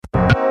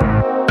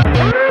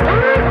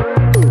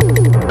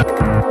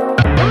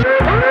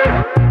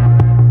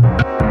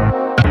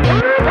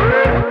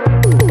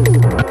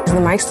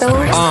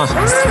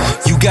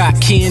You got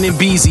Ken and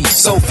Beezy,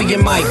 Sophie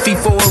and Mike, feet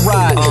for a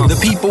ride. The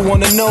people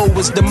want to know,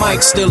 is the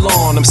mic still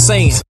on? I'm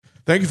saying.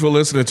 Thank you for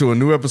listening to a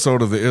new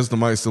episode of the Is the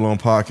Mic Still On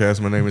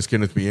podcast. My name is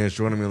Kenneth B. Inch.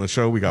 Joining me on the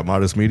show, we got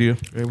Modest Media.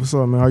 Hey, what's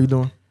up, man? How you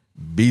doing?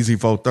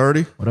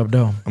 BZ430. What up,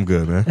 though? I'm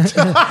good, man. And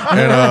Oh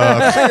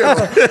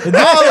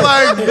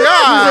my God! What's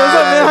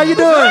up, man? How you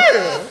doing?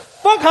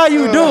 Fuck how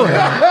you doing.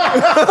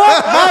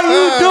 Fuck how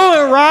you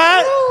doing,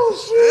 Rod? Oh,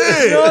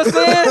 shit. You know what I'm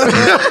saying?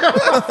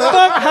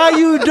 Fuck how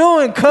you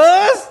doing,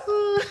 cuz?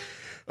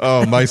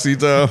 Mike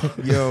Cito.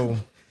 Yo.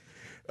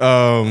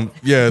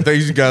 Yeah,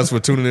 thank you guys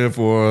for tuning in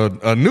for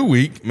a new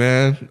week,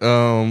 man.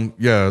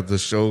 The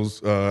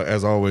show's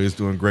as always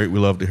doing great. We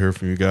love to hear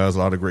from you guys. A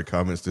lot of great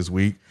comments this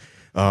week.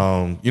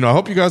 I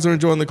hope you guys are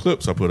enjoying the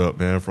clips I put up,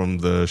 man, from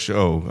the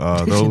show.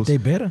 They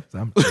better.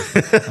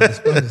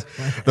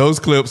 Those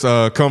clips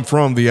come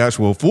from the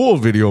actual full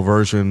video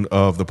version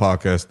of the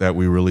podcast that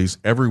we release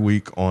every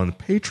week on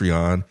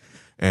Patreon,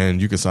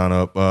 and you can sign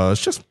up.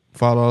 It's just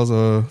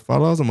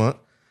 $5 a month,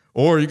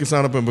 or you can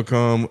sign up and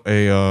become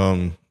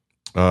a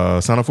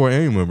sign up for an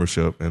annual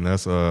membership, and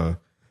that's you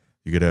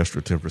get extra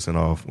 10%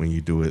 off when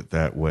you do it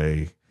that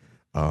way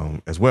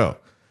as well.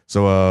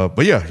 So,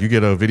 but yeah, you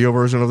get a video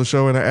version of the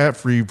show and an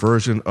ad-free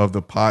version of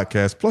the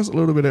podcast, plus a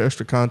little bit of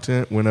extra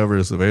content whenever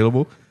it's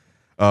available.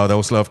 That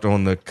was left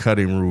on the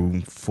cutting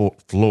room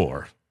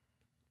floor.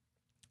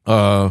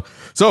 So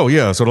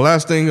the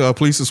last thing,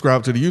 please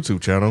subscribe to the YouTube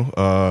channel.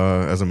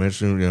 As I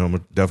mentioned, I'm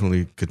gonna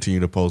definitely continue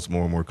to post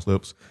more and more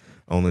clips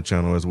on the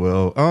channel as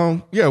well.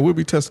 We'll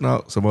be testing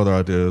out some other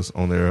ideas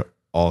on there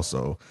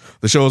also.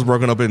 The show is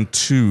broken up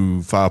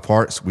into 5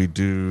 parts.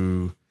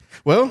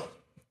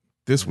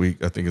 This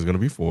week, I think is going to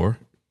be 4.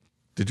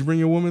 Did you bring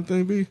your woman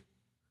thing, B?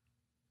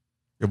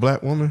 Your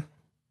black woman?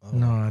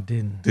 No, I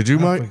didn't. Did you,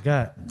 Mike? I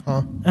forgot.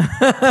 Huh?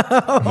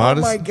 Oh,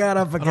 my God,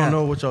 I forgot. I don't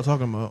know what y'all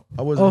talking about.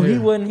 I wasn't here. He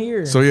wasn't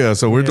here. So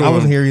we're doing. I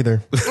wasn't here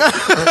either.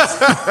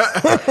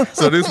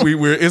 So this week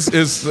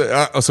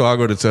so I'll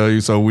go to tell you.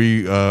 So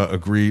we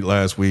agreed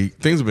last week.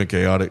 Things have been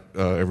chaotic.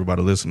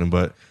 Everybody listening,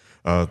 but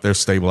they're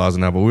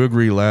stabilizing now. But we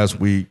agreed last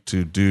week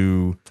to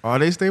do. Are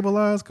they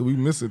stabilized? Cause we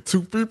missing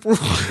 2 people.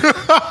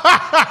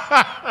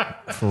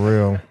 For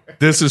real.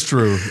 This is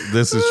true.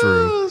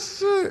 Oh,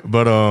 shit.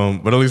 But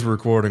at least we're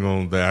recording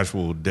on the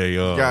actual day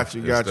of. Got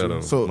you. Instead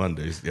of So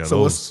Mondays. Yeah,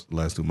 so those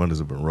last 2 Mondays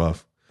have been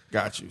rough.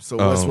 Got you. So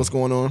what's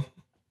going on?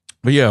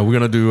 But yeah, we're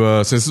gonna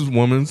do since it's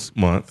Women's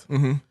Month.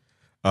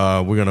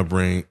 Mm-hmm. We're gonna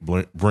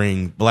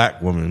bring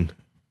Black women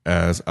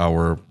as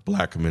our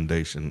Black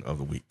commendation of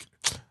the week.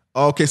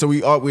 Okay, so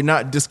we're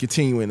not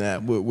discontinuing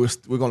that.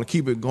 We're gonna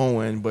keep it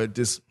going, but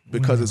just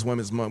because it's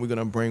Women's Month, we're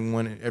gonna bring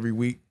one every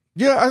week.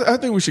 Yeah, I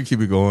think we should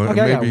keep it going.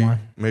 Okay,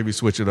 maybe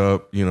switch it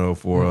up.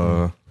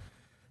 For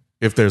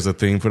if there's a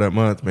theme for that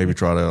month, maybe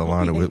try to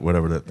align it with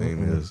whatever that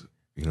theme is.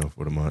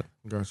 For the month.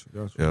 Gotcha.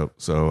 Yep.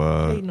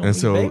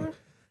 So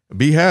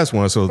B has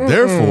one. So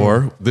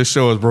therefore, this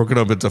show is broken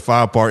up into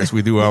 5 parts.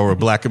 We do our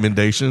Black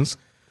commendations.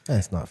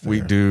 That's not fair.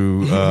 We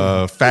do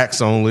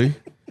facts only.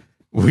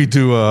 We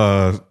do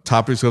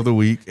topics of the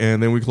week,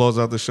 and then we close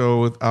out the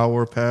show with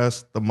our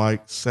Pass the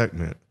Mic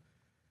segment.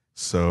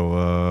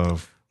 So,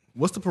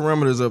 what's the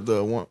parameters of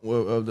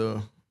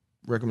the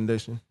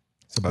recommendation?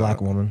 It's a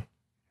black woman.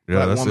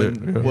 Yeah, black that's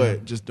woman, it. Yeah.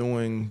 What? Just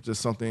doing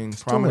something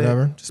Just prominent?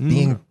 whatever. Just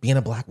being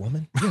a black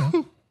woman. Yeah.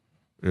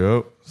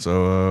 Yep.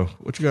 So,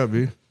 what you got,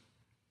 B?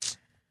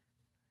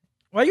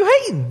 Why you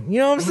hating? You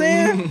know what I'm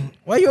saying?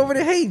 Why you over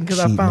there hating? Because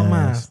I found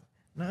mine.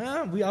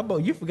 Nah,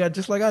 you forgot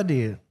just like I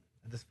did.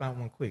 I just found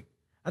one quick.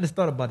 I just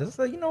thought about this.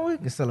 I said, we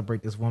can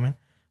celebrate this woman.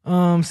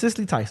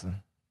 Cicely Tyson.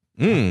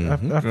 I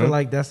feel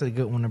like that's a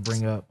good one to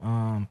bring up.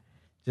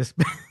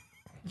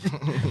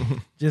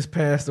 Just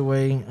passed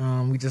away.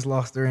 We just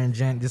lost her in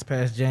this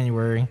past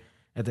January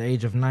at the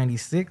age of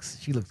 96.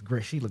 She looks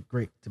great. She looked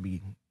great to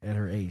be at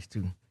her age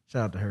too.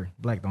 Shout out to her.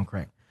 Black don't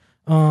crack.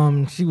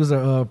 She was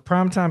a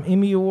Primetime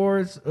Emmy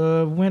Awards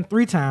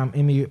 3-time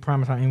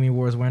Primetime Emmy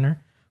Awards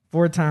winner,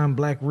 4-time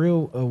Black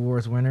Reel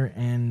Awards winner,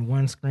 and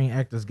 1 Screen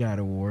Actors Guild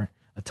Award,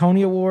 a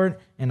Tony Award,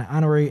 and an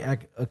Honorary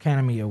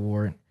Academy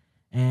Award,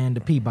 and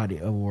the Peabody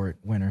Award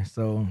winner.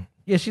 So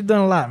yeah, she's done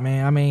a lot,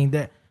 man. I mean,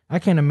 that I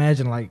can't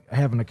imagine like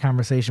having a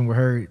conversation with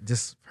her,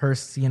 just her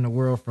seeing the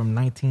world from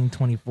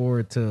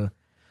 1924 to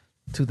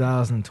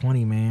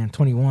 2020, man.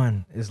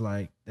 21 is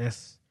like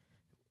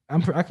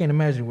I can't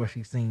imagine what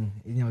she's seen,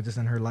 just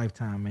in her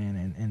lifetime,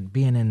 man, and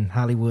being in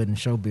Hollywood and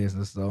show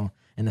business, so,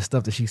 and the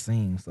stuff that she's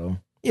seen. So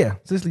yeah,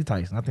 Cicely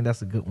Tyson. I think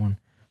that's a good one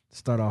to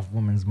start off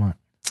Women's Month.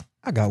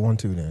 I got one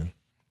too then.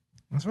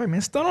 That's right,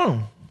 man. Start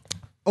on.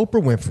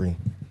 Oprah Winfrey.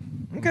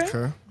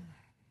 Okay.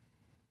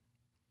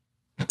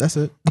 That's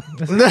it.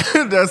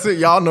 That's it.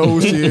 Y'all know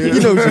who she is.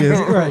 You know who she is.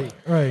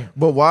 Right.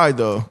 But why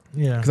though?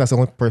 Yeah. Because that's the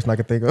only person I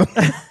can think of.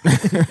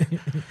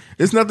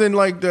 It's nothing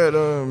like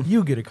that.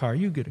 You get a car.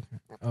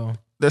 Oh.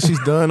 That she's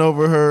done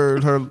over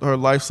her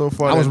life so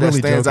far. I was that really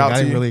stands joking. out I to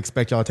didn't you. really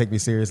expect y'all to take me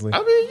seriously.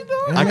 I mean,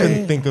 I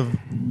couldn't think of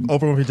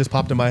Oprah Winfrey just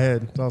popped in my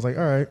head. So I was like,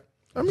 all right.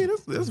 I mean,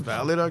 it's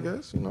valid, I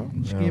guess. You know,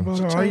 She gave her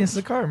audience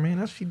a car, man.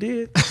 That's what she did.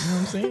 You know what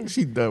I'm saying?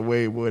 she done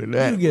way more than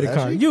that. You get a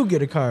car. You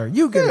get a car.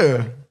 You get a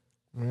car.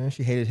 Man,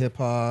 she hated hip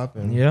hop,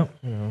 and Yep.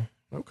 you know,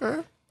 Okay.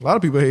 A lot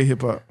of people hate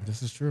hip hop.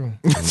 this is true.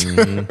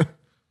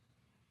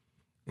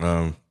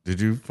 Did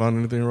you find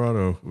anything, Rod,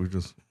 or we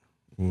just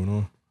moving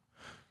on?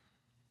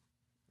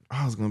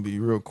 I was gonna be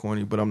real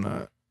corny, but I'm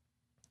not.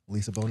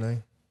 Lisa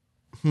Bonet.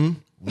 Hmm?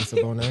 Lisa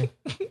Bonet.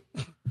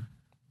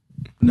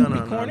 No.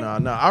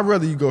 I'd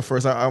rather you go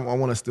first. I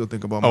want to still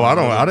think about. Oh, my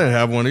I didn't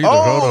have one either.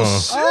 Oh, Hold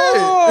on. shit.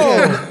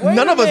 Oh, wait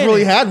None a of us minute.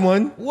 really had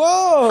one.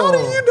 Whoa. How do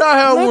you not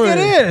have Look one? at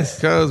this.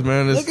 Cause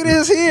man, it's, Look at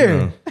this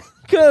here.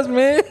 Cuz,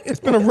 man. It's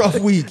been a rough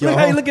week, Look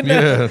how you y'all. looking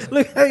down. Yeah.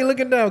 Look how you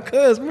looking down,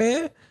 cuz,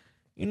 man.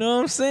 You know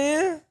what I'm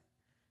saying?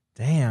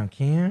 Damn,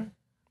 Ken.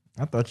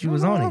 I thought you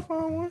was on it.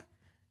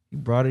 He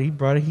brought it.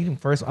 He the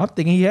first. I'm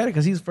thinking he had it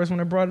because he's the first one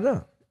that brought it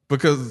up.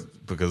 because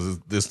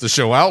it's the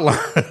show outline.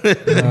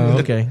 Oh,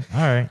 okay. All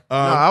right. No,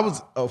 I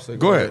was. Oh, so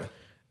Go ahead.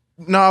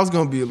 No, I was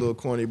gonna be a little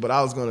corny, but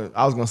I was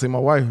gonna say my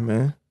wife,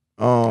 man.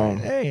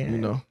 Hey. You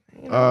know,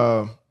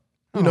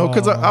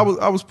 because I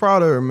was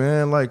proud of her,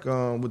 man. Like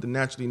with the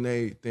naturally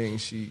made thing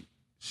she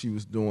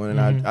was doing,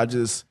 and I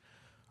just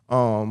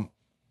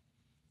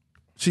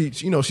she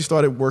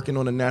started working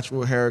on a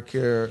natural hair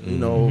care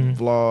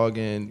vlog,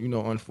 and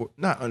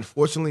not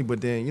unfortunately, but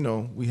then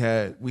we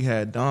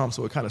had Dom,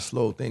 so it kind of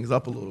slowed things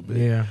up a little bit.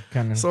 Yeah,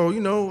 kind of. So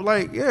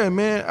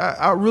man,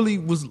 I really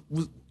was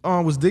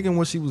digging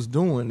what she was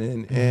doing,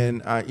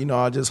 and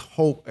I just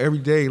hope every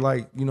day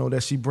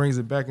that she brings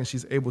it back and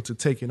she's able to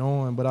take it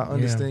on. But I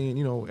understand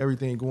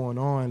everything going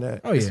on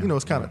that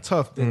it's kind of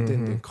tough.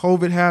 Then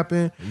COVID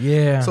happened.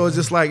 Yeah. So it's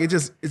just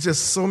it's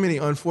just so many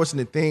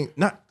unfortunate things.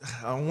 I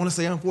don't want to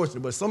say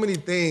unfortunate, but so many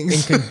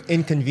things.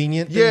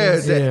 Inconvenient. Yeah,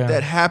 things.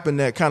 that happened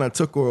that kind of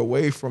took her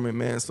away from it,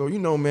 man. So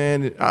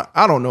man,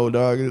 I don't know,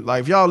 dog.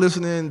 Like if y'all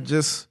listening,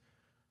 just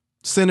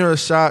send her a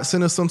shot.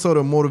 Send her some sort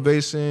of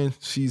motivation.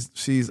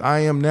 She's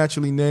I am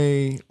naturally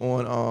Nay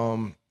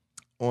on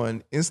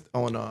Twitter.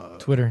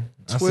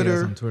 I see Twitter.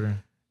 us on Twitter.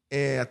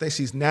 and I think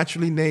she's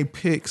naturally Nay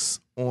Pics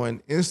on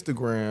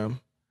Instagram,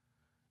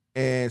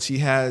 and she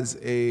has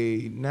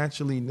a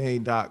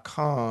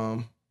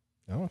naturallynay.com.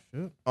 Oh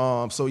shit.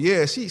 So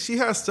yeah, she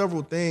has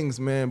several things,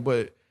 man,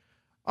 but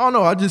I don't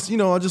know. I just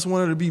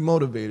want her to be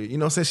motivated.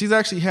 Since she's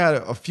actually had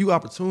a few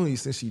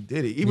opportunities since she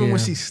did it. Even when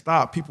she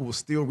stopped, people were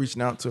still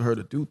reaching out to her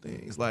to do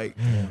things. Like,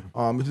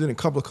 it's been a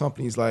couple of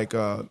companies like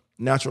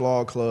Natural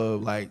Law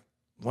Club. Like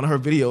one of her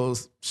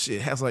videos,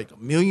 shit has like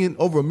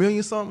over a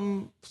million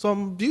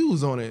something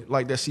views on it.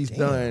 Like that she's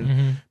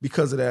done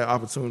because of that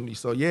opportunity.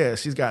 So yeah,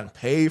 she's gotten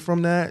paid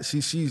from that.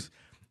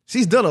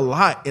 She's done a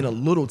lot in a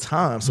little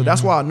time. So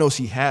that's why I know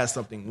she has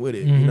something with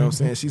it. You know what I'm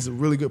saying? She's a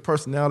really good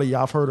personality. Y'all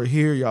have heard her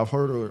here. Y'all have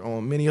heard her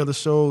on many other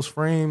shows,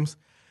 Frames.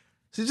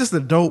 She's just a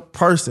dope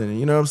person.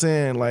 You know what I'm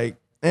saying? Like,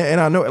 and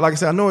I know, like I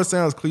said, I know it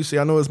sounds cliche.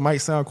 I know it might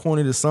sound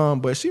corny to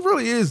some, but she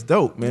really is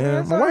dope,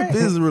 man. My wife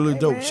is a really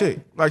dope chick.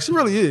 Like, she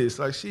really is.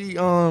 Like, she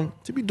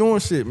be doing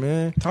shit,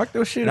 man. Talk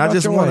those shit And about I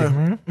just your wife,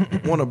 man.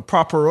 want to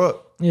prop her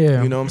up.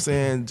 Yeah. You know what I'm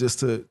saying? Just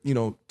to,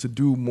 to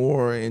do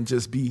more and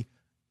just be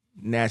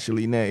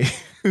naturally Nay.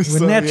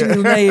 With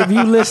naturally Nay, if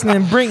you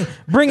listening, bring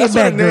That's it back,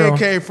 where the girl. name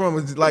came from.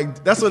 It's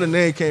like that's where the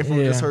name came from.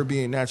 Yeah. Just her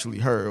being naturally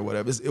her or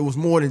whatever. It was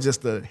more than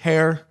just the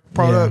hair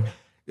product. Yeah.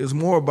 It was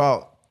more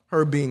about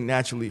her being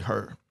naturally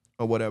her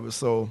or whatever.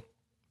 So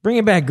Bring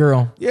it back,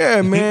 girl.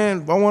 yeah,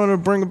 man, I wanted to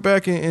bring it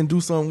back and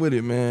do something with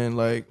it, man.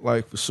 Like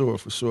for sure.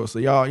 So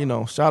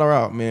y'all, shout her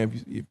out, man.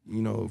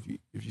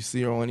 If you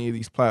see her on any of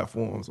these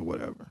platforms or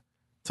whatever,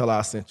 tell her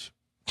I sent you.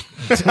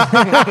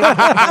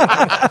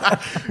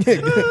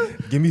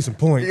 Give me some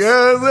points.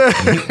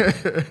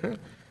 Yeah,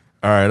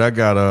 All right, I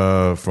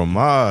got from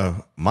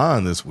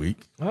mine this week.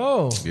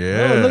 Oh.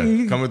 Yeah. Oh, look,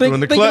 you Coming through in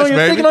the thinking clutch, on your,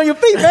 baby. Thinking on your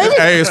feet, baby.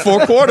 Hey, it's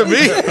 4 quarter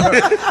me.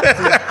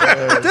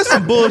 That's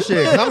some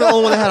bullshit. 'Cause I'm the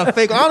only one that had a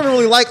fake. I don't even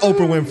really like Oprah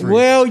Winfrey.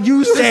 Well,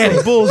 you said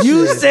it. Bullshit.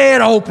 You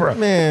said Oprah.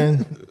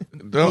 Man,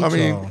 No, I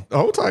mean, y'all.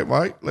 hold tight,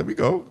 Mike. Let me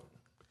go.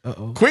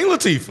 Queen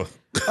Latifah.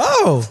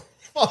 Oh.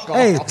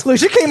 Hey, look,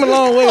 she came a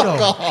long way,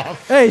 though.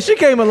 Hey, she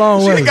came a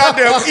long She way. the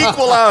goddamn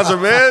equalizer,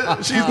 man.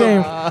 She's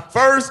came- the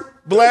first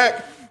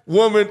black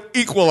woman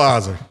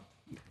equalizer.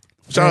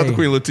 Shout out to Hey.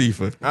 Queen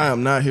Latifah. I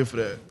am not here for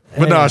that.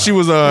 But nah, she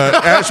was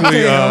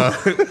actually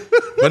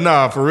but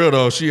nah, for real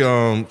though, she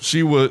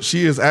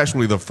is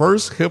actually the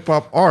first hip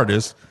hop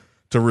artist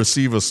to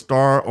receive a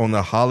star on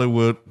the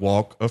Hollywood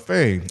Walk of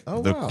Fame.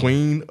 The wow.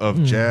 Queen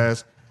of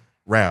Jazz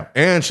Rap.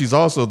 And she's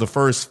also the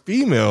first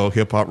female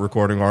hip hop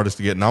recording artist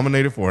to get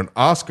nominated for an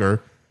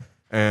Oscar.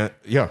 And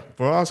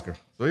for an Oscar.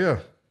 So yeah.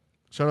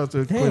 Shout out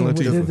to Queen Damn,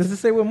 Latifah. does it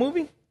say what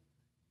movie?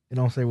 It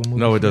don't say what movie.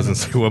 No, it she doesn't in.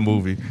 say what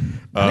movie.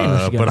 I didn't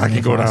know she got But I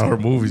can nominated go for down Oscar. her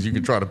movies. You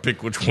can try to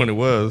pick which one it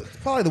was.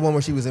 probably the one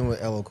where she was in with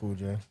LL Cool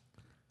J.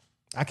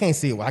 I can't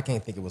see it. I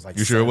can't think it was like.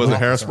 You sure it wasn't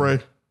Set Off or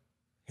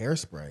Hairspray?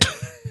 something.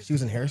 Hairspray. She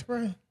was in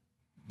Hairspray.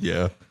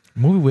 Yeah.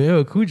 Movie with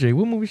LL Cool J.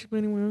 What movie she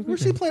playing with LL Cool Where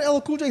J? she playing LL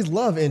Cool J's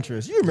love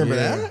interest? You remember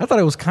that? I thought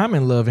it was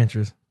Common love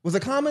interest. Was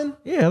it Common?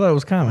 Yeah, I thought it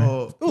was Common. It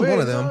was one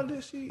of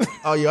them.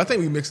 Oh yeah, I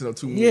think we mixing up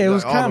two movies. Yeah, it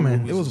was Like, all the Common.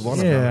 movies It was one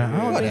of Yeah, them.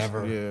 I don't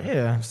Whatever.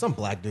 Yeah. Some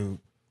black dude.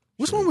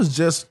 Which one was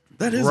just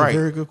That is right? a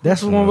very good question.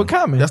 That's the one with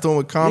Common. That's the one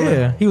with Common.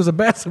 Yeah, he was a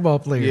basketball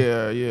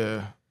player.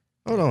 Yeah.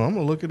 Hold on, I'm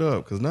gonna look it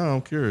up because now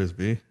I'm curious,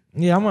 B.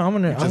 Yeah, I'm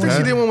gonna. I think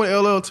she did one with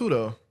LL too,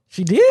 though.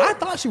 She did. I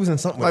thought she was in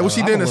something. Like when with she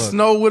her. did in the I'ma look.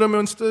 snow with him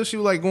and stuff. She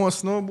was like going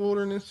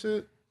snowboarding and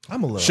shit.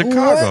 I'm a little.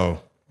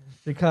 Chicago.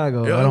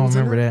 Chicago. Yeah, I don't was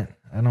in remember that.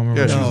 I don't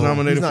remember. Yeah, that. she was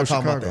nominated he's not for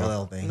talking about Chicago. the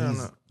LL thing. No,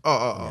 He's- no.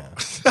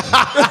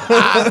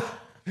 Oh.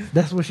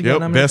 That's what she got Yep,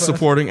 nominated Best for?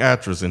 Supporting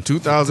Actress in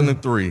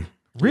 2003.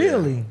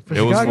 Really? For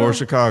It was Chicago? for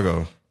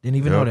Chicago. Didn't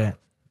even Yep. know that.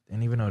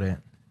 Didn't even know that.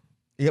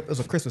 Yep, it was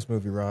a Christmas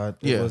movie, Rod.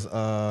 It Yeah. was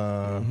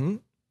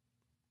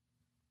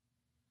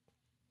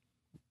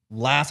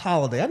Last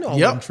Holiday. I know I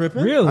Yep. wasn't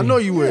tripping. Really? I know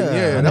you would. Yeah.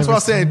 Yeah, I that's never what I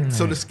said. seen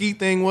So that. the ski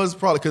thing was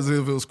probably because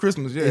if it was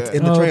Christmas. Yeah, It's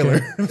in the Oh, trailer.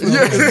 okay.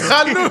 yeah,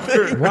 I knew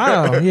it.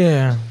 Wow.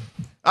 Yeah.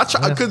 I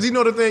try because you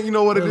know the thing. You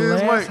know what it The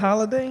is, last Mike.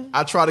 holiday.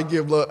 I try to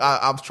give. Look,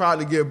 I've tried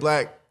to give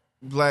black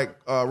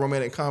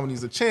romantic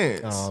comedies a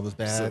chance. Oh, it was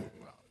bad.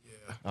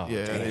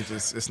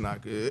 It's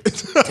not good.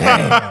 It's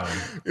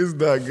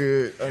not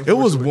good. It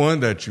was one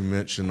that you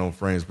mentioned on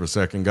Frames Per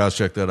Second. Guys,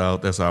 check that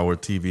out. That's our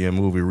TV and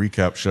movie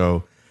recap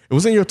show. It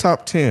was in your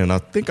top 10. I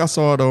think I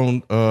saw it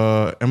on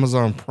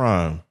Amazon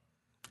Prime.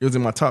 It was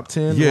in my top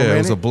 10. Yeah, romantic? it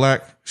was a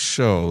black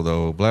show,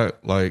 though. Black,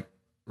 like,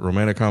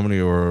 romantic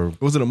comedy or...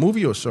 Was it a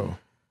movie or show?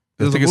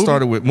 I think it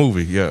started with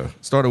movie, yeah.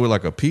 Started with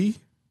like a P.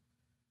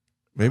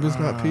 Maybe it's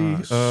not P.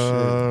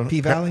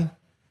 P Valley.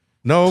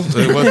 No,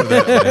 it wasn't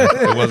that.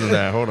 Man. It wasn't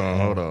that. Hold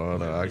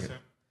on.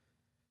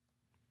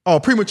 Oh,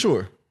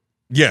 Premature.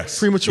 Yes.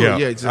 Premature,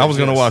 yeah, I was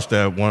going to yes. watch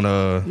that one.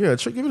 Yeah,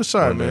 give it a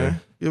shot, Oh, man.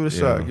 man. Give it a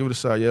Yeah. shot. Give it a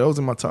shot. Yeah, that was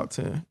in my top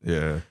 10.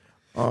 Yeah.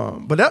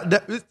 But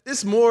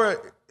it's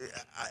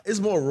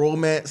more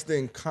romance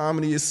than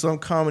comedy. It's some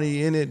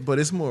comedy in it, but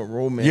it's more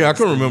romance. Yeah, I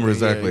couldn't remember Yeah,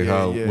 exactly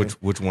yeah.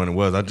 which one it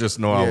was. I just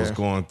know I was Yeah.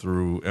 going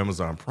through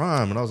Amazon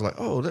Prime and I was like,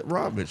 oh, that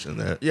Rob mentioned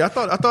that. Yeah, I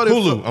thought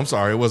Hulu. I'm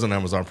sorry, it wasn't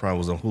Amazon Prime. It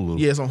was on Hulu.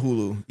 Yeah, it's on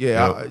Hulu.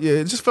 Yeah, Yep.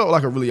 it just felt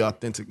like a really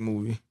authentic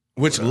movie.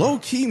 Which low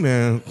key,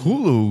 man,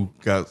 Hulu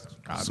got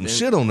some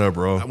shit on there,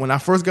 bro. When I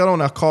first got on,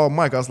 I called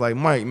Mike. I was like,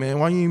 Mike, man,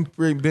 why you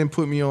ain't been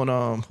put me on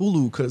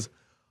Hulu? Because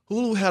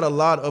Hulu had a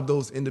lot of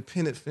those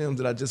independent films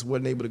that I just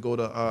wasn't able to go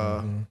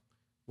to.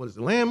 What is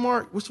it?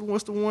 Landmark? What's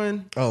the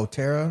one? Oh,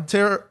 Tara.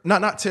 Terror,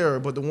 not Terror,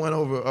 but the one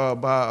over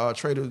by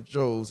Trader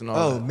Joe's and all.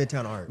 Oh, that.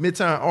 Midtown Art.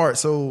 Midtown Art.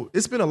 So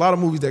it's been a lot of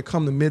movies that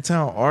come to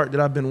Midtown Art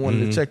that I've been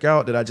wanting to check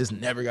out that I just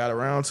never got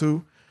around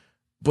to.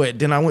 But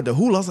then I went to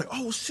Hulu. I was like,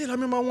 oh shit! I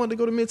remember I wanted to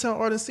go to Midtown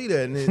Art and see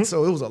that. And then,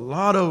 so it was a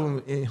lot of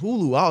them in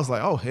Hulu. I was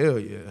like, oh hell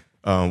yeah!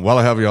 While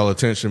I have y'all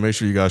attention, make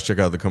sure you guys check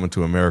out the Coming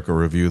to America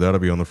review.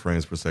 That'll be on the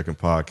Frames Per Second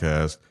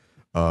podcast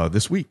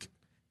this week.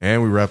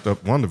 And we wrapped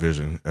up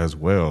WandaVision as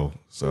well.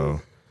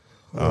 So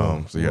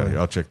yeah,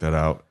 y'all check that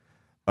out.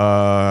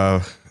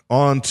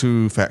 On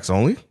to Facts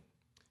Only.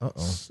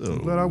 So,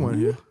 Glad I went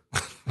here.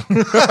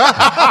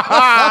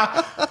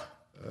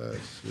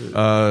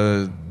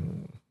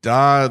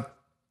 Dodd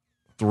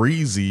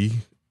 3Z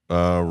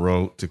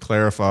wrote to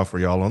clarify for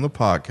y'all on the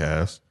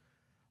podcast,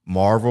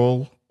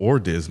 Marvel or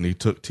Disney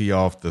took T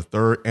off the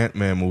third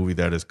Ant-Man movie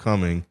that is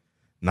coming,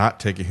 not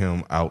taking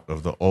him out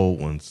of the old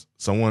ones.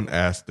 Someone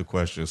asked the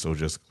question, so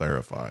just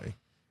clarifying.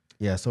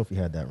 Yeah, Sophie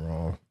had that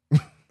wrong.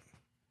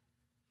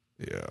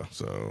 Yeah,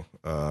 so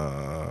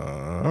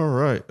all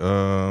right.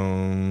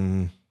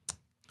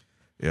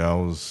 Yeah, I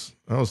was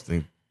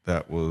thinking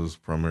that was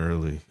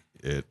primarily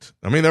it.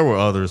 I mean, there were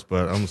others,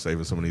 but I'm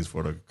saving some of these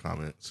for the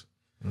comments.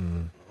 But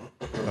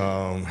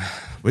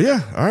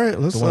yeah, all right.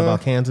 Let's The one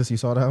about Kansas, you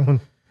saw that one?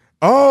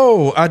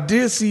 Oh, I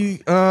did see.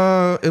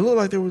 It looked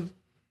like there was.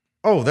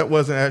 Oh, that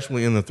wasn't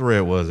actually in the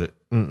thread, was it?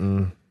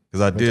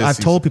 Because I did. I've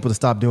see told people to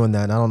stop doing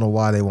that, and I don't know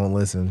why they won't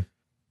listen.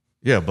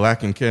 Yeah,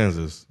 Black in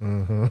Kansas.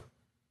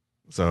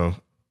 So,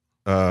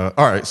 all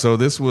right. So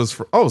this was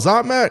for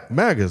Zod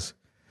Magas.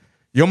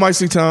 Yo, Mike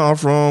C. Town. I'm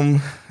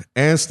from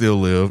and still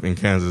live in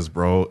Kansas,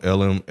 bro.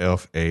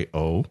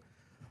 LMFAO.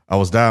 I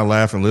was dying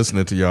laughing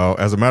listening to y'all.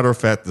 As a matter of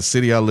fact, the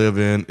city I live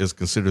in is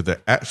considered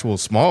the actual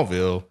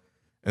Smallville,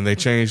 and they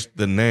changed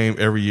the name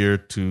every year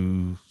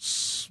to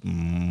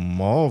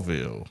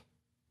Smallville.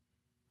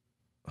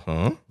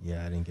 Huh?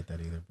 Yeah, I didn't get that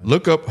either. But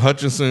Look up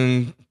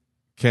Hutchinson,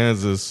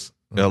 Kansas,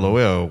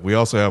 LOL. We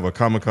also have a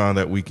Comic-Con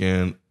that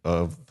weekend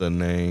of the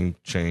name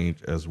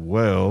change as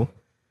well.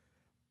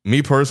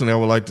 Me personally, I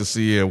would like to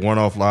see a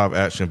one-off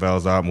live-action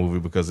Val Zod movie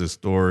because his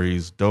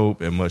story's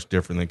dope and much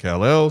different than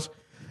Kal-El's.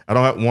 I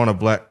don't want a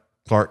black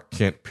Clark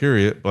Kent,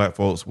 period. Black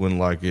folks wouldn't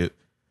like it,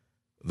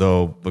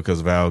 though,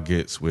 because Val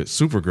gets with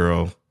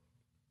Supergirl.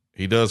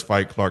 He does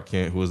fight Clark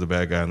Kent, who is the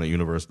bad guy in the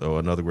universe, though.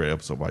 Another great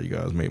episode by you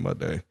guys. Made my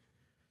day.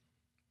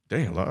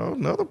 Damn,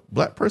 another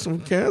black person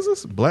from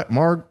Kansas? Black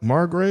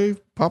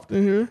Margrave popped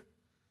in here.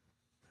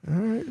 All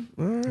right.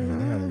 yeah,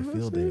 they had their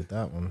field day with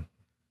that one.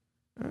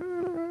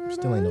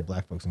 Still ain't no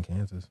black folks in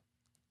Kansas.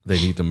 They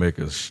need to make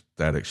a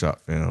Static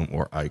Shock film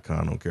or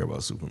Icon. Don't care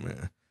about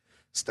Superman.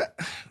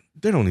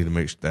 They don't need to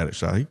make Static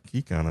Shock.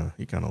 He kind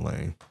of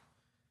lame.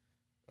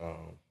 But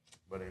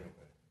anyway.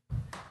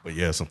 But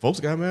yeah, some folks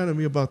got mad at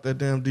me about that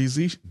damn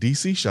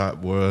DC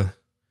shot, boy.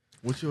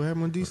 What you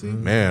have on DC?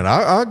 Man,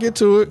 I'll get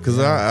to it because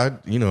I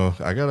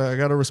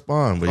gotta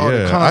respond. But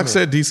I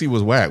said DC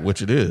was whack,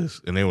 which it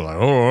is, and they were like,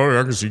 "Oh,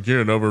 I can see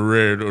Ken never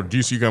read or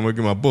DC got to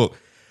get my book."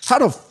 How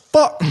the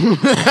fuck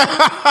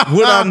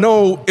would I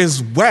know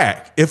is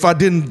whack if I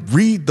didn't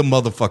read the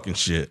motherfucking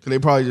shit? They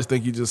probably just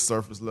think you just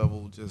surface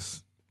level,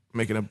 just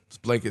making a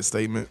blanket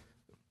statement,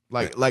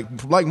 like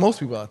most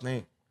people.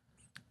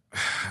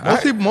 I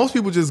think most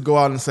people just go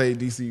out and say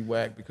DC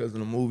whack because of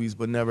the movies,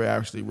 but never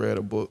actually read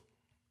a book.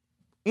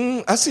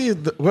 I see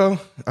it. Well,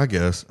 I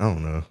guess I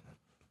don't know.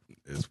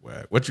 It's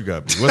whack. What you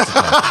got? What's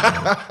the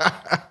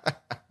topic?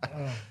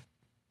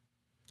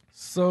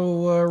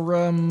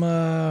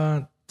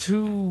 So,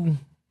 2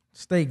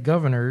 state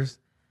governors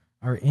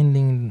are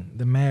ending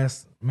the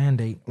mask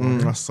mandate.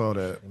 I saw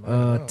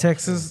that.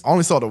 Texas. I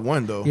only saw the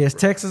one though. Yes,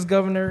 Texas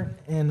governor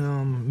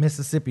and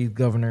Mississippi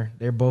governor.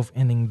 They're both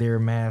ending their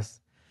mask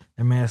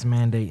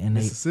mandate, and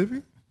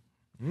Mississippi.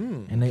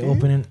 they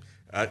opening.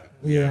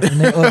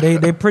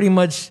 And they pretty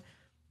much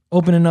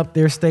opening up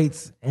their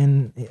states.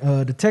 And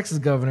the Texas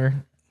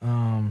governor,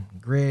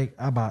 Greg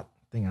Abbott,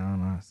 I don't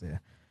know how to say it.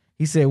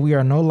 He said we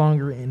are no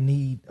longer in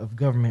need of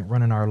government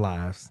running our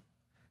lives.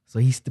 So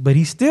he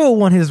still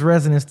want his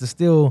residents to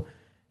still,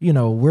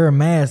 wear a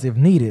mask if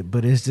needed.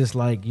 But it's just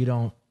like you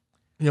don't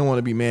want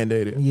to be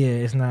mandated. Yeah,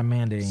 it's not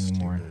mandated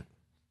anymore.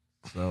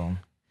 So,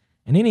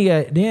 and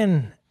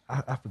then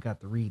I forgot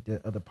to read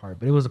the other part,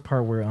 but it was a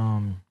part where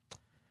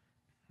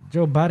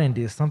Joe Biden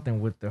did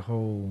something with the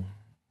whole.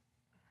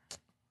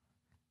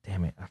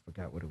 Damn it! I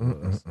forgot what it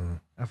was.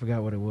 I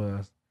forgot what it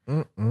was.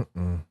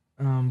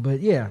 But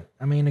yeah,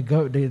 I mean,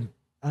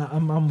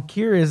 I'm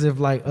curious if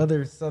like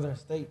other southern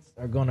states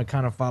are going to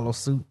kind of follow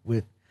suit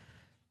with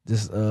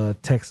this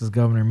Texas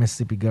governor,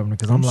 Mississippi governor,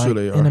 because I'm like, sure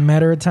they are. in a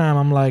matter of time,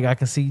 I'm like, I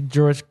can see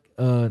George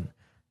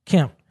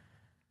Kemp.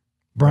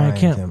 Brian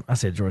Kemp. I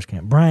said George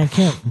Kemp. Brian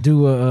Kemp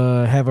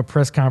have a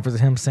press conference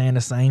of him saying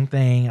the same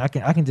thing. I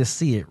can just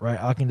see it,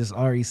 right? I can just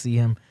already see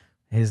him,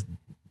 his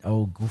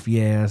old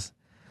goofy ass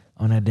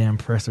on that damn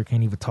presser,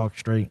 can't even talk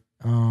straight.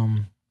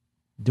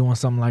 Doing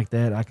something like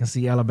that. I can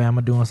see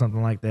Alabama doing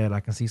something like that. I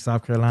can see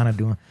South Carolina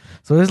doing.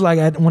 So it's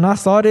like when I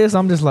saw this,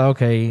 I'm just like,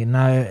 okay,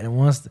 now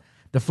once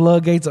the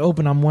floodgates are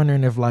open, I'm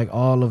wondering if like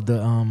all of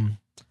the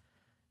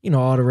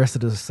all the rest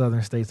of the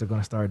southern states are going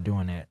to start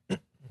doing that.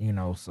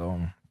 So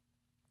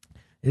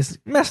it's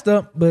messed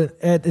up, but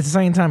at the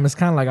same time, it's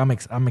kind of like I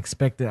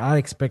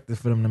expected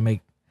for them to make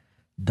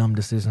dumb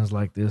decisions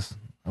like this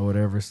or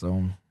whatever.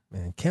 So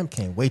Man, Kemp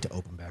can't wait to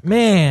open back up.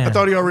 man, I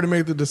thought he already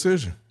made the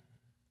decision.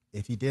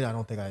 If he did, I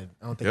don't think. Yep,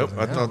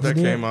 I thought that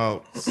came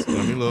out. Let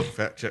me look.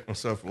 Fact check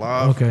myself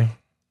live. okay.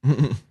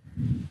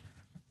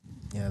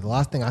 Yeah, the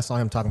last thing I saw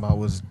him talking about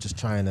was just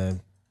trying to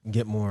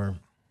get more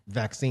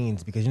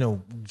vaccines because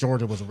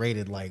Georgia was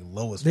rated like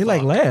low as They fuck.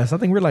 like last. I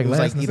think we're like It was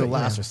last. like either in the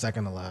last second. or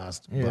second to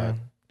last. Yeah. But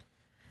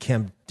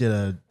Kemp did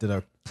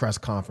a press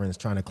conference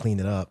trying to clean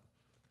it up.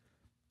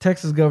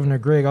 Texas Governor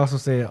Greg also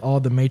said all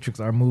the metrics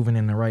are moving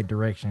in the right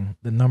direction.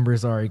 The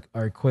numbers are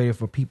equated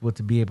for people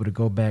to be able to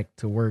go back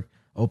to work,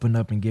 open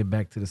up, and get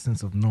back to the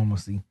sense of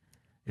normalcy,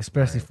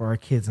 especially for our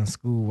kids in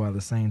school, while at the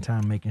same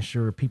time making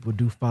sure people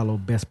do follow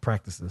best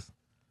practices.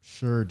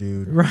 Sure,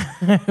 dude.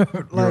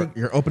 Right. Like,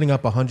 You're opening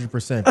up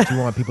 100%, but you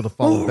want people to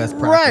follow best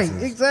practices.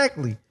 right,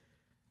 exactly.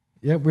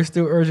 Yep, we're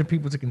still urging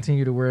people to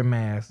continue to wear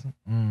masks.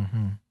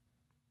 Mm-hmm.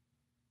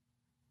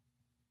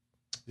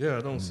 Yeah,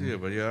 I don't see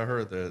it, but yeah, I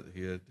heard that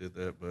he did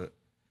that, but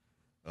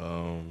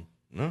no,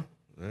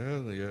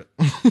 yeah.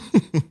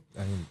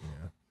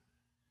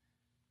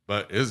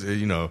 But it's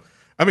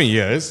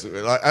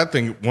I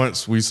think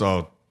once we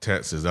saw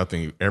Texas, I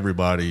think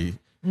everybody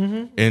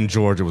in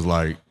Georgia was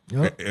like,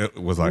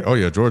 oh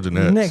yeah, Georgia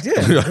next.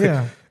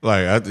 Yeah.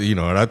 Like and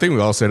I think we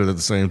all said it at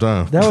the same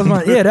time.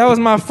 That was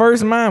my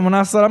first mind when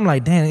I saw it. I'm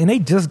like, damn, and they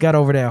just got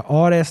over that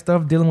all that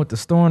stuff dealing with the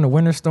storm, the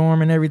winter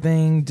storm, and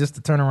everything, just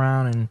to turn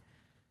around and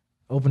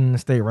opening the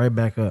state right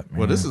back up. Man.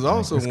 Well, this is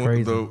also it's one,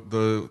 crazy.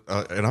 the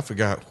and I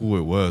forgot who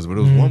it was, but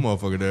it was one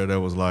motherfucker there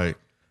that was like,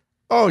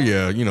 oh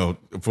yeah,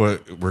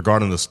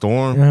 regarding the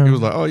storm, he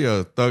was like, oh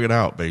yeah, thug it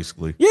out,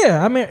 basically.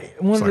 Yeah, I mean,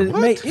 It's like,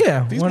 what?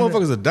 These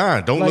motherfuckers are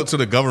dying. Don't like- look to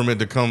the government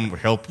to come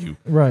help you.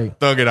 right.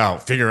 Thug it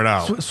out. Figure it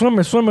out.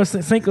 Swimmer, sink or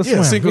swim. Sink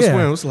or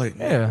swim. It's like,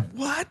 Yeah.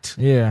 what?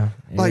 Yeah,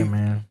 Like,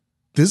 man.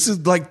 This is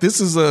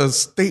a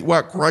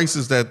statewide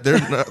crisis that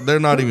they're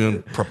not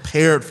even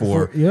prepared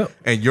for. Yep.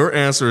 And your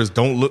answer is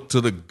don't look to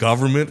the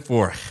government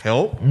for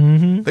help.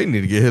 Mm-hmm. They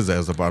need to get his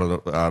ass up out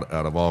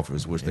of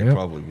office, which they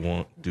probably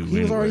won't do. He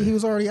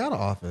was already out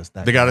of office.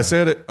 The guy that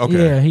said it.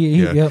 Okay.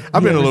 Yeah, yep.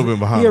 I've been a little bit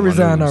behind. He on my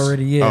resigned news.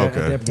 already. Yeah.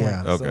 Okay. At that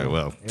point. Yeah. Okay. So,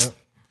 Well. yep.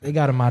 They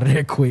got him out of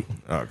there quick.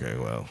 Okay.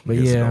 Well. But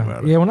guess it don't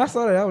matter. yeah. When I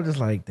saw that, I was just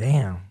like,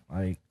 damn.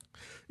 Like,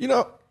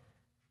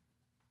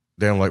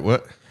 Damn. Like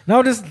what?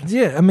 no,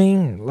 I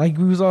mean, like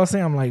we was all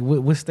saying, I'm like,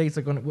 what states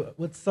are gonna,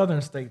 what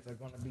southern states are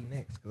gonna be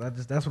next?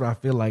 Because that's what I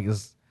feel like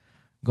is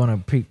gonna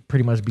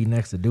pretty much be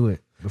next to do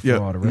it before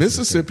all the rest.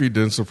 Mississippi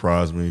didn't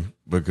surprise me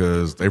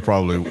because they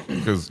probably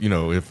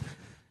if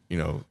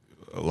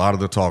a lot of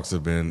the talks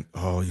have been,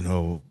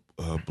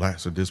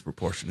 blacks are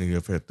disproportionately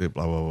affected,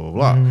 blah blah blah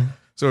blah. Mm-hmm.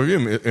 So if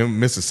you're in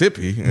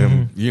Mississippi,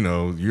 and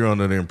you're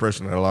under the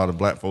impression that a lot of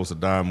black folks are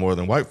dying more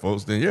than white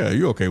folks, then yeah,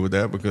 you're okay with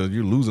that because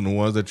you're losing the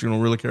ones that you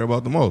don't really care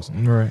about the most.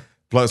 Right.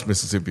 Plus,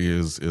 Mississippi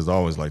is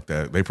always like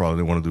that. They probably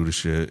didn't want to do the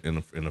shit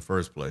in the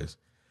first place.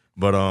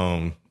 But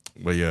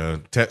yeah,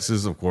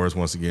 Texas, of course,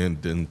 once again,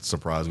 didn't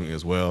surprise me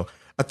as well.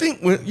 I think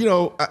when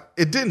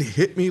it didn't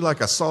hit me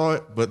like I saw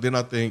it, but then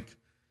I think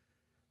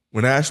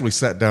when I actually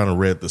sat down and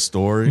read the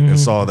story and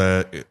saw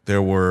that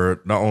there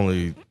were not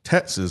only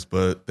Texas,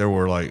 but there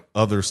were like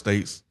other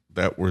states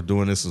that were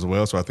doing this as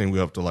well. So I think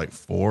we're up to like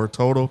 4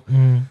 total.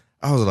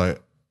 I was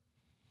like,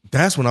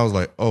 that's when I was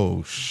like,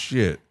 oh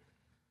shit,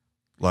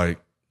 like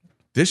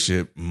this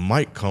shit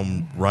might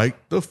come right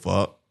the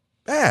fuck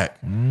back.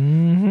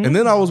 And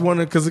then I was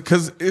wondering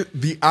because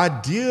the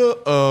idea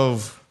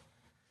of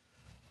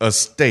a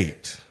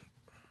state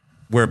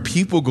where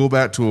people go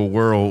back to a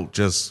world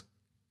just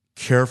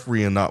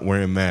carefree and not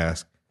wearing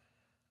masks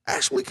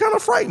actually kind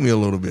of frightened me a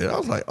little bit. I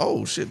was like,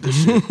 oh shit,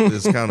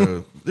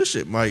 this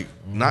shit might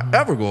not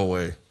ever go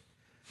away.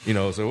 So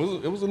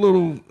it was a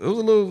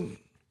little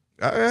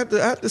I had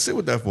to sit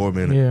with that for a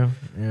minute.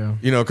 Yeah.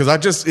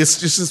 Because it's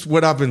just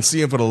what I've been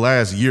seeing for the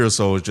last year or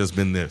so. It's just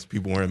been this: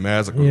 people wearing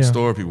masks. I go to the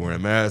store, people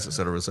wearing masks, et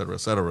cetera, et cetera, et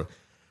cetera.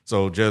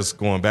 So just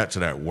going back to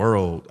that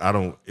world,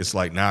 it's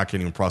like now I can't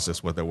even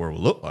process what that world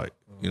would look like.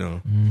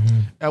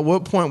 At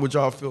what point would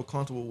y'all feel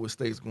comfortable with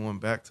states going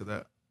back to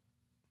that?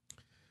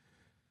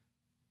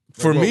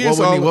 For me,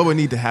 what would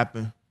need to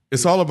happen?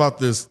 It's all about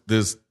the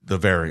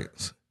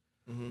variants.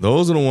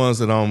 Those are the ones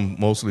that I'm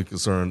mostly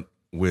concerned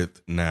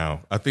with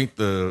now. I think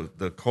the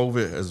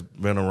COVID has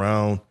been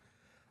around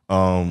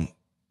long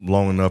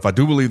enough. I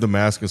do believe the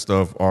mask and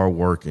stuff are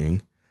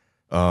working.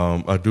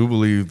 I do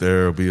believe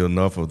there'll be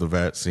enough of the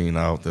vaccine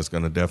out that's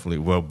going to definitely.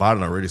 Well,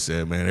 Biden already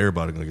said, man,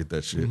 everybody's going to get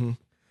that shit.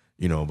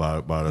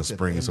 By the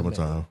spring and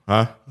summertime.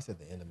 Huh? He said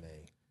the end of May.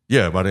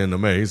 Yeah, by the end of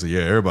May. He said,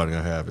 yeah, everybody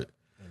gonna have it.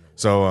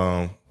 So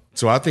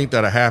I think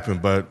that'll happen,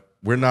 but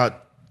we're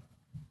not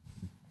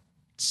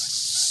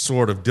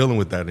sort of dealing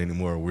with that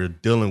anymore. We're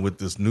dealing with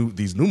these new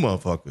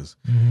motherfuckers.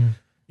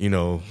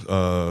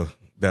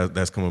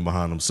 That's coming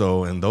behind them.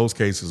 So, and those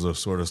cases are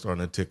sort of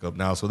starting to tick up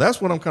now. So that's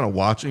what I'm kind of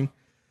watching,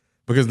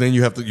 because then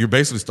you're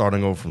basically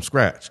starting over from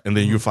scratch, and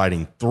then you're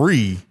fighting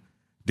 3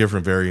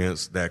 different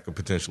variants that could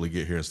potentially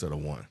get here instead of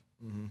 1.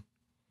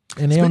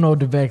 And they don't know what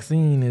the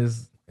vaccine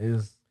is.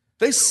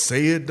 They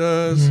say it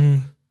does,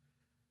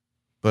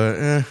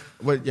 but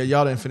But yeah,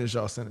 y'all didn't finish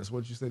y'all sentence.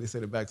 What did you say? They say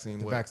the vaccine.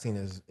 The vaccine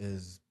is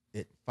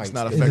it fights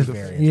not any effective.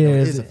 variant. Yeah, No, it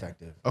it's- is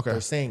effective. Okay.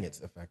 They're saying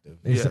it's effective.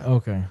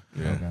 Okay.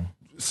 Yeah. Okay.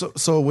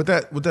 So with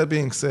that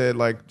being said,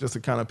 like just to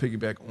kind of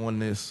piggyback on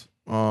this,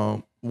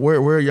 where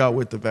are y'all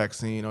with the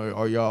vaccine?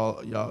 Are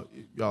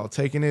y'all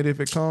taking it if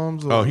it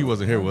comes? Or? oh, he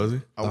wasn't here, was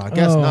he? I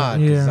guess Oh, not.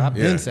 'Cause yeah. I've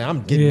been Yeah. saying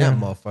I'm getting Yeah. that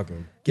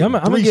motherfucker. I'm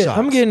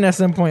I'm getting at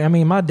some point. I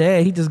mean, my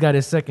dad, he just got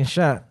his second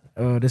shot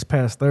this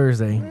past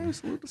Thursday.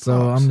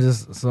 So I'm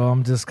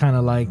just kind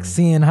of like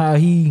seeing how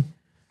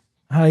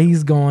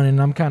he's going,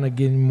 and I'm kind of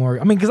getting more.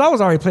 I mean, because I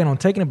was already planning on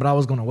taking it, but I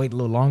was going to wait a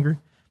little longer.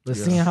 But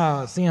seeing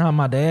how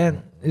my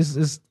dad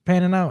is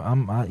panning out,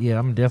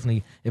 I'm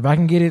definitely, if I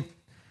can get it,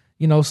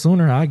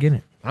 sooner, I get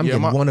it. I'm Yeah,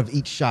 getting one of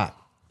each shot.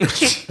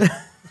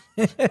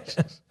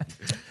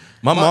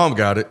 My mom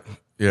got it.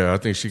 Yeah, I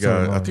think she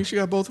got. So, I think she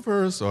got both of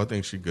hers, so I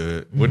think she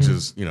good. Which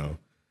is,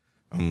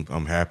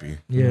 I'm happy.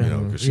 Yeah.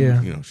 because she,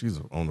 Yeah. she's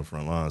on the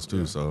front lines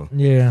too. So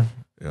Yeah,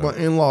 My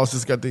in-laws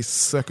just got their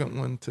second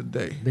one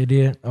today. they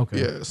did.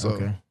 Okay. Yeah, so-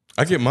 okay.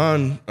 I get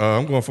mine.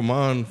 I'm going for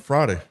mine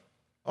Friday,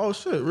 Oh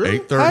shit! Really?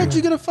 8:30. How did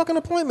you get a fucking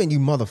appointment, you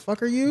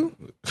motherfucker? You?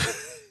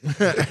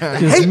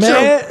 Just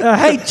mad. I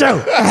hate you.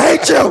 I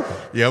hate you.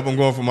 Yep, I'm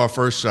going for my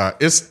first shot.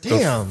 It's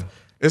Damn.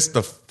 It's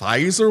the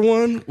Pfizer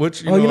one,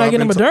 which You're not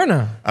getting a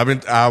Moderna.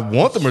 I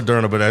want the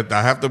Moderna, but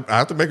I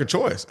have to make a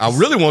choice. I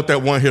really want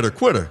that one hitter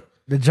quitter.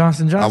 The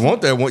Johnson I Johnson.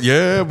 want that one.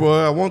 Yeah, boy,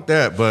 I want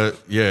that. But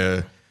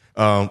yeah,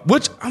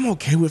 which I'm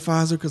okay with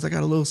Pfizer because I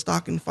got a little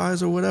stock in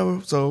Pfizer or whatever.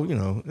 So it's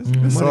money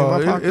in my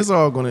So pocket. it's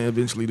all going to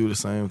eventually do the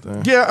same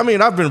thing. Yeah, I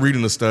mean, I've been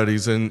reading the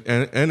studies, and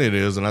it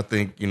is, and I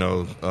think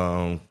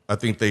I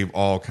think they've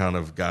all kind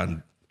of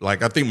gotten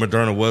like I think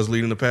Moderna was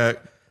leading the pack,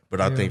 but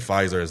I think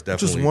Pfizer is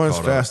definitely Just one's caught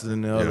up. faster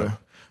than the Yeah. other.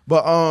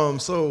 But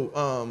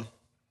so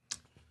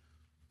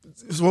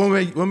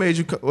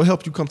what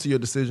helped you come to your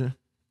decision?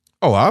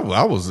 Oh, I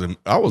was on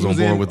was board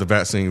in- with the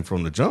vaccine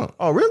from the jump.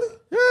 Oh, really?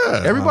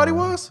 Yeah, Everybody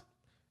was?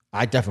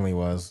 I definitely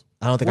was.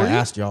 I don't think Were I you?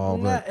 asked y'all,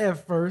 Not but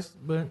at first,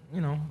 but I'm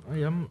Yeah,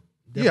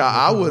 definitely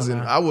I coming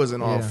wasn't. on I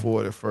wasn't all Yeah.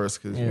 for it at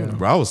first because Yeah.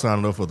 bro, I was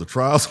signing up for the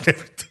trials and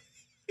everything.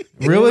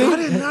 Really?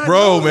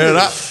 Bro, man, I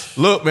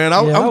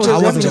I I'm was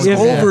just definitely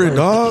over iffy it,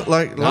 dog.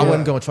 Like I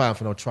wasn't going to try out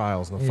for no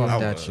trials. No, fuck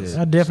that shit.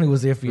 I definitely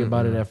was iffy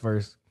about it at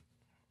first.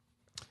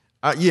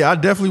 I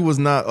definitely was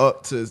not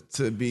up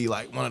to be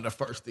like one of the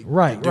first to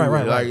Right. do it.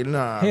 Like, Right.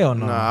 nah, Hell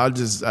no. nah. I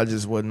just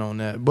wasn't on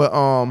that. But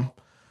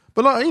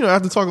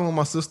after talking with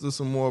my sister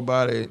some more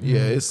about it,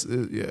 yeah,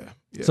 yeah.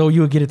 So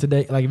you would get it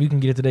today? Like if you can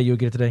get it today, you'll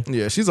get it today?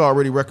 Yeah, she's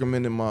already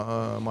recommended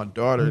my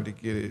daughter to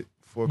get it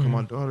for, because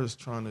my daughter's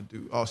trying to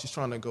do. Oh, she's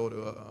trying to go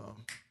to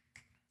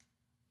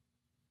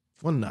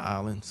one of the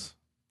islands.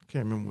 I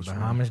can't remember which one.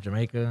 Bahamas,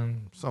 Jamaica,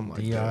 Something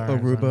like DR.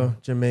 that.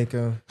 Aruba,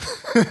 Jamaica.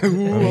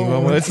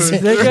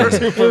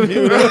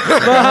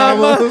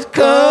 Bahamas,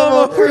 come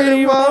on,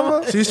 pretty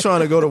mama. She's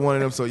trying to go to one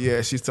of them. So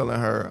yeah, she's telling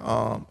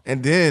her.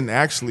 And then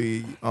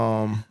actually,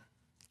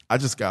 I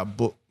just got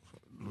booked.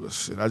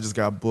 Shit, I just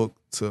got booked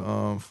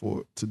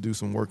to do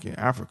some work in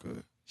Africa.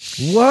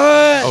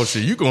 What? Oh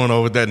shit, you going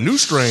over with that new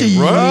strain,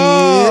 bro?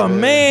 Oh You better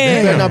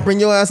man! not bring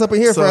your ass up in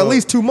here for So- at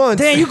least 2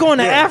 months. Damn, you going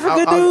to Africa,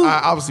 dude? I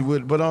obviously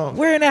would, but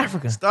Where in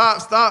Africa?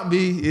 stop,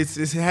 B. It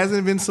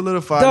hasn't been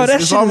solidified. Dog, that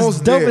it's shit is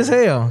almost dope there. as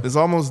hell. It's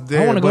almost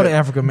there. I want to go but to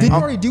Africa, man. Did you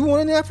already do one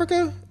in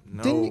Africa?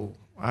 No, Didn't you?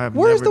 I have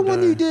Where's never the one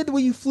done. you did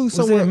where you flew it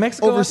somewhere in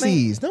Mexico, I think?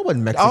 overseas? No, it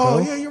wasn't Mexico. Oh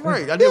yeah, you're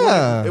right. I did.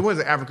 Yeah. It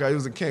wasn't Africa. It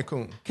was in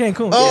Cancun.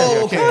 Cancun. Oh,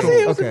 yeah, okay. I see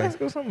it was in Okay.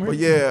 Mexico somewhere.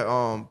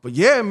 But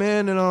yeah,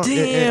 man, and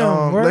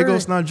Damn, word.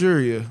 Lagos,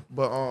 Nigeria.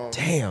 But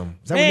Damn.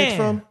 Is that where Nick's Man.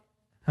 from?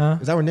 Huh?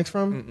 Is that where Nick's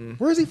from?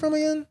 Where is he from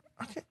again?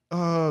 I can't.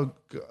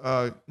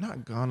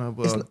 Not Ghana,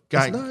 but It's not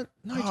Nigeria?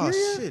 Oh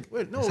shit!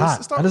 Wait, no, It's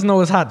hot. I just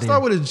know it's hot there.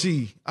 Start with a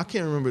G. I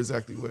can't remember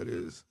exactly what it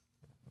is.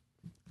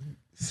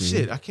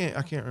 Shit, I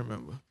can't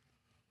remember.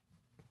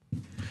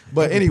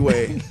 But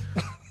anyway,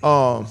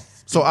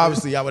 so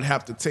obviously I would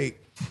have to take,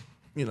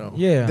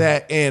 Yeah.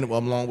 that and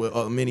along with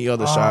many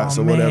other shots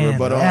or whatever. man,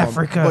 But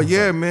Africa. But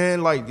yeah,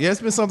 man, like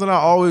it's been something I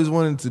always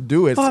wanted to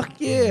do. It's Fuck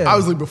yeah.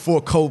 obviously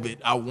before COVID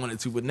I wanted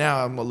to, but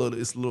now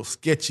it's a little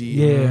sketchy.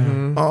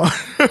 Yeah.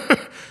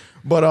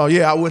 But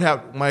yeah, I would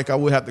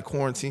have to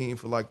quarantine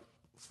for like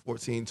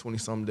 14, 20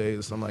 some days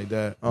or something like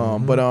that.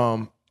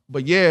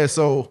 But yeah,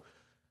 so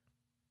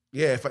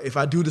yeah, if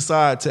I do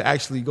decide to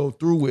actually go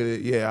through with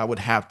it, yeah, I would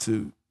have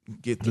to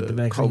get the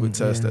vaccine, COVID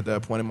test yeah. at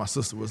that point. And my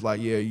sister was like,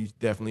 yeah, you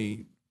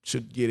definitely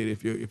should get it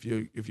if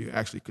you're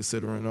actually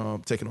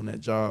considering taking on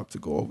that job to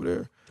go over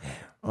there.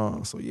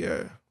 So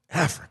yeah,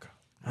 Africa.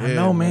 I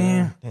know,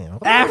 man. Damn.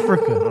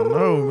 Africa. I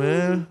know,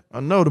 man. I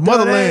know the That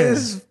motherland.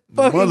 is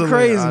The fucking motherland.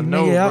 crazy, I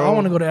know, nigga. I bro.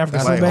 want to go to Africa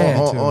so Like bad.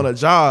 on a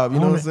job, you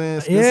know what I'm saying?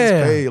 Expenses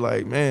yeah. paid,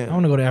 like I man.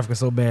 want to go to Africa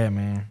so bad,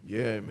 man.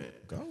 Yeah, man.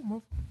 Go,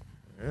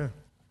 motherfucker.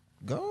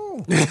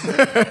 Go.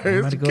 I'm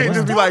about to go Can't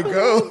just now. be like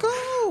go.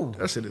 Go.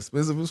 That shit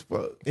expensive as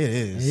fuck. It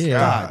is. Yeah.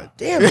 God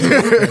damn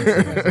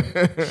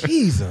it.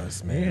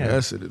 Jesus, man. Yeah.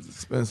 That shit is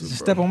expensive. Just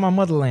Bro. step on my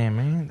motherland,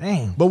 man.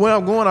 Dang. But when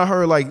I'm going, I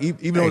heard like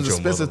even though Ain't it's your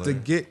expensive to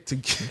motherland. get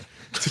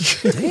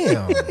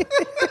Damn.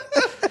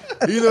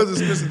 even though it's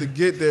expensive to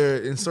get there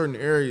in certain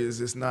areas,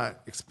 it's not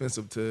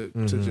expensive to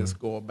just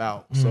go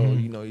about. So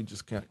you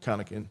just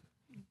kind of can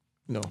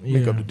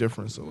make up the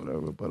difference or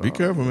whatever. But Be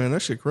careful, man.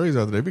 That shit crazy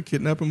out there. They be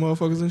kidnapping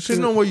motherfuckers and shit.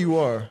 Depending on where you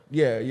are.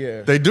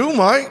 Yeah. They do,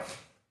 Mike.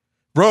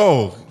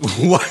 Bro,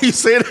 why you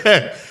say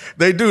that?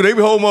 They do. They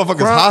be holding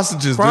motherfuckers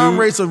hostages, crime dude.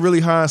 rates are really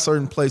high in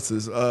certain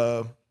places,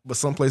 but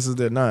some places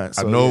they're not.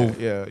 So, I know.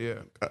 Yeah.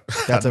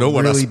 That's I know a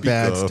what I really speak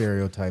bad of.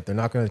 stereotype. They're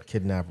not going to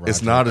kidnap Roger.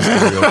 It's not a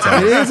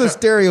stereotype. It is a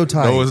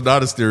stereotype. No, it's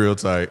not a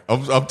stereotype.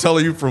 I'm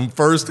telling you from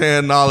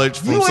firsthand knowledge.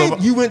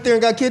 From You went there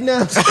and got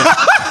kidnapped?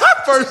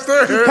 First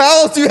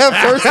How else do you have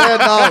first-hand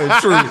knowledge?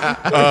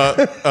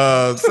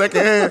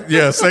 second hand.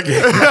 Yeah, second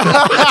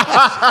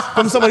hand.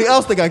 From somebody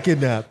else that got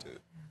kidnapped.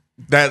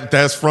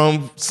 That's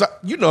from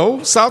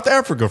South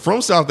Africa.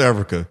 From South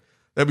Africa,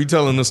 that be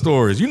telling the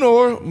stories. You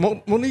know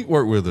her. Monique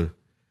worked with her.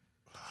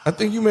 I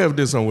think you may have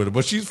did something with her,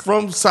 but she's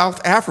from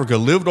South Africa.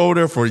 Lived over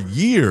there for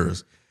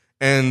years,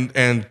 and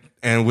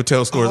would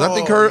tell stories. I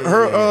think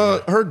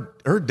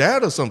her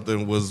dad or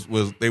something was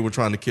they were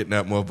trying to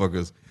kidnap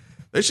motherfuckers.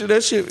 That shit.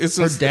 It's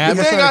Her dad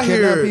the was thing trying I to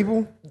kidnap hear-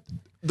 people?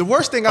 The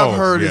worst thing I've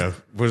heard is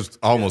was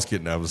almost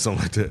kidnapped or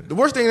something like that. the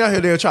worst thing I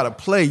hear. They'll try to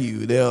play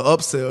you. They'll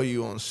upsell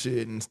you on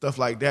shit and stuff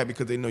like that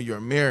because they know you're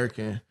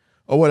American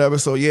or whatever.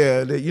 So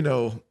yeah,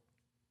 they'll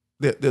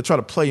try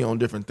to play you on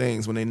different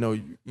things when they know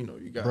you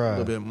got a Bruh.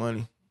 little bit of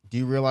money. Do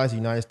you realize the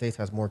United States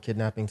has more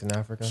kidnappings than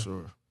Africa?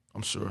 Sure,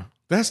 I'm sure.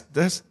 That's.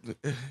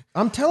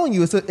 I'm telling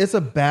you, it's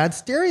a bad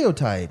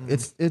stereotype.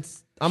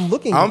 I'm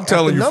looking. I'm at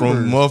telling the you from a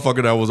numbers.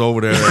 motherfucker that was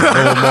over there.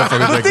 Motherfuckers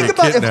that But think get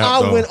about if kidnapped,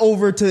 I though. went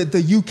over to the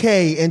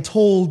UK and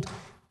told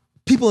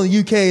people in the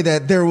UK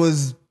that there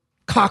was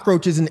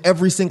cockroaches in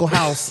every single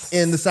house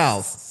in the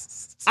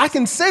South. I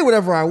can say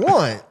whatever I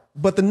want,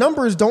 but the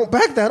numbers don't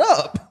back that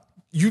up.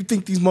 You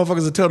think these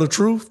motherfuckers would tell the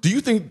truth? Do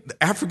you think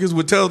the Africans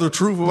would tell the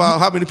truth about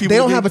how many people They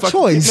don't get have a fucking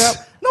choice.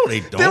 kidnapped? No,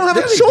 they don't. They don't have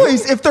Yeah, a they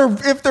choice do.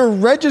 if they're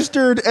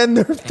registered and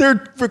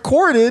they're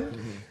recorded.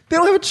 They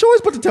don't have a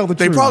choice but to tell the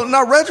They truth. probably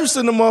not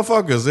registering the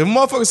motherfuckers. If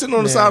motherfuckers sitting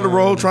on the side of the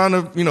road trying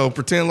to,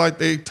 pretend like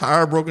they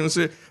tire broken and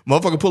shit,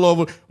 motherfucker pull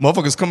over,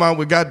 motherfuckers come out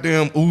with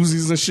goddamn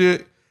Uzis and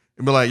shit.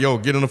 and be like, "Yo,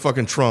 get in the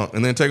fucking trunk,"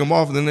 and then take them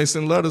off, and then they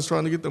send letters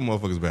trying to get them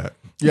motherfuckers back.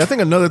 Yeah, I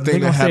think another They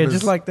thing that gonna say it happens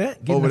just like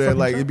that. Get in over the there, fucking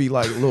like truck? it'd be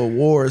like little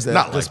wars that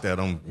Not just like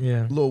that.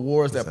 Yeah. little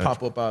wars that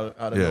pop up out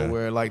of Yeah.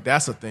 nowhere. Like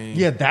that's a thing.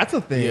 Yeah, that's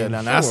a thing. Yeah,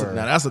 now sure.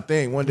 that's a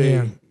thing. One day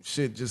Yeah.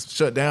 shit just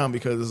shut down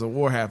because there's a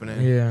war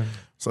happening. Yeah.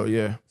 So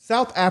yeah.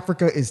 South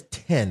Africa is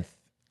 10th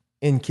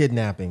in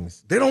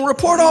kidnappings. They don't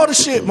report all the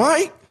shit,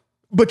 Mike.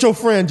 But your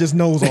friend just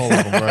knows all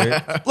of them,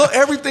 right? Look,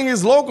 everything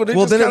is local. They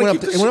Well, just then it kinda went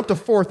up. keep To, the it went up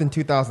to 4th in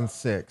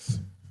 2006.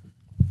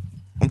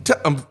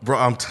 bro,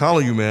 I'm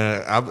telling you,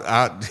 man.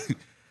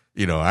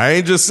 I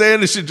ain't just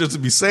saying this shit just to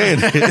be saying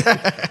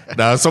it.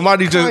 Now,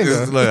 somebody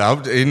just,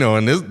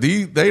 and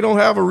they don't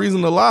have a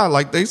reason to lie.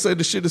 Like they said,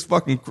 the shit is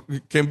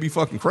can be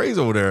fucking crazy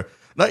over there.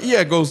 Like, yeah,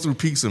 it goes through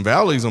peaks and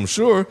valleys, I'm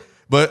sure,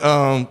 but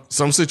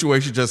some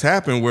situation just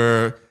happened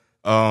where,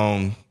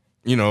 one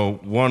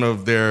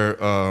of their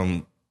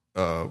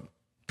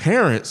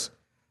parents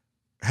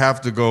have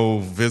to go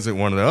visit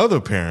one of the other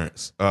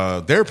parents,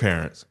 their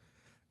parents.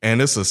 And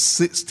it's a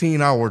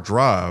 16-hour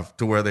drive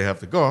to where they have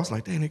to go. I was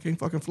like, dang, they can't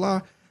fucking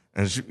fly.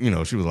 And she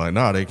was like,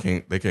 nah, they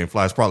can't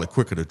fly. It's probably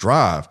quicker to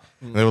drive.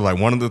 And they were like,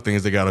 one of the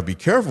things they got to be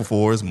careful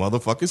for is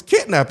motherfuckers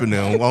kidnapping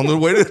them on the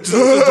way to the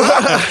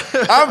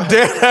drive. I'm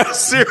dead ass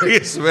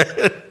serious,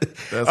 man.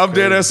 I'm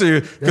dead ass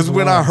serious. Because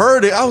when I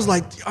heard it, I was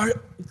like,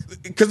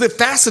 because it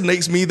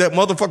fascinates me that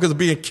motherfuckers are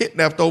being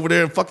kidnapped over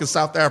there in fucking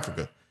South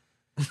Africa.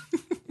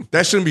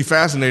 That shouldn't be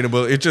fascinating,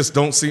 but it just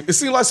don't seem. It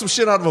seems like some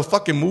shit out of a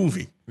fucking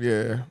movie.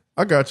 Yeah.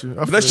 I got you.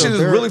 But that shit is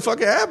really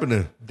fucking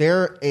happening.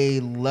 They're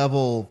a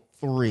level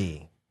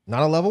 3,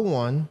 not a level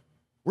 1.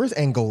 Where's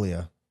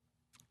Angola?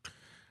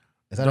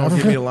 Is that Don't Africa?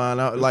 give me a line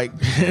out. Like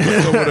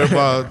Over there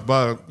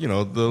by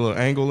the little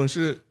angle and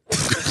shit.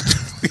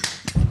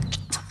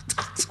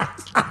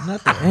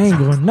 Not the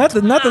angle. Not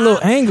the little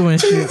angle and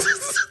shit.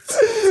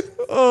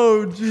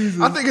 Oh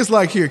Jesus! I think it's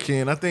like here,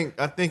 Ken. I think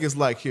it's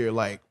like here.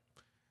 Like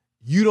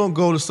you don't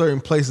go to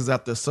certain places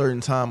after a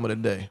certain time of the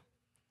day.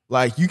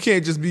 Like you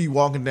can't just be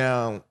walking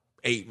down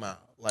 8 Mile.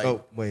 Like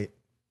Oh wait,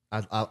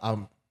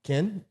 I'm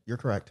Ken. You're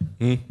correct.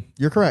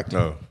 You're correct.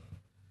 No.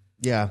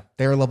 Yeah,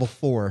 they're level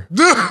 4.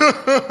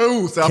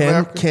 Ooh, South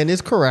Africa. Ken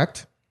is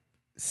correct.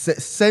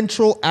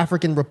 Central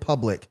African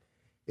Republic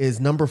is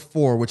number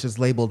 4, which is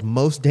labeled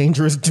most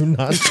dangerous. Do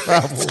not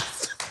travel.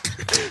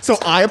 So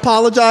I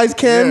apologize,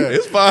 Ken. Yeah,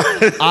 it's fine.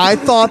 I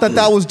thought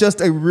that was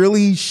just a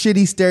really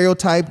shitty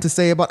stereotype to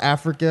say about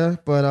Africa,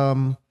 but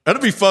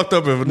That'd be fucked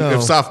up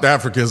if South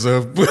Africans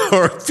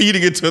are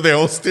feeding into their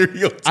own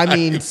stereotypes. I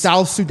mean,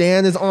 South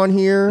Sudan is on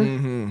here.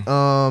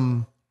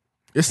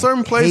 It's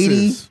certain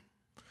places.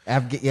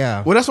 Haiti,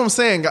 yeah. Well, that's what I'm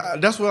saying.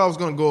 That's what I was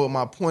gonna go with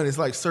my point. It's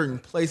like certain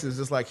places,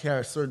 just like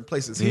here, certain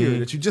places here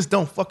that you just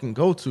don't fucking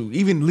go to.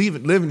 Even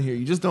living here,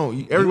 you just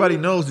don't. Everybody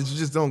knows that you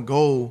just don't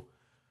go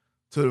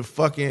to the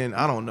fucking,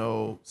 I don't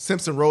know,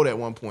 Simpson Road at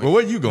one point. Well,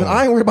 where you going?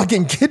 I ain't worried about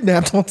getting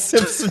kidnapped on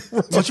Simpson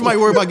Road. But you might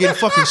worry about getting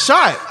fucking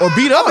shot or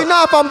beat up. I mean,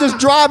 not if I'm just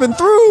driving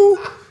through.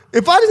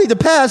 If I just need to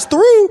pass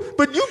through,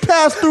 but you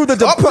pass through the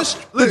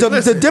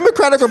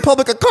Democratic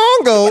Republic of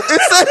Congo,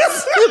 it says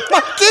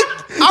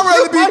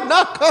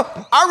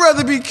I'd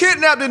rather be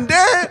kidnapped than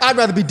dead. I'd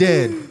rather be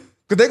dead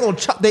because they're gonna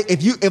chop.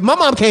 If my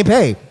mom can't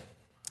pay,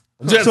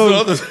 Just so the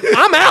others.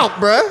 I'm out,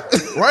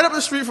 bruh. Right up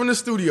the street from the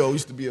studio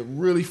used to be a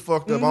really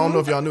fucked up. I don't know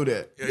if y'all knew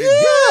that.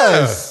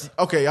 Yes.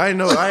 Okay, I ain't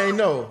know.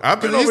 I've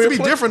been It used over to be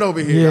here different over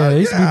here. Yeah, it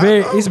used to be very,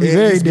 It used to be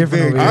different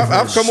very over here.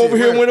 I've come over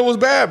here when it was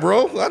bad,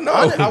 bro. I know.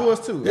 I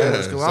was too. Yeah,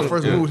 Because when I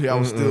first moved here, I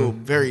was still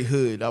very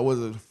hood. I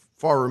wasn't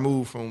far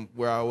removed from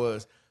where I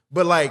was.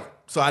 But like,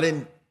 so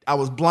I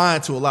was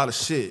blind to a lot of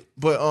shit.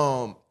 But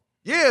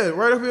yeah,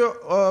 right up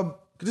here,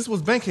 this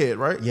was Bankhead,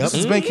 right? Yep. This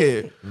is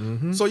Bankhead.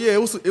 So yeah, it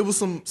was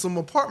some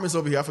apartments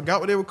over here. I forgot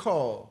what they were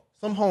called.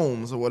 Some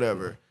homes or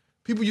whatever.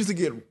 People used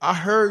to I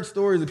heard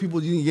stories of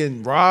people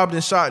getting robbed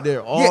and shot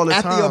there all the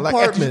at time. the Like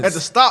apartments. at the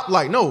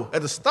stoplight. No,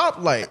 at the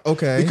stoplight.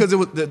 Okay. Because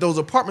those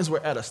apartments were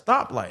at a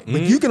stoplight.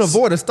 But you can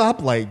avoid a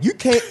stoplight. You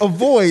can't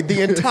avoid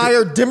the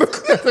entire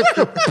Democratic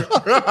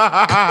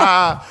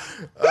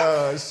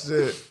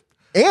Shit.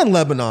 and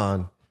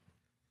Lebanon,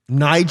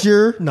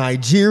 Nigeria,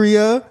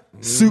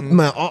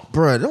 man,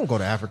 bruh, don't go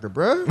to Africa,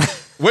 bruh.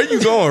 Where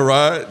you going,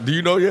 Rod? Do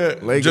you know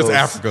yet? Lagos. Just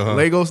Africa, huh?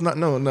 Lagos,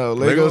 Lagos,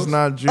 Lagos?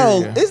 Nigeria.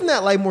 Oh, isn't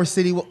that like more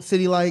city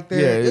like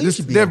there? yeah, It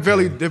should be they're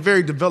okay.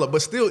 very developed,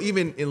 but still,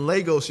 even in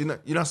Lagos, you're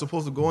not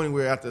supposed to go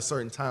anywhere after a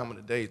certain time of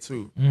the day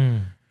too.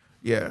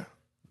 Yeah,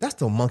 That's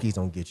still monkeys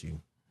don't get you.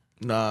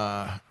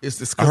 nah,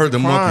 it's. I heard the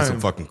monkeys crime.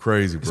 are fucking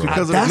crazy, bro.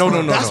 because of- That's no,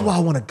 why I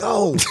want to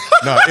go.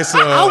 No, it's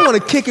I want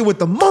to kick it with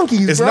the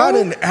monkeys. it's bro. not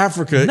in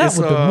Africa. Not it's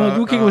with the monkey.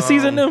 You kicking with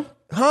Caesar and them?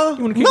 Huh?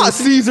 wanna kick Not with-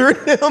 Caesar and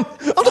them. I'm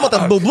talking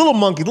about the little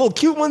monkeys, little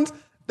cute ones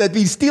that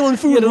be stealing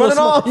food and the running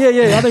little off. small-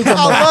 yeah. I know you're talking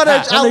I about. love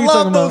that. I know I you're love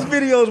talking those about.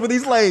 videos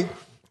where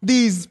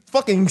these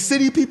fucking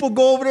city people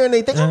go over there and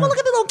they think, oh, look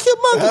at the little cute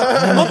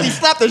monkey. Monkey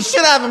slap the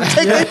shit out of him,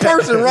 take their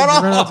purse and run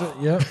off.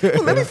 Yep.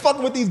 Let me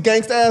fucking with these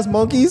gangsta ass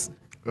monkeys.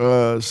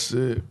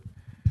 Shit.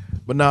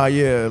 But nah,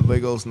 yeah,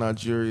 Lagos,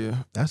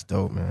 Nigeria. That's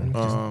dope, man.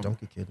 Just don't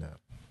get kidnapped.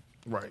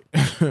 Right.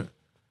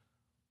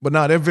 But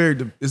nah,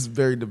 it's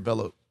very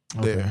developed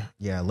there.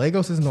 Yeah,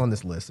 Lagos isn't on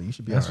this list, so you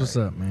should be. That's all right. what's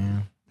up,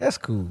 man. That's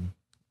cool.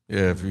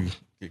 Yeah, if you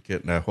get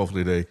kidnapped,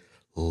 hopefully they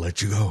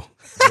let you go.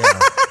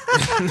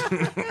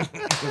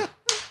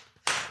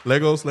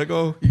 Legos,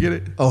 Lego, you get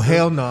it? Oh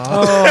hell no!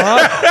 Oh,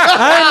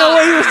 I didn't know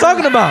what he was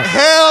talking about.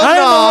 Hell I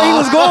didn't know where he no!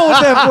 was going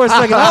with that for a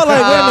second. I was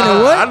like, wait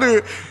a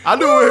minute, what? I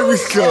knew where he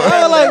was going.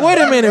 I was like, wait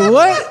a minute,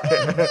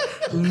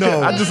 what?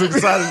 No, I just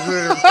excited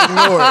to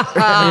ignore it.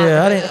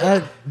 Yeah, I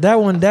didn't.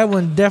 That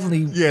one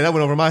definitely. yeah, that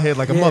went over my head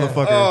like a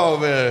motherfucker. Oh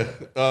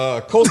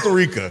man, Costa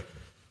Rica.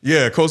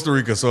 Yeah, Costa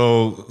Rica.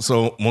 So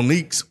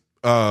Monique's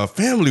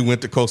family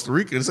went to Costa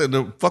Rica and said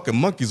the fucking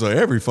monkeys are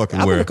every fucking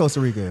I where. went to Costa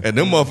Rica. And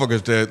them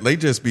motherfuckers that they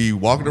just be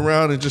walking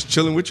around and just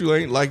chilling with you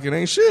ain't like it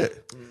ain't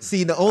shit.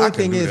 See, the only I can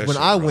thing do is that when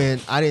shit, I bro.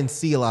 went, I didn't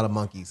see a lot of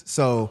monkeys.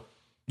 So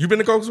You been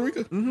to Costa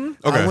Rica? Mm-hmm.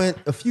 Okay. I went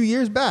a few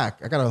years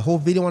back. I got a whole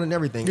video on it and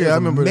everything. Yeah, It was I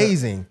remember that.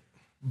 amazing.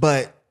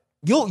 But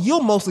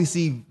you'll mostly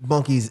see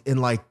monkeys in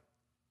like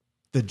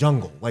the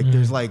jungle. Like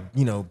there's like,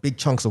 big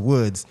chunks of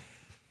woods.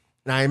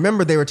 And I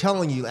remember they were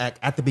telling you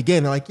at the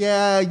beginning, they're like,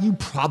 yeah, you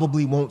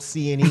probably won't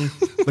see any,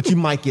 but you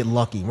might get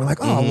lucky. And we're like,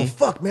 oh, well,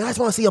 fuck, man, I just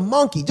want to see a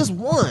monkey, just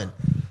one.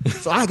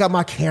 So I got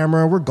my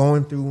camera, we're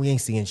going through, we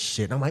ain't seeing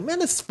shit. And I'm like, man,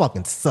 this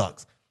fucking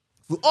sucks.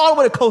 Flew all the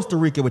way to Costa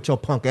Rica with your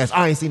punk ass,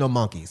 I ain't seen no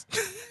monkeys.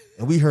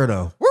 And we heard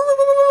a,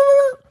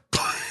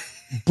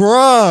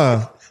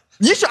 bruh.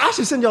 I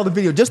should send y'all the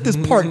video, just this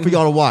part for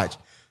y'all to watch.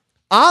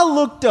 I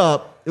looked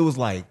up, it was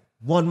like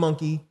 1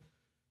 monkey,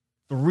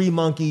 3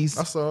 monkeys.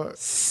 I saw it.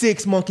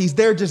 6 monkeys.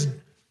 They're just,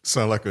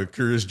 Sound like a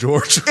Curious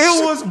George.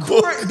 it was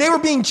great. They were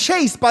being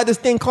chased by this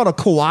thing called a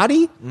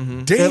coati.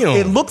 Damn.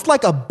 It looks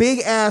like a big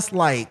ass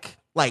like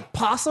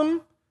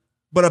possum,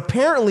 but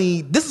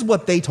apparently this is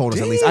what they told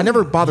us. At least I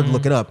never bothered to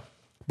look it up,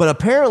 but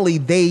apparently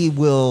they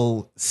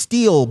will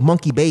steal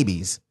monkey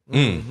babies.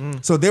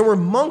 So there were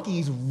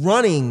monkeys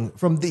running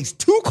from these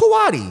 2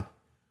 coati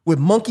with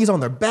monkeys on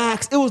their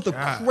backs. It was the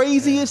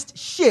craziest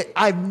shit.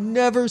 I've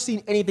never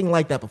seen anything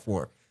like that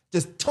before.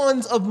 Just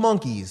tons of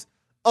monkeys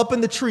up in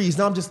the trees.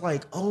 Now I'm just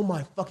like, oh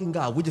my fucking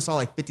God. We just saw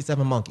like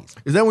 57 monkeys.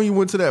 Is that when you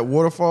went to that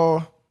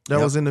waterfall that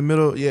was in the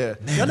middle? Yeah.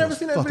 Y'all never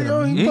seen that Fucking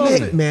video? He amazing.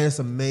 posted. Man, it's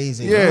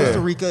amazing. Yeah. Costa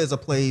Rica is a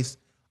place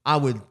I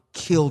would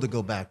kill to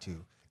go back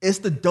to. It's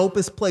the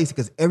dopest place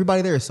because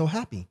everybody there is so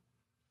happy.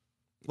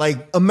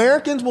 Like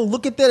Americans will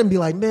look at that and be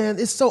like, man,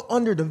 it's so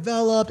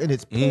underdeveloped and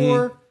it's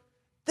poor.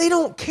 They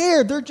don't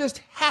care. They're just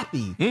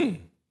happy.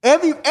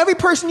 Every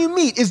person you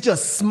meet is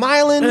just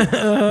smiling.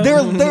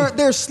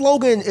 Their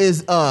slogan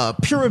is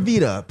pura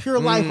vida, pure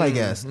life, I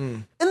guess.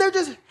 And they're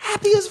just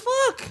happy as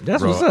fuck.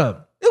 That's Bro. what's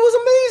up. It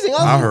was amazing.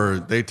 I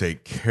heard they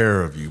take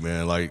care of you,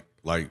 man. Like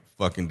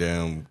fucking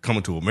damn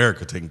Coming to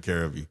America taking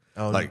care of you.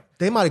 Like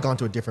they might have gone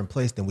to a different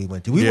place than we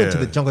went to. We went to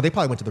the jungle. They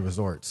probably went to the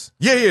resorts.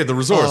 yeah, the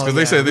resorts because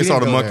they yeah, said they we saw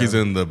didn't the go monkeys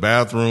there. in the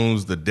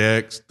bathrooms, the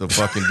decks, the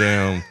fucking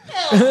damn.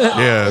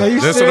 Yeah,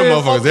 you there's some serious?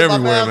 motherfuckers Monkeys in my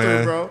everywhere, bathroom,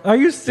 man. bro. Are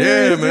you Yeah,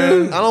 serious? man.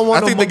 dude? I don't want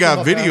I no think they got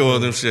monkeys in my video bathroom.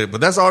 of them shit,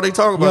 but that's all they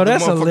talk about. Yo, The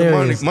that's motherfucking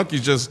hilarious.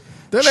 monkeys just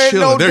That ain't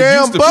chilling. no They're damn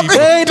used to puppy.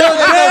 people. Ain't no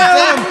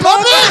damn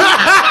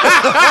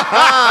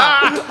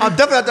I'm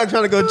definitely out there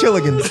trying to go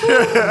Chilligans.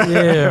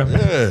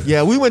 Yeah.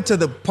 Yeah, we went to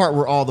the part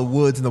where all the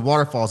woods and the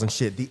waterfalls and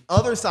shit. The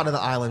other side of the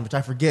island, which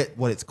I forget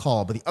what it's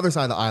called, but the other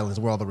side of the island is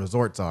where all the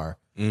resorts are.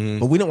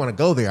 But we didn't want to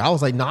go there. I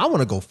was like, no, I want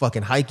to go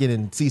fucking hiking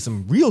and see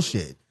some real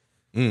shit.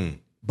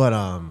 But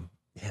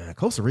yeah,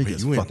 Costa Rica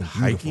is You went fucking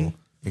hiking beautiful.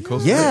 in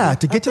Costa Rica? Yeah,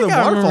 to get to the I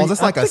remember- waterfalls,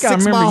 it's like I a think I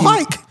 6 remember mile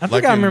you- hike. I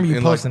think I remember you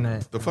in, posting like,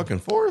 that. the fucking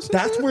forest. and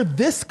That's shit? where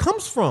this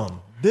comes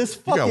from. This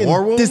got fucking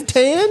war wounds? this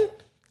tan.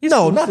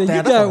 No, not You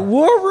that. got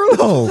war room?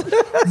 No,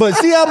 but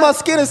see how my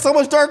skin is so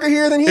much darker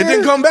here than here. It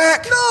didn't come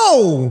back.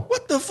 No.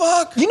 What the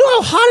fuck? You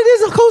know how hot it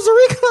is in Costa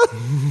Rica?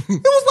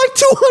 It was like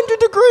 200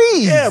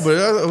 degrees. Yeah,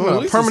 but well, at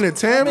least Permanent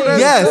tan? mean, with that?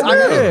 Yes, I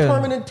got Yeah. a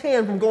permanent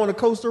tan from going to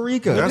Costa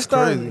Rica. That's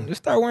crazy.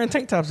 Just start wearing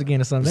tank tops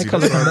again or something. That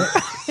color come back.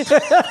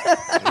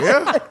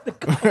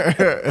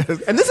 Yeah.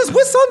 And this is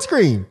with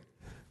sunscreen.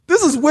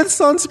 This is with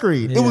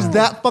sunscreen. It was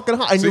that fucking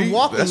hot. And See, you're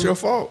walking. that's your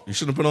fault. You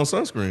should have put on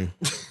sunscreen.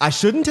 I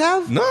shouldn't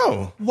have?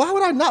 No, Why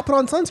would I not put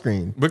on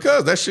sunscreen?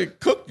 because that shit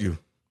cooked you.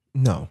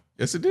 No.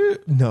 Yes, it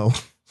did. No.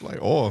 It's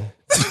like oil.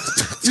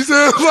 You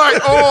said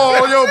like,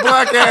 oh, your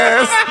black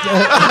ass.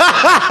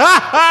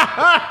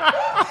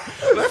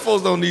 Black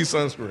folks don't need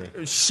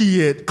sunscreen.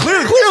 Shit.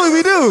 Clearly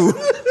we do.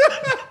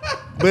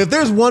 But if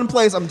there's one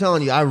place I'm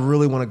telling you, I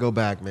really want to go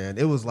back, man.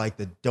 It was like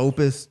the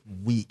dopest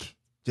week.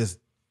 Just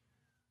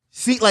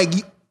see, like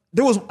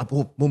there was.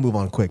 We'll move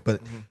on quick,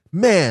 but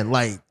man,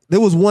 like there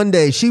was one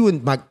day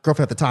my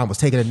girlfriend at the time was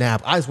taking a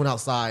nap. I just went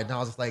outside and I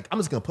was just like, I'm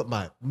just gonna put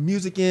my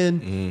music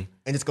in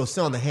and just go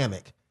sit on the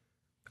hammock.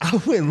 I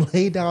went and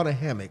laid down a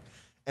hammock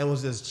and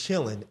was just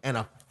chilling. And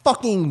a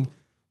fucking,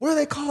 what are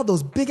they called?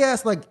 Those big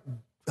ass like,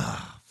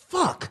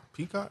 fuck.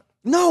 Peacock?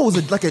 No, it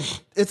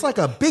was it's like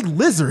a big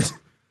lizard.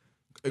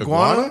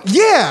 Iguana?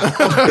 Yeah,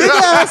 a big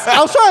ass.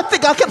 I was trying to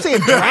think. I kept saying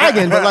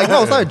dragon, but like,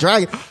 no, it's not a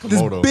dragon. This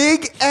Komodo.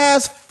 big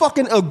ass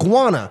fucking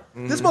iguana.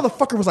 This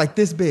motherfucker was like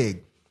this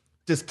big.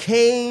 just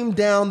came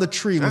down the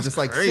tree. Was That's just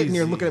like sitting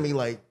here crazy. looking at me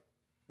like,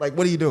 what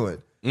are you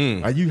doing?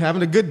 Are you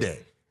having a good day?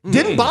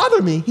 Didn't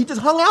bother me. He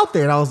just hung out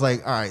there, and I was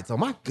like, all right, so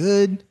am I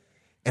good?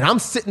 And I'm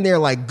sitting there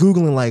like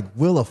Googling like,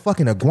 will a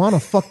fucking iguana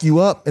fuck you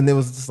up? And it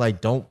was just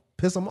like, don't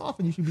piss him off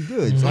and you should be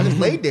good. So I just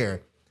laid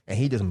there and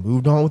he just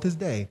moved on with his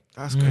day.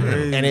 That's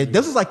crazy. And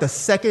this was like the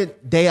second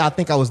day I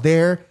think I was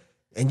there.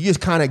 And you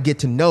just kind of get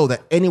to know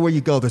that anywhere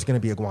you go, there's going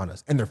to be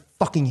iguanas. And they're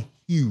fucking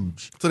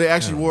huge. So they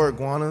actually wore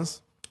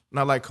iguanas?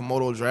 Not like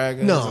Komodo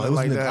dragons? No, or it was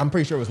like that? I'm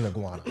pretty sure it was an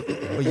iguana.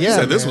 But You yeah,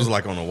 said this man. was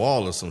like on a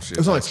wall or some shit. It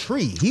was on a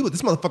tree.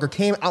 This motherfucker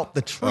came out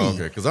the tree. Oh,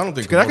 okay, because I don't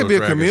think That could be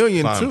a Komodo dragons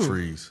chameleon, climb too.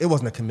 trees. It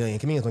wasn't a chameleon.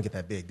 Chameleons don't get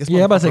that big. This Yeah,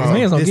 I'm about to say, motherfucker was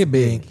chameleons don't this get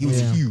big. He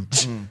was Yeah.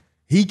 huge.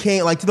 He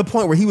came like to the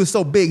point where he was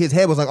so big, his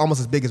head was like almost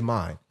as big as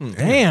mine.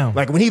 Damn.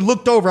 Like when he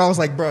looked over, I was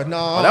like, bro, no.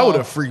 Oh, that would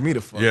have freaked me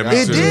the fuck Yeah, out.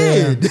 me It too.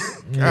 did.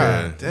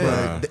 Yeah,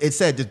 damn. nah. It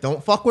said just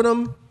don't fuck with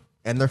them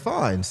and they're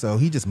fine. So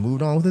he just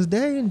moved on with his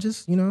day and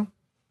just,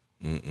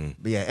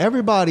 But yeah,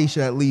 everybody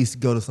should at least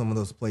go to some of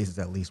those places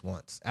at least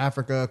once.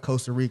 Africa,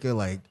 Costa Rica,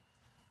 like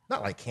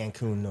not like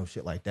Cancun, no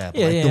shit like that, but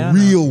Yeah, like yeah, the I know.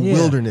 real Yeah.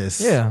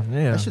 wilderness. Yeah,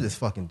 yeah. That shit is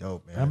fucking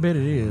dope, man. I bet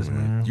it is,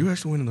 man. You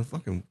actually went in the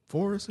fucking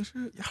forest and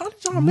shit? How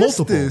did y'all miss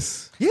Multiple.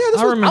 this? Yeah,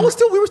 I remember-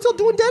 we were still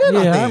doing dead end,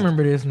 I Yeah, think. I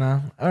remember this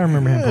now. I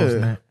remember him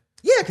posting that.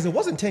 Yeah, because it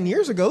wasn't 10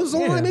 years ago. This was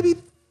only Yeah. like maybe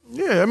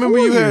Yeah, I remember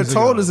 4 you had years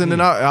told ago. us, and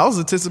then I was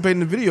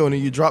anticipating the video, and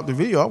then you dropped the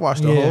video. I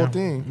watched the Yeah. whole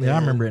thing. Yeah, I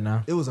remember it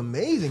now. it was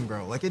amazing,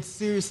 bro. Like it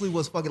seriously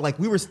was fucking like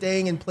we were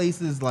staying in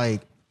places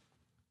like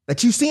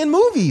that you see in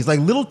movies, like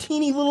little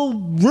teeny little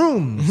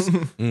rooms.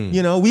 We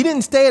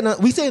didn't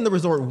we stayed in the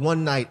resort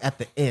one night at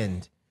the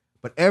end,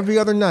 but every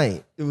other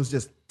night it was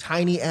just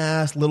tiny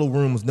ass little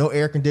rooms, no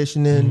air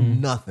conditioning,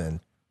 nothing.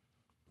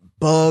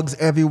 Bugs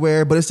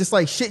everywhere, but it's just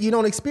like shit you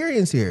don't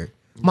experience here.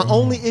 My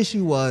only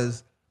issue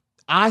was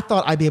I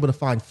thought I'd be able to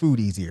find food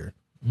easier.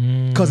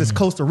 Because it's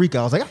Costa Rica.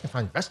 I was like, I can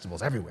find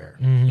vegetables everywhere.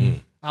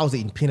 I was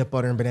eating peanut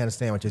butter and banana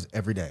sandwiches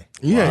every day.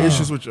 You had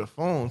issues with your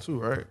phone too,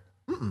 right?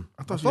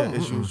 I thought you had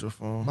issues with your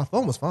phone. My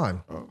phone was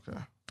fine. Oh, okay.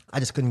 I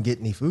just couldn't get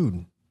any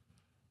food.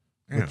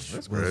 Damn, that's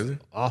Was crazy.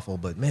 awful,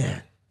 but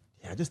man,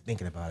 yeah, just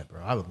thinking about it,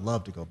 bro. I would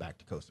love to go back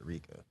to Costa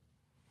Rica.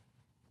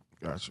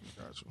 Got you.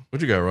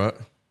 What you got, Rod?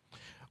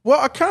 Well,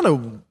 I kind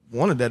of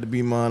wanted that to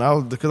be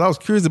mine. Because I was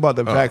curious about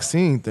the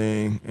vaccine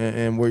thing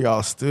and where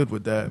y'all stood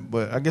with that.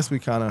 But I guess we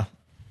kind of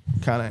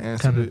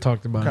answered Kinda it.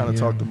 talked about it, Kind of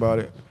yeah. talked about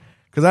it.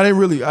 Because I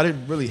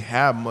didn't really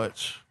have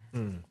much,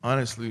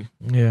 honestly,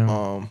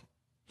 Yeah.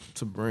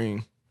 to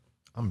bring.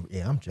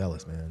 I'm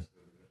jealous, man.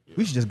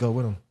 We should just go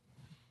with him.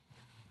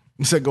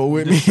 You said go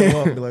with me. Show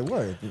up and be like,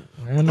 what?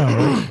 I know.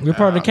 Right? We're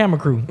part of the camera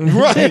crew.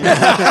 Right.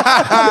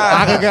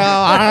 I could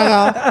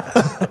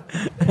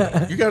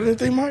go. You got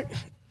anything, Mike?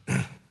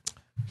 Yeah,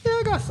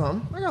 I got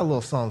some. I got a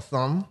little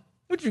something.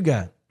 What you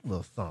got? A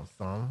little something.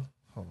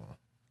 Hold on.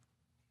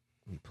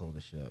 Let me pull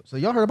this shit up. So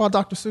y'all heard about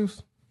Dr.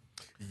 Seuss?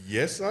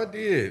 Yes, I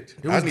did.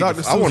 It was I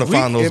Dr. I want to Seuss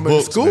find those weekend at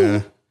books, school.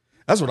 man.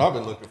 That's what I've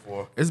been looking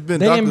for. It's been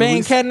They Dr. didn't bang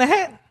Weiss- Cat in the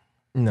Hat?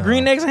 No.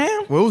 Green eggs and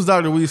ham? Well, it was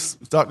Dr.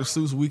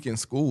 Seuss week in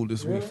school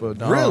this week for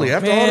Don. Really?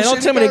 After all Man, the don't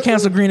shit tell he me they got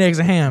canceled Green eggs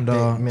and ham,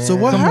 dog. Man. So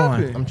what Come on.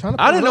 happened? I'm trying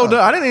to I didn't know pull it that.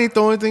 up. I didn't even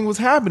know anything was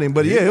happening.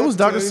 But yeah, it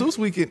was I'll Dr. tell you. Seuss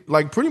weekend.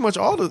 Like pretty much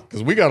all the.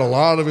 Because we got a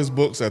lot of his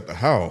books at the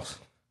house.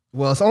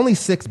 Well, it's only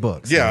 6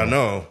 books. Yeah, I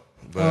know.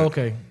 But Oh,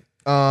 okay.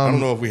 I don't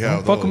know if we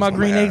have Fuck those. with my I'ma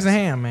green eggs ask.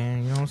 and ham, man.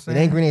 You know what I'm It saying?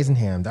 ain't green eggs and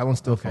ham. That one's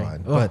still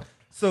fine. But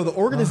so the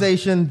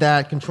organization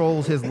that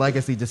controls his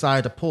legacy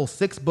decided to pull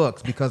 6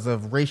 books because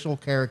of racial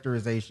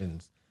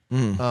characterizations.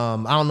 I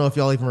don't know if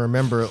y'all even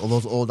remember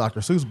those old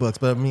Dr. Seuss books,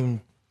 but I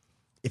mean,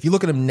 if you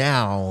look at them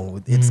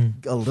now, it's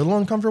a little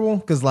uncomfortable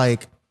because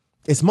like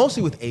it's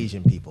mostly with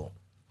Asian people.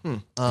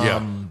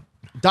 Yeah.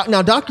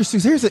 Now, Dr.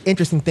 Seuss. Here's an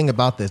interesting thing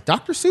about this.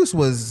 Dr. Seuss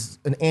was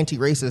an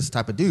anti-racist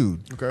type of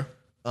dude. Okay.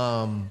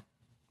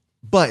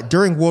 But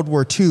during World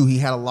War II, he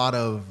had a lot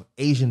of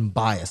Asian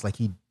bias. Like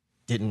he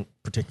didn't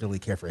particularly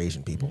care for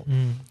Asian people.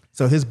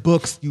 So his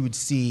books, you would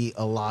see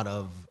a lot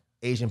of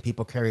Asian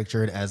people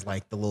caricatured as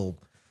like the little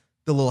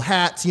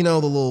hats, the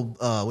little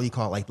what do you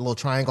call it? Like the little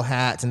triangle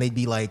hats, and they'd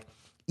be like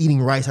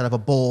eating rice out of a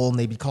bowl, and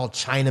they'd be called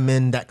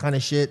Chinamen, that kind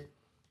of shit.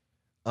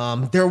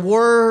 There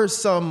were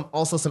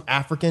also some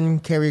African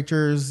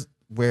caricatures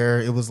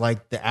where it was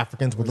like the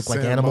Africans would look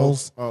like Sambo.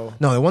 animals. Oh.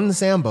 No, it wasn't the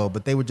Sambo,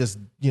 but they would just,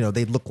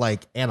 they'd look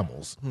like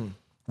animals,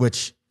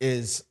 which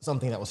is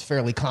something that was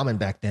fairly common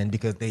back then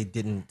because they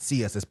didn't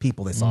see us as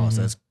people. They saw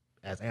us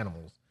as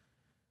animals.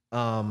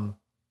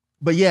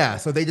 But yeah,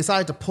 so they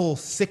decided to pull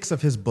 6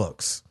 of his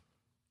books.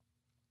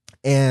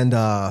 And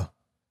of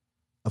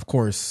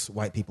course,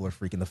 white people are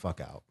freaking the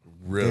fuck out.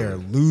 Really? They're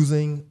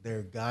losing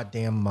their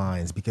goddamn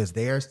minds because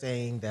they are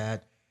saying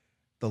that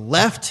the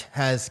left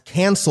has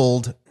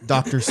canceled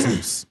Dr.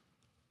 Seuss,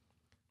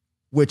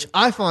 which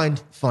I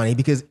find funny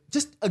because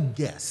just a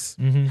guess.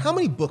 How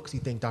many books do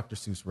you think Dr.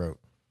 Seuss wrote?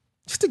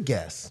 Just a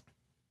guess.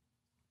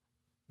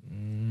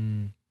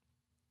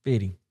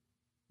 50.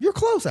 You're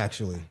close,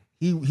 actually.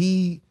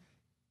 He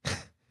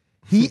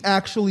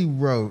actually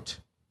wrote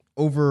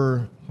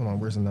over. Hold on,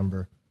 where's the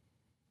number?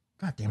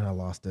 God damn it, I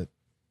lost it.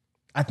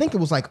 I think it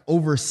was like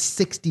over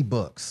 60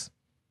 books.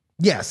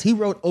 Yes, he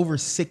wrote over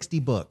 60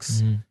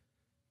 books.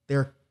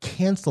 They're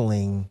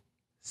canceling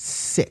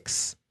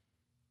 6.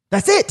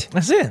 That's it.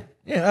 That's it.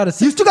 Yeah, out of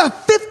You 6 still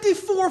got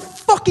 54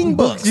 fucking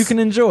books. you can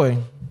enjoy.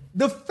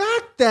 The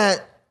fact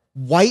that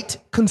white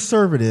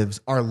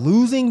conservatives are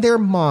losing their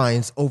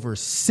minds over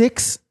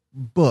 6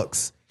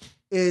 books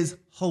is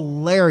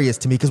hilarious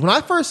to me. Because when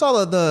I first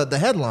saw the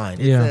headline,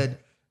 it said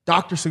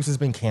Dr. Seuss has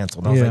been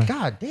canceled. I was like,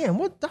 God damn,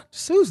 what Dr.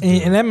 Seuss do?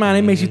 And in that mind,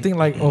 it makes you think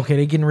like, okay,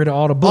 they're getting rid of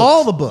all the books.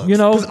 All the books. You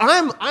know? Because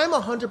I'm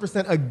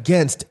 100%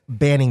 against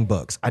banning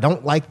books. I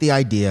don't like the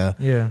idea.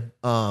 Yeah.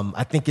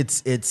 I think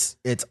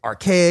it's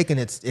archaic and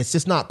it's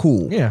just not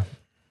cool. Yeah.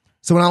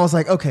 So when I was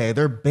like, okay,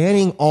 they're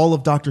banning all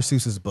of Dr.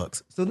 Seuss's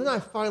books. So then I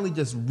finally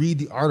just read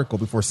the article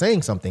before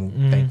saying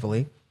something,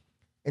 thankfully.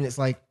 And it's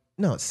like,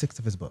 no, it's 6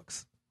 of his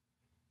books.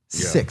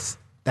 6.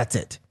 That's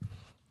it.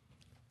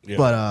 Yeah.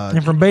 But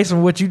And from based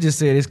on what you just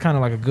said, it's kind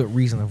of like a good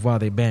reason of why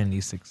they banned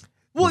these 6.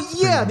 well,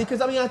 yeah, because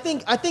I mean, I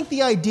think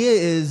the idea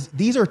is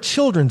these are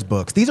children's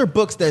books. These are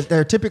books that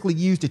are typically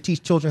used to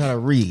teach children how to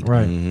read.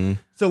 Right.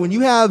 So when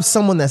you have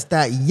someone that's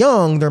that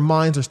young, their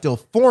minds are still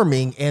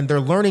forming and they're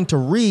learning to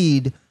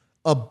read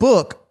a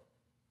book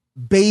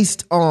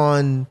based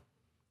on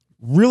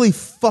really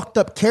fucked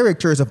up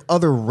characters of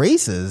other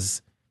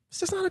races,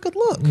 it's just not a good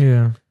look.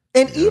 Yeah.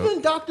 And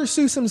even Dr.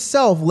 Seuss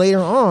himself later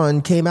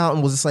on came out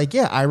and was just like,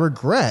 yeah, I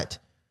regret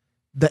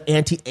the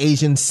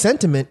anti-Asian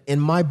sentiment in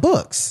my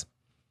books.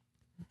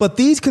 But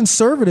these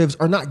conservatives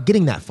are not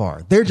getting that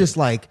far. They're just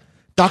like,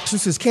 Dr.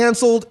 Seuss is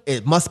canceled.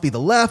 It must be the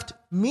left.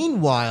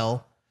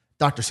 Meanwhile,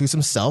 Dr. Seuss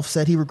himself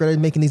said he regretted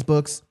making these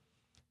books.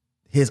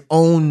 His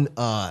own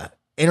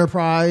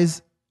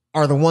enterprise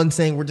are the ones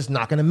saying we're just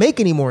not going to make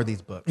any more of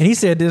these books. And he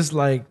said this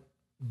like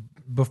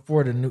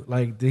before the new,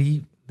 like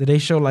did they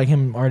show like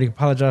him already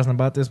apologizing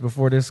about this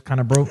before this kind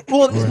of broke?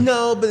 Well,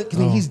 no, but I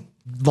mean, he's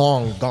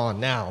long gone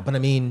now. But I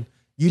mean,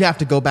 you'd have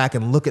to go back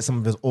and look at some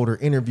of his older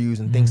interviews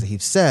and things that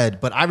he's said.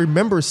 But I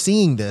remember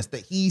seeing this,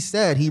 that he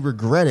said he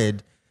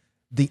regretted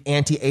the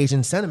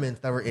anti-Asian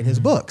sentiments that were in his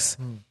books.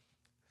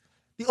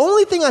 The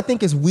only thing I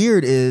think is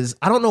weird is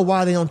I don't know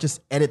why they don't just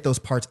edit those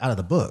parts out of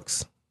the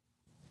books.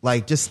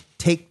 Like, just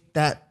take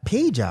that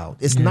page out.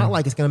 It's not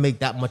like it's going to make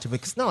that much of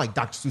it. It's not like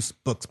Dr. Seuss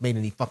books made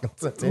any fucking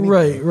sense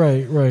anyway.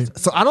 Right.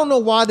 So I don't know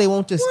why they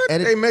won't just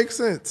edit. They make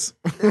sense.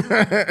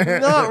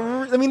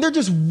 I mean, they're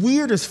just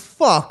weird as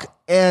fuck.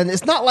 And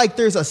it's not like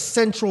there's a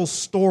central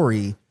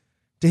story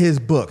to his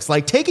books.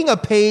 Like taking a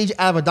page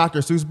out of a Dr.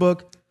 Seuss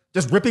book,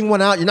 just ripping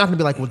one out, you're not going to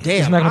be like, well,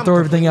 damn. It's not gonna I'm throw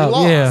everything out.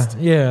 completely lost.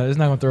 Yeah. It's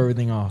not gonna throw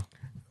everything off.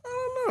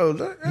 I don't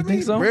know. I think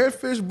mean, so?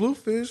 Redfish,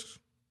 bluefish.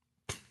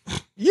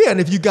 Yeah,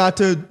 and if you got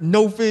to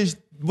no fish,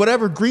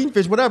 whatever, green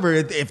fish, whatever,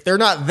 if they're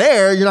not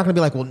there, you're not going to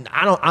be like, well,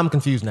 I'm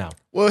confused now.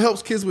 Well, it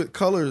helps kids with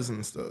colors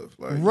and stuff.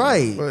 Like,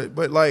 Right.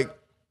 But like,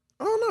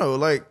 I don't know.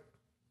 Like,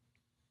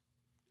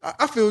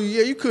 I feel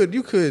you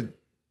could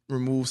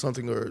remove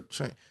something or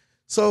change.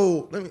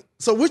 So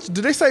which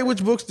did they say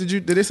which books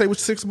did they say which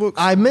 6 books?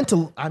 I meant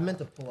to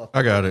pull up.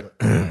 I got it.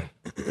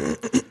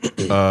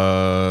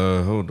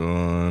 Hold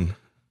on.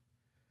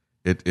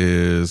 It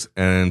is,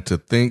 and to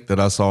think that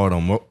I saw it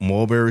on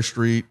Mulberry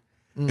Street,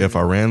 If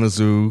I Ran the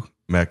Zoo,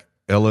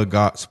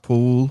 McElligot's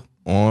Pool,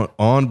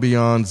 on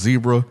Beyond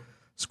Zebra,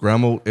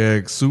 Scrambled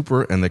Egg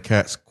Super, and The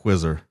Cat's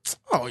Quizzer.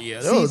 Oh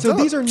yeah. See, so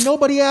these are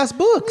nobody ass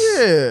books.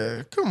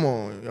 Yeah, come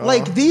on. Y'all.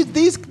 Like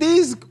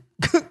these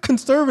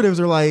conservatives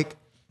are like,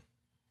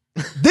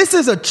 this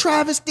is a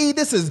travesty.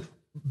 This is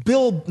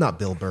not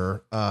Bill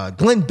Burr,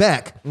 Glenn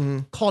Beck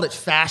called it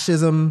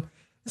fascism.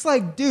 It's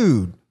like,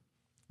 dude,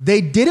 they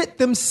did it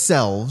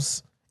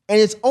themselves, and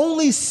it's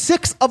only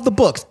 6 of the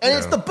books, and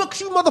it's the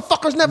books you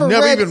motherfuckers never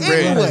read even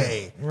read.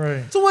 anyway.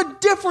 Right. So what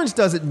difference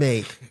does it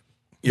make?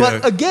 Yeah.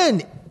 But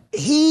again,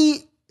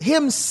 he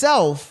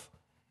himself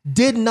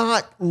did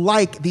not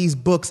like these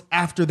books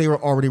after they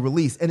were already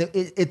released. And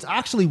it's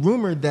actually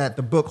rumored that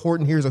the book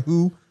Horton Hears a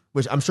Who,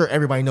 which I'm sure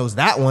everybody knows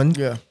that one.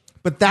 Yeah.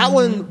 But that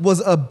one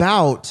was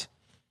about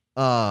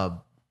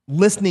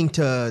listening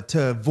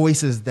to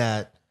voices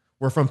that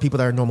were from people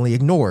that are normally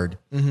ignored.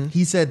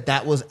 He said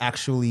that was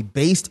actually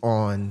based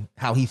on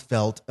how he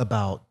felt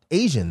about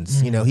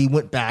Asians. You know, he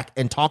went back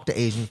and talked to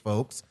Asian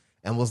folks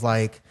and was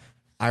like,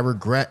 I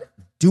regret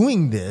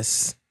doing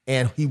this.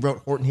 And he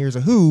wrote Horton Hears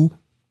a Who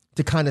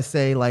to kind of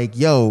say like,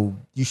 yo,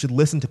 you should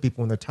listen to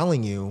people when they're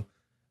telling you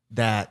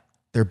that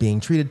they're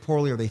being treated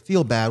poorly or they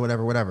feel bad,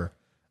 whatever.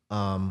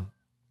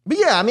 But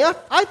yeah, I mean,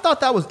 I thought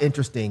that was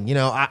interesting. You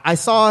know, I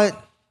saw it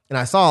and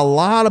I saw a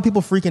lot of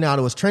people freaking out.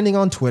 It was trending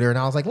on Twitter and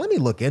I was like, let me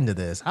look into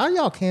this. How are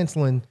y'all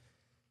canceling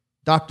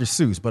Dr.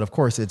 Seuss? But of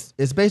course,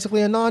 it's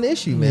basically a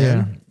non-issue,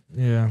 man.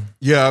 Yeah.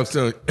 Yeah, I was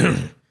telling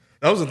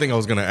that was the thing I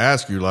was going to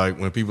ask you. Like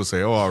when people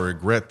say, "Oh, I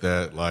regret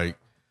that," like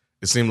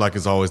it seemed like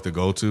it's always the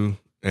go-to,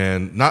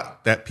 and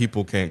not that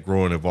people can't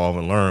grow and evolve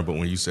and learn. But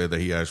when you said that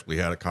he actually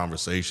had a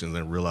conversation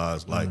and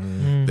realized like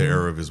the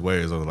error of his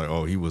ways, I was like,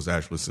 "Oh, he was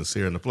actually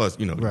sincere." And plus,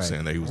 you know, you're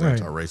saying that he was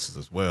anti-racist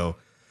as well.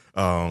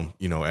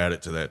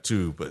 added to that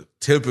too. But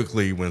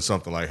typically when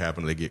something like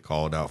happened, they get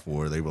called out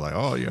for it. They were like,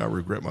 oh yeah, I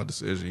regret my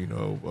decision,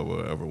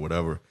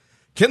 whatever.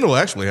 Kindle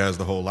actually has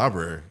the whole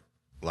library,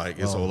 like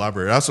its whole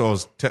library. That's what I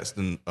was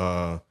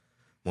texting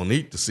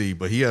Monique to see,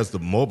 but he has the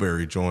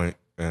Mulberry joint,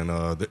 and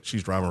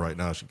she's driving right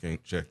now. She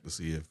can't check to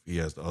see if he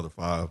has the other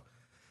 5.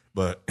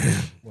 But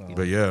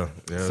but yeah,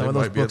 Some of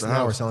those books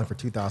now are selling for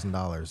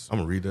 $2,000. I'm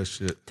gonna read that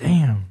shit.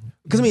 Damn.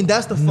 Because I mean,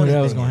 that's the I knew funny that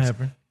thing. was gonna is,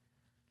 happen.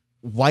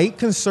 white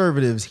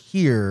conservatives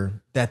hear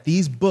that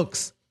these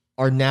books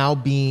are now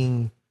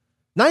being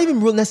not even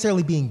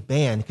necessarily being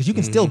banned, because you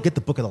can still get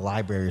the book at the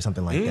library or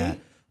something like that,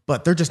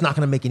 but they're just not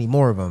going to make any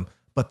more of them.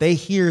 But they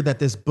hear that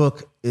this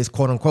book is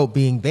quote unquote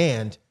being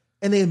banned,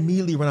 and they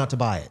immediately run out to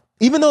buy it,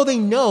 even though they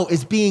know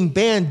it's being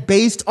banned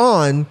based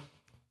on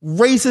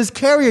racist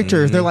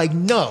caricatures. They're like,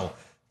 no,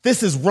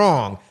 this is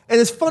wrong. And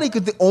it's funny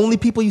because the only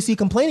people you see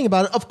complaining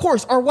about it, of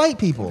course, are white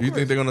people. Do you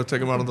think they're gonna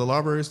take them out of the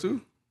libraries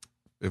too,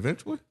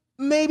 eventually?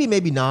 Maybe,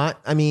 maybe not.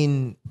 I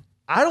mean,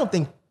 I don't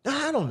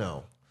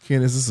know.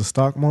 Ken, is this a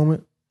stock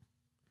moment?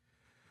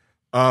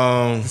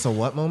 It's a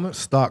what moment?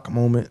 Stock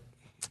moment.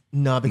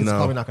 No, because No. it's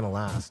probably not going to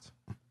last.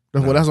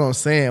 Well, that's what I'm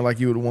saying. Like,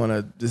 you would want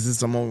to. This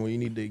is a moment where you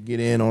need to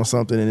get in on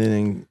something and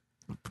then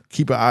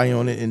keep an eye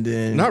on it, and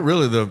then Not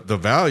really. The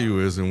value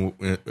is in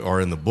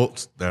the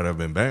books that have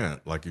been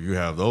banned. Like if you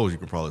have those, you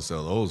can probably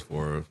sell those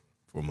for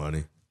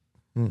money.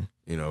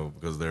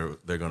 Because they're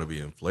going to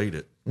be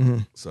inflated.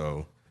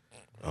 So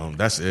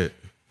that's it.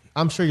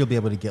 I'm sure you'll be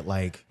able to get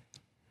like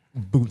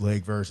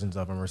bootleg versions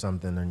of them or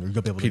something, and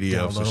you'll be able to PDFs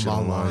download and them shit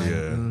online. online.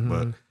 Yeah,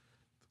 but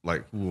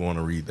like who want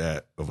to read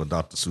that of a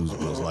Dr. Seuss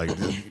book? Like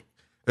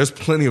there's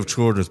plenty of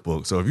children's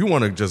books. So if you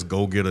want to just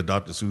go get a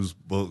Dr. Seuss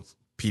book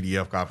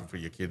PDF copy for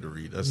your kid to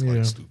read, that's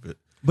like stupid.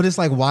 But it's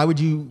like, why would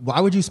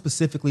you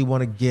specifically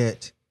want to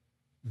get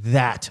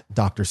that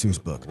Dr.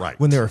 Seuss book? Right.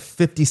 When there are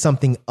 50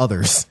 something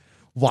others.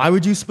 Why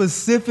would you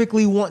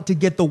specifically want to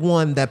get the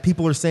one that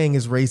people are saying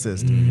is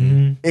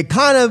racist? It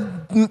kind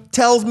of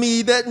tells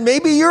me that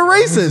maybe you're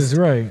racist. This is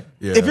right.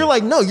 Yeah. If you're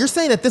like, no, you're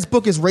saying that this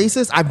book is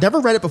racist. I've never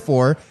read it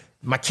before.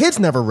 My kids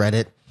never read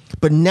it.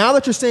 But now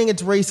that you're saying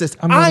it's racist,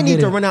 I'm gonna I need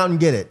get to it. run out and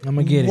get it. I'm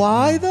gonna get it.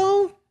 Why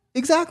though?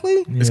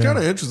 Exactly. It's kind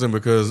of interesting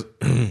because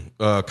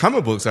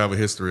comic books have a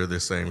history of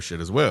this same shit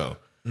as well.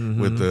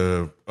 With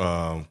the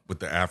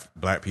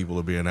black people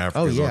of being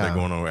Africans, or yeah. they're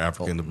going over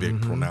African, the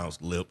big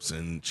pronounced lips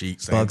and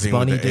cheeks. Same Bugs thing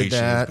Bunny with the did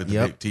Asians that. with the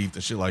Yep. big teeth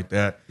and shit like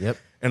that. Yep.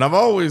 And I've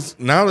always,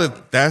 now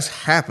that that's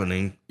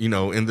happening,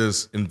 in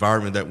this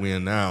environment that we're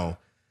in now,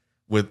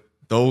 with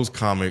those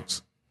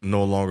comics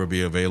no longer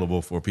be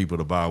available for people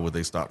to buy when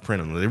they stop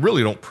printing them. They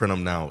really don't print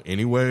them now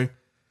anyway.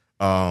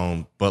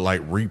 But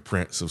like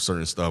reprints of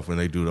certain stuff when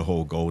they do the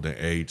whole golden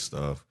age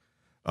stuff.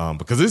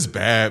 Because it's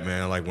bad,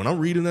 man. Like when I'm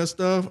reading that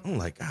stuff, I'm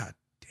like, God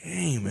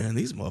dang, man,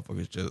 these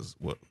motherfuckers just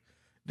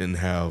they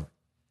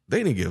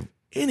didn't give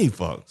any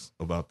fucks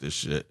about this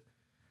shit.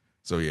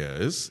 So yeah,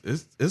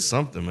 it's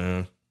something,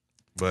 man.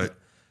 But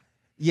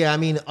Yeah, I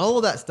mean, all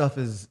of that stuff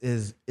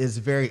is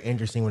very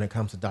interesting when it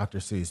comes to Dr.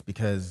 Seuss,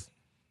 because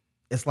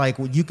it's like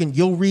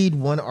you'll read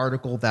one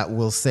article that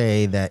will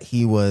say that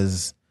he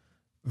was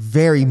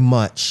very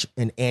much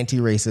an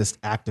anti-racist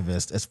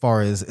activist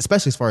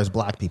especially as far as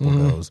black people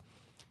goes.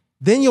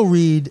 Then you'll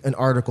read an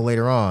article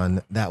later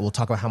on that will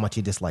talk about how much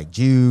he disliked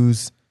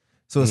Jews.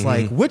 So it's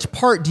like, which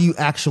part do you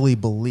actually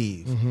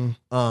believe?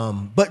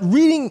 But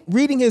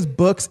reading his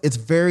books, it's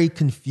very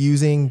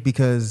confusing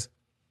because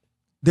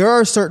there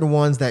are certain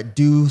ones that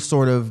do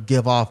sort of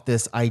give off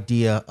this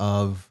idea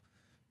of,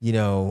 I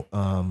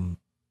don't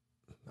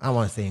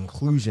want to say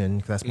inclusion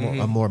because that's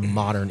a more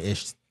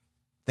modern-ish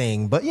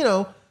thing, but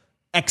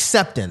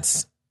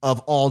acceptance of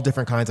all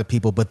different kinds of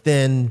people. But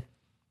then,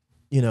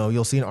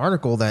 you'll see an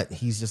article that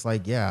he's just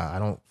like, yeah, I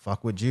don't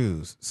fuck with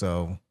Jews.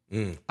 So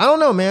I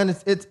don't know, man.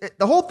 It's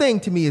the whole thing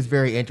to me is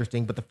very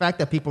interesting, but the fact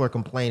that people are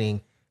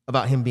complaining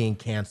about him being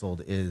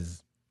canceled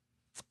is,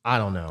 I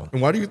don't know.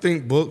 and why do you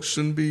think books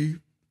shouldn't be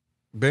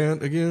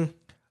banned again?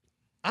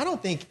 I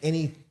don't think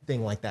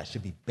anything like that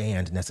should be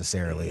banned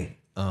necessarily.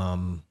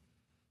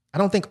 I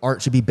don't think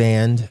art should be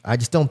banned. I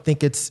just don't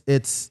think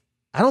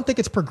I don't think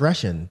it's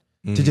progression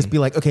to just be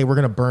like, okay, we're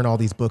going to burn all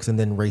these books and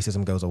then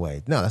racism goes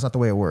away. No, that's not the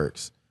way it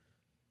works.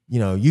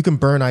 You can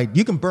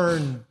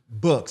burn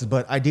books,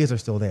 but ideas are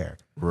still there.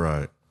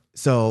 Right.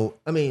 So,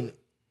 I mean,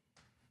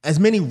 as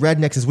many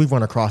rednecks as we've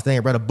run across, they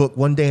ain't read a book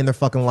one day in their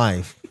fucking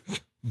life,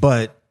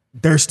 but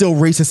they're still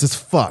racist as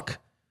fuck.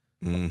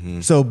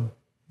 So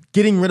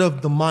getting rid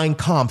of the Mein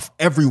Kampf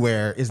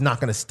everywhere is not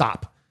going to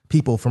stop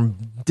people from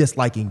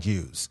disliking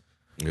Jews.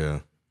 Yeah.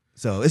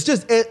 So it's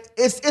just,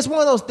 it's one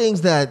of those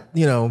things that,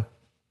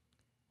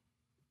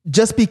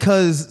 just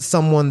because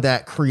someone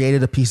that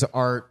created a piece of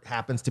art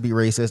happens to be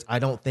racist, I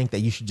don't think that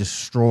you should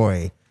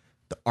destroy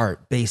the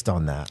art based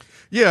on that.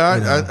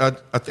 Yeah,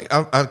 I think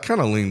I kind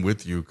of lean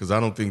with you because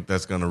I don't think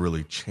that's going to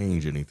really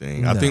change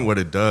anything. I think what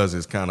it does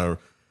is kind of,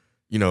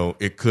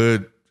 it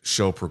could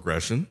show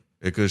progression.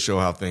 It could show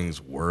how things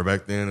were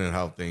back then and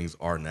how things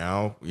are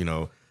now.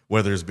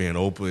 whether it's being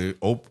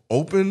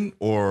open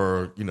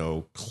or, you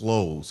know,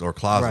 closed or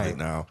closeted Right.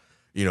 now.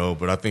 You know,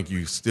 but I think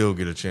you still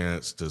get a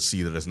chance to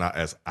see that it's not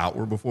as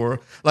outward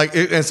before. Like,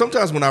 and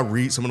sometimes when I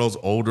read some of those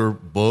older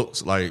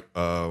books, like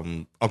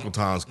Uncle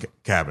Tom's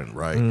Cabin,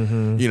 right?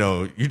 You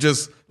know, you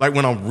just like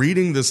when I'm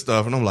reading this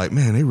stuff, and I'm like,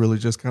 man, they really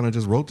just kind of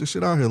just wrote this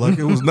shit out here like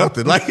it was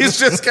nothing. Like it's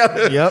just kind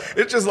of,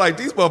 it's just like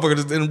these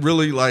motherfuckers didn't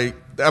really like.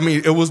 I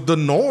mean, it was the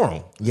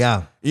norm.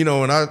 Yeah. You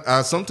know, and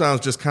I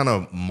sometimes just kind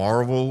of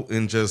marvel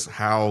in just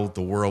how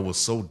the world was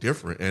so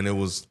different, and it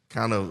was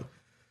kind of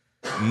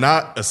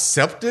not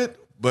accepted.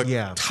 But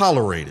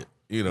tolerated,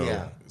 you know.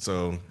 Yeah.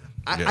 So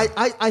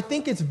I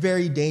think it's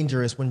very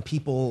dangerous when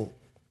people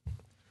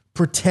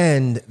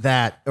pretend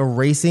that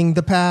erasing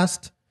the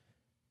past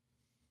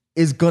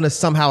is going to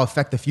somehow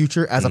affect the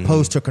future as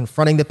opposed to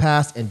confronting the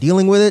past and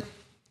dealing with it.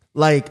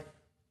 Like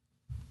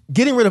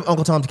getting rid of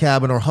Uncle Tom's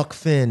Cabin or Huck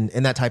Finn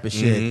and that type of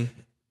shit.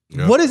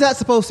 Yep. What is that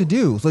supposed to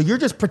do? So you're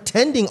just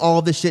pretending all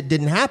of this shit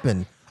didn't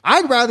happen.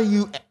 I'd rather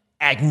you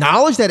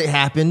acknowledge that it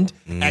happened,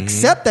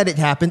 accept that it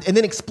happened, and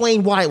then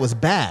explain why it was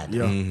bad.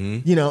 Yeah.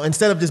 You know,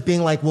 instead of just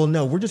being like, well,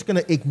 no, we're just going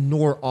to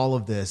ignore all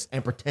of this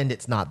and pretend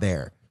it's not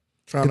there.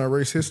 Trying to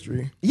erase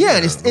history. Yeah,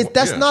 and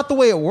that's not the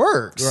way it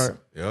works. Right.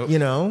 Yep. You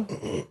know?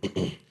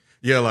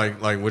 Yeah,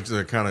 like which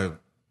is kind of,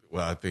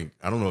 well, I think,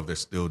 I don't know if they're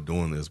still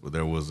doing this, but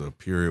there was a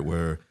period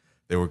where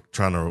they were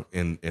trying to,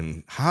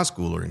 in high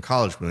school or in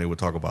college, when they would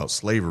talk about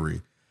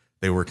slavery,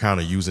 they were kind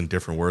of using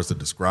different words to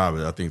describe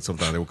it. I think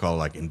sometimes they would call it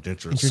like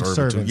indentured servitude.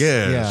 servants.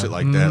 Yeah, Yeah. shit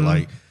like that.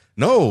 Like,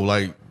 no,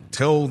 like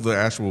tell the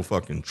actual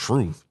fucking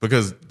truth,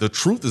 because the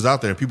truth is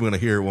out there and people are going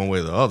to hear it one way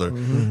or the other.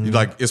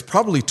 Like, it's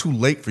probably too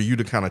late for you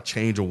to kind of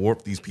change or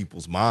warp these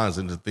people's minds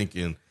into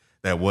thinking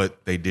that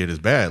what they did is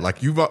bad. Like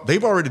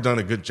they've already done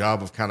a good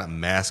job of kind of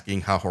masking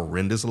how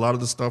horrendous a lot of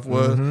the stuff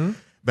was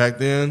back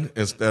then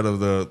instead of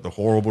the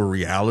horrible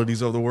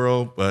realities of the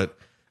world. But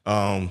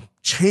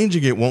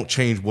changing it won't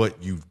change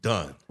what you've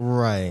done.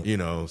 Right. You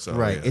know, so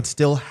Right. yeah. It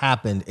still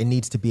happened. It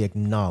needs to be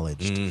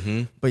acknowledged.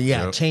 But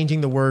yeah, Yep. changing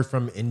the word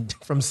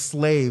from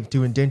slave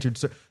to indentured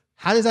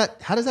how does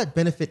that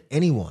benefit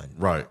anyone?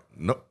 Right.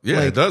 No, yeah,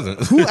 Like, it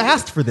doesn't. Who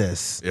asked for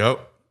this?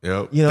 Yep. You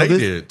know, they this-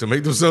 did to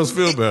make themselves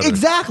feel better.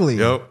 Exactly.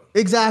 Yep.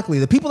 Exactly.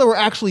 The people that were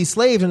actually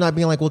slaves are not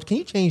being like, well, can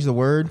you change the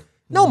word?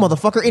 No,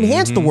 motherfucker,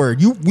 enhance the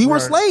word. We were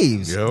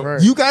slaves. Yep.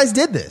 Right. You guys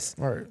did this.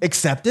 Right.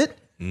 Accept it.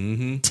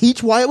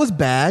 Teach why it was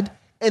bad,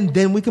 and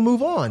then we can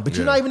move on. But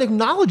you're Yeah. not even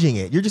acknowledging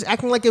it. You're just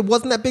acting like it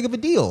wasn't that big of a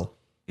deal.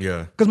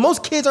 Yeah. Because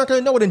most kids aren't going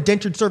to know what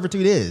indentured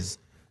servitude is,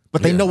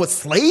 but they know what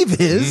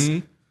slave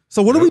is.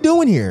 So what are we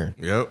doing here?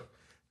 Yep.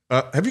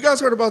 Have you guys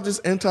heard about this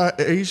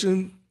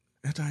anti-Asian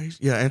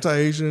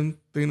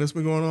thing that's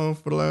been going on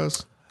for the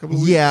last couple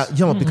of weeks? Yeah,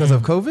 you know, because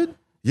of COVID?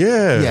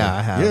 Yeah. Yeah,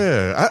 I have.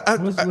 Yeah.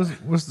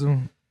 What's the?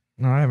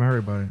 No, I haven't heard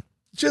about it.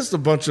 Just a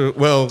bunch of,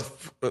 well,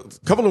 a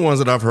couple of ones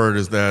that I've heard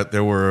is that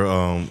there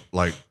were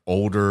like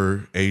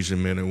older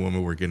Asian men and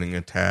women were getting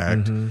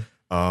attacked.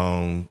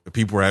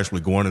 People were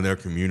actually going in their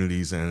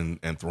communities and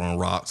throwing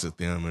rocks at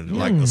them and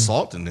like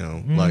assaulting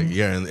them, like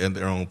in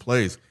their own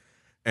place.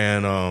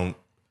 And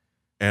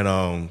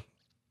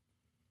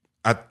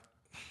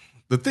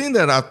the thing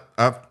that I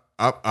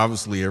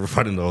obviously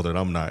everybody knows that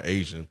I'm not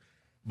Asian,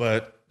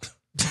 but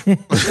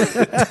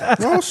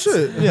Oh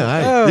shit.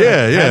 Yeah.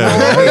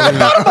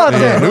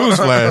 Yeah.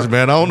 Newsflash,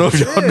 man. I don't know if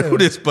y'all knew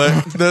this, but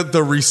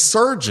the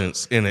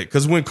resurgence in it,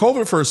 because when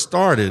COVID first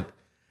started,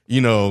 you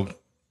know,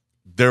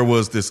 there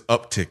was this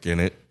uptick in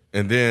it,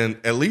 and then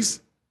at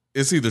least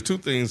it's either two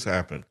things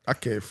happened. I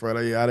can't front.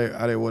 I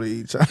didn't want to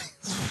eat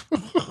Chinese food.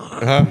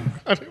 I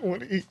didn't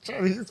want to eat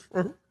Chinese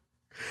food.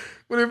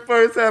 When it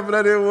first happened,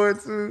 I didn't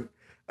want to.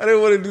 I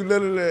didn't want to do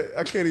none of that.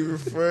 I can't even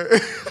front.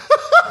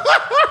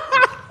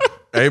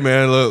 Hey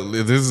man, look,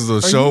 this is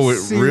a show you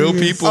with real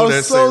serious? people I'm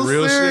that so say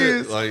real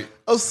serious. shit. Like,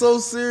 I'm so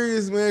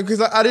serious, man,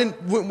 because I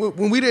didn't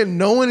when we didn't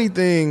know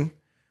anything.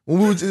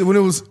 When it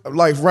was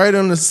like right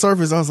on the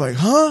surface, I was like,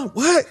 huh,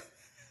 what?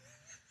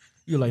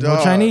 You're like Dog.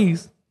 no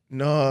Chinese.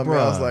 No, man.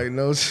 I was like,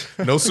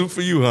 no soup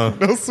for you, huh?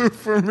 no soup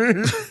for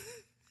me.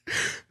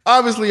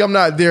 Obviously, I'm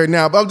not there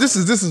now, but this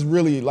is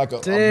really like a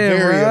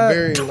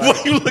very like,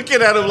 Why you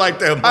looking at him like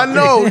that? I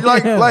know,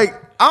 like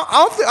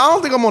I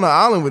don't think I'm on an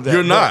island with that.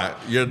 You're but- not.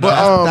 You're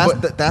but,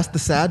 not. That's the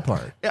sad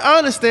part. I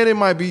understand it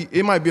might be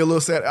a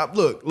little sad.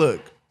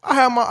 Look. I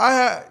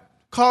had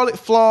call it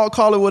flawed,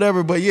 call it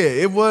whatever, but yeah,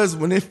 it was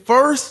when it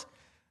first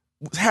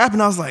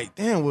happened. I was like,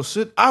 damn. Well,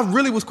 I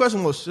really was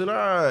questioning. Well, should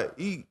I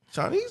eat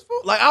Chinese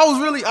food? Like, I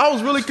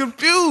was really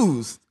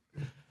confused.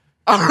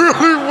 I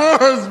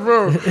really was,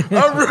 bro.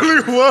 I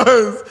really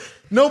was.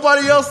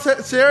 Nobody else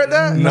shared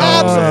that? No.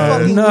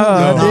 Absolutely No,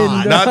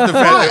 not. Not the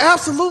Why? fact that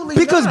Absolutely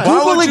Because not.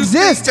 Google why would you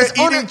exists. think It's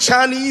that on eating a-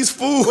 Chinese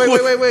food.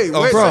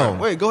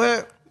 Wait, go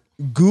ahead.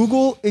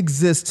 Google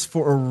exists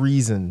for a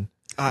reason.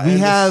 I We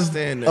have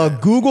understand a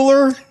that.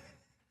 Googler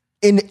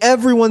in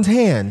everyone's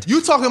hand.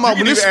 You talking about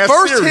You when can this even ask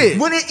first Siri.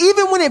 hit?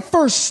 Even when it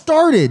first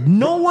started,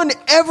 no one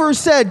ever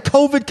said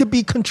COVID could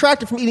be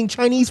contracted from eating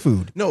Chinese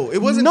food. No,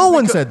 it wasn't. No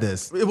one because- said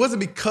this. It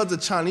wasn't because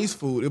of Chinese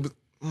food. It was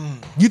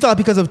You thought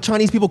because of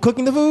Chinese people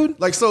cooking the food?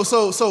 Like so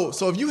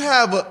if you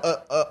have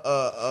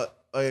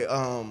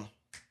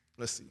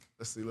let's see.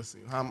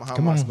 How am I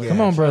supposed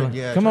Come on, brother.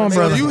 Yeah, Come on, try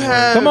to brother. make You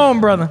have- Come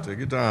on, brother. Take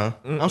your time.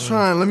 I'm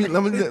trying. Let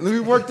me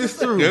work this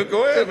through. Yeah,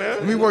 go ahead, man.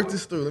 Let me work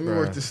this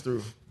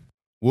through.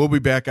 We'll be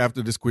back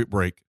after this quick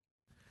break.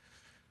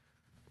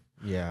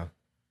 Yeah.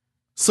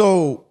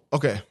 So,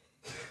 okay.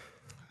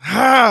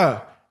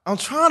 I'm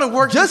trying to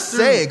work Just this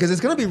through. say it, because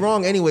it's going to be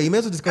wrong anyway. You may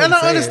as well just go And and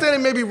I say understand it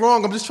may be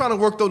wrong. I'm just trying to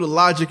work through the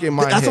logic in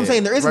my head. That's what I'm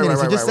saying. There isn't any,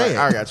 so just say it.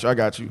 I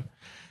got you.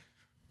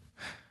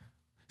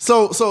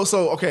 So,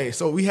 okay.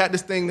 So we had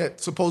this thing that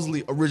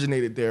supposedly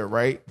originated there,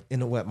 right? In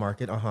the wet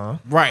market,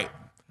 Right.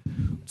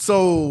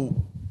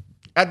 So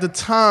at the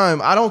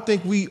time, I don't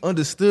think we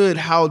understood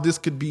how this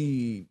could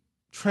be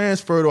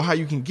transferred or how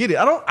you can get it.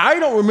 I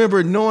don't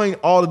remember knowing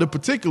all of the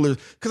particulars,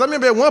 because I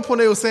remember at one point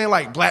they were saying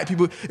like black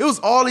people. It was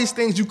all these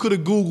things you could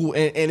have Googled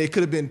and it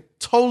could have been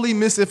totally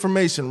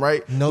misinformation,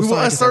 right? No we were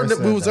scientist ever uncertain.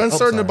 said We was that.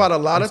 uncertain sorry. about a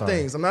lot I'm of sorry.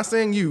 things. I'm not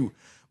saying you,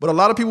 but a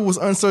lot of people was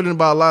uncertain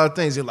about a lot of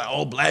things. They're like,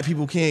 oh, black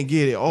people can't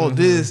get it. All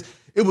this.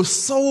 It was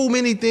so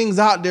many things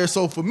out there.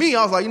 So for me,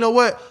 I was like, you know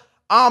what?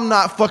 I'm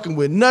not fucking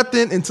with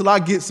nothing until I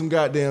get some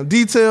goddamn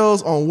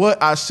details on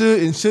what I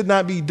should and should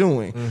not be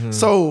doing.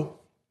 So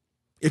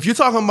if you're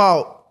talking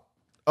about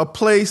a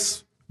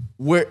place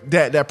where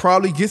that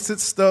probably gets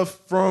its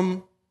stuff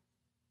from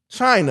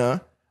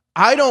China,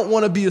 I don't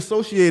want to be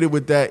associated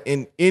with that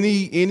in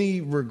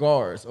any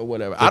regards or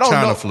whatever. The I don't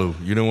China know. flu.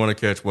 You didn't want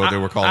to catch what they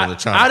were calling the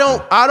China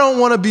flu. I don't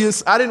want to be.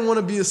 I didn't want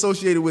to be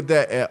associated with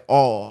that at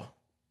all.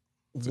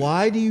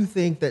 Why do you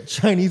think that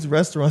Chinese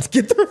restaurants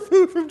get their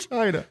food from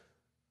China?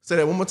 Say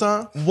that one more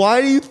time.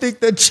 Why do you think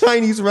that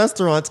Chinese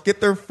restaurants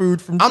get their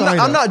food from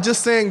China? I'm not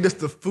just saying just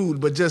the food,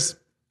 but just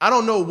I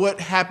don't know what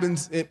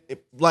happens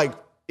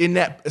in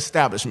that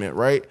establishment,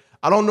 right?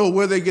 I don't know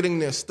where they're getting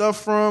their stuff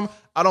from.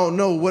 I don't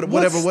know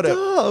whatever.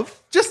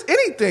 Stuff? Just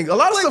anything. A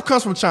lot of stuff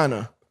comes from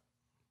China.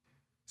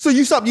 So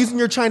you stopped using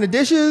your China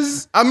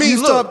dishes? I mean,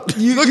 you look,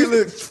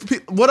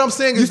 what I'm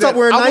saying is you stopped that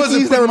wearing I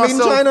wasn't Nikes that were putting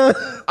made in myself-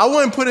 China? I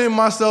wasn't putting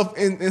myself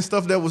in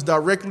stuff that was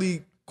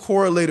directly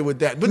correlated with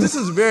that. But this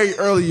is very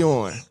early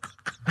on.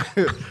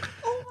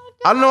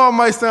 I know I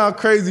might sound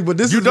crazy, but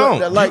this You is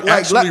don't. like You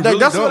actually really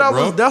that's what don't, I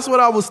bro. was. That's what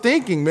I was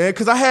thinking, man.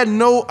 Because I had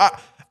no.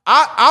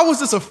 I was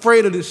just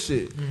afraid of this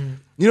shit.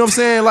 You know what I'm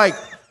saying? Like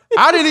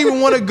I didn't even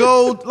want to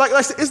go. Like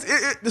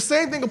the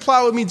same thing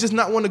applied with me. Just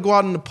not want to go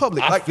out in the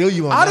public. I Like feel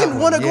you on I that didn't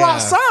one. want to go Yeah.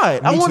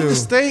 outside. I Me wanted too. to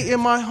stay in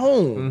my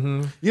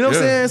home. You know what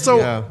Yeah. I'm saying?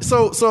 Yeah.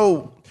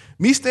 So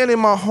me staying in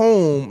my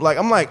home,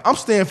 I'm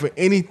staying for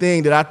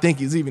anything that I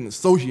think is even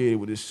associated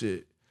with this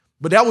shit.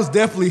 But that was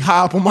definitely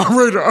high up on my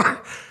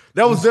radar.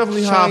 That was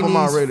definitely high up on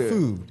my Chinese radar.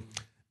 food.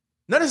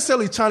 Not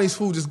necessarily Chinese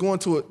food, just going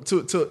to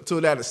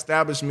that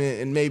establishment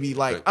and maybe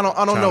like I don't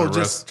China know,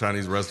 just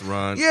Chinese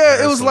restaurant.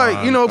 Yeah, it was like,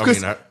 salon. you know, I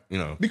 'cause-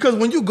 mean, because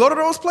when you go to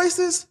those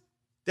places,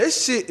 that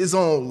shit is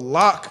on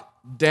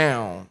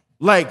lockdown.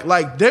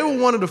 Like they were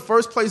one of the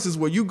first places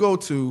where you go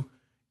to,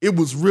 it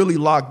was really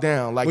locked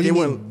down. Like What do they you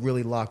weren't. mean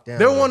really locked down?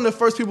 They were one of the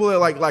first people that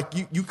like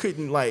you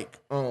couldn't like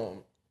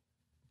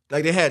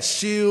they had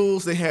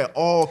shields, they had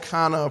all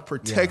kind of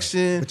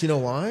protection. But you know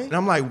why? And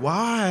I'm like,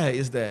 why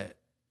is that?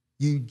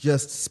 You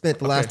just spent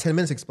the last Okay. 10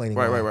 minutes explaining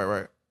why.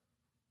 Right.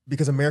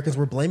 Because Americans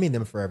were blaming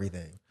them for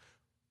everything.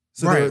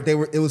 So Right. they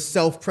were. It was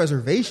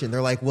self-preservation.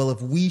 They're like, well, if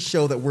we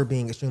show that we're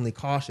being extremely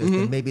cautious, Mm-hmm.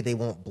 then maybe they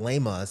won't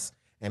blame us,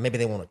 and maybe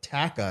they won't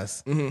attack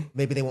us.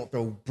 Maybe they won't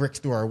throw bricks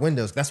through our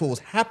windows. That's what was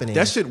happening.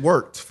 That shit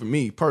worked for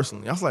me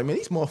personally. I was like, man,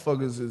 these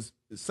motherfuckers is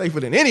safer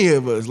than any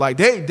of us. Like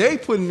they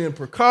putting in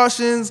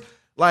precautions.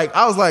 Like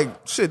I was like,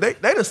 shit, they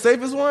the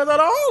safest ones out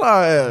of all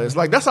our ass.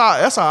 Like that's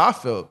how I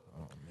felt.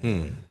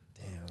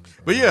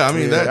 but yeah, I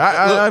mean Yeah,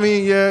 that. I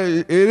mean, yeah,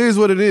 it is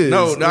what it is.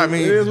 No, I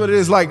mean- it is what it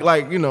is.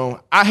 Like you know,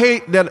 I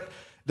hate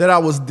that I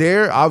was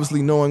there.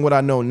 Obviously, knowing what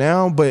I know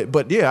now,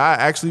 but yeah, I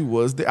actually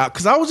was there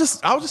because I was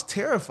just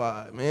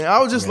terrified, man. I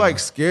was just like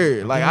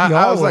scared. Like We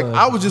I all was like was.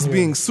 I was just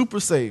being super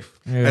safe.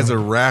 As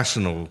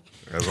irrational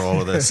as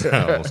all of that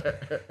sounds,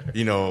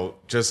 you know,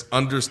 just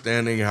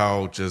understanding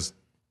how just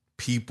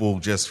people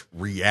just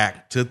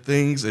react to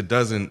things, it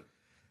doesn't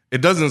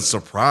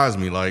surprise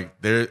me. Like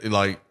there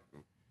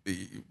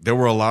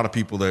were a lot of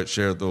people that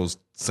shared those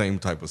same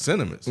type of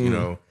sentiments, you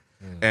know,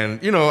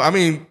 and you know, I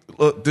mean,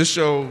 look, this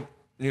show,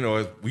 you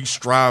know, we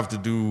strive to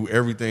do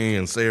everything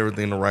and say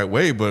everything the right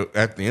way, but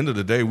at the end of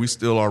the day, we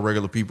still are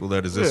regular people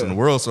that exist in the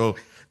world. So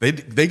they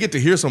get to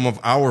hear some of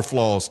our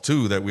flaws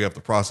too that we have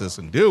to process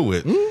and deal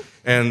with,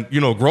 and you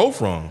know, grow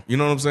from. You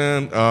know what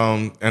I'm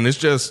saying? And it's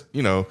just,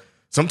 you know,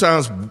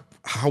 sometimes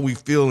how we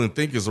feel and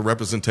think is a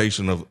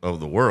representation of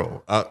the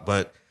world.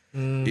 But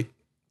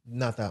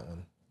not that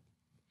one.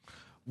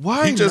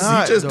 Why he just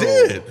not, though?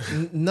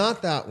 did.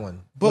 Not that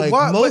one. But Like,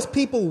 why- most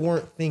people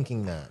weren't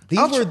thinking that.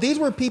 These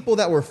were people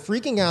that were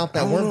freaking out, that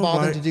I don't weren't know,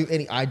 bothered right? to do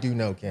any. I do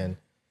know, Ken.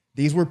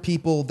 These were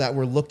people that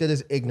were looked at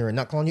as ignorant.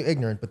 Not calling you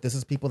ignorant, but this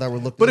is people that were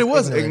looked at But as it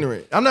was ignorant.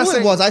 ignorant. I'm not Well,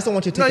 saying it was. I just don't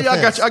want you to take I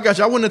offense. got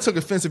you. I would have took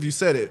offense if you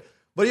said it.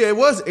 But yeah, it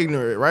was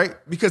ignorant, right?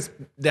 Because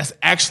that's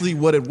actually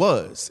what it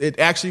was. It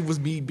actually was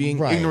me being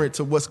Right. ignorant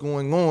to what's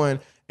going on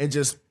and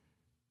just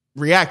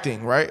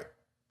reacting, right?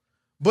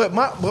 But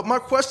my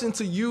question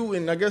to you,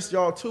 and I guess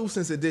y'all too,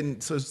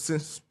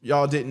 since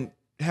y'all didn't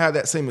have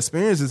that same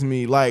experience as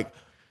me, like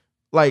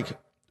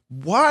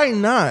why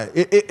not?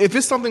 If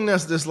it's something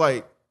that's just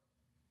like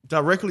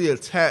directly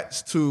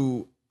attached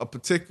to a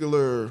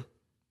particular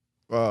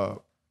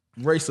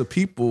race of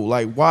people,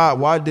 like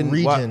why didn't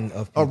Region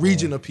of a people.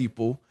 region of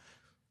people?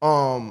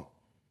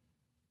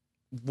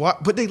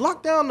 What? But they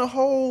locked down the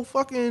whole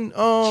fucking.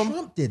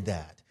 Trump did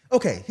that.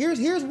 Okay,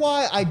 here's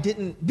why I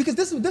didn't, because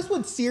this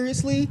would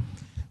seriously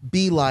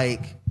be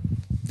like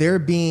there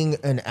being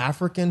an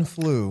African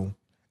flu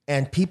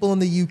and people in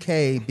the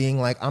UK being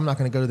like, I'm not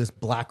going to go to this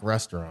black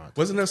restaurant.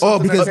 Wasn't there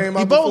something because that came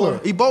out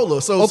Ebola. before?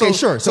 Ebola. So Okay,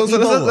 sure. So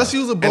Ebola. let's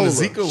use Ebola. And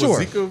the Zika Sure.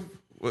 was Zika.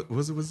 What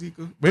was it with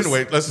Zika? But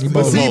anyway, let's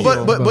But see,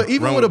 Ebola. but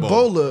even Run with with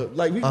Ebola,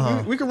 like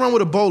we can run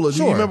with Ebola. Do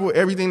Sure. you remember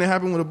everything that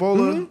happened with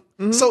Ebola?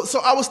 So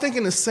I was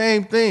thinking the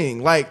same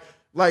thing, like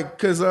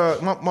because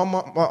my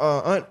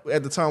aunt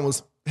at the time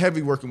was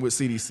heavy working with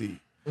CDC.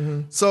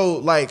 So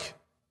like,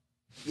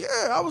 yeah,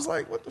 I was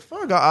like, what the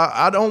fuck?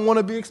 I don't want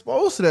to be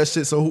exposed to that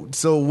shit.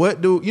 So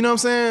what do you know what I'm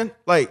saying?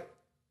 Like,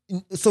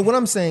 So what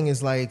I'm saying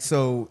is like,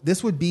 so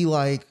this would be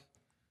like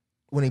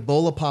when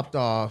Ebola popped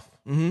off,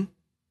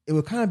 it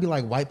would kind of be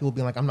like white people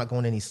being like, I'm not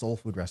going to any soul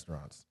food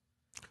restaurants.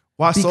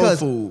 why soul Because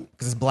food?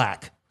 Because it's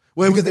black.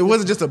 Well, it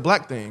wasn't just a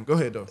black thing. Go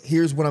ahead though.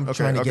 Here's what I'm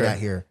trying to get okay. at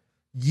here.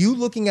 You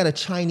looking at a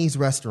Chinese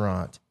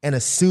restaurant and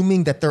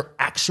assuming that they're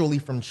actually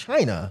from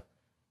China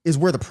is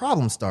where the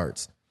problem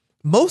starts.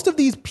 Most of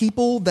these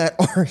people that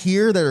are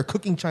here that are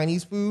cooking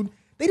Chinese food,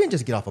 they didn't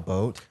just get off a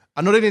boat.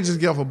 I know they didn't just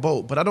get off a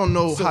boat, but I don't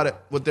know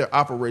what their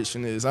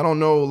operation is. I don't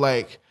know,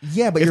 like,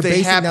 Yeah, but if you're they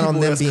basing have that people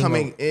on them that's being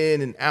coming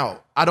in and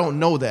out. I don't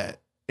know that,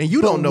 and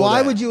you But don't know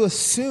why that. would you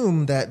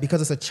assume that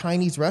because it's a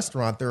Chinese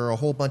restaurant, there are a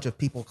whole bunch of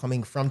people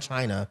coming from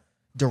China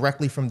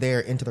directly from there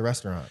into the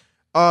restaurant?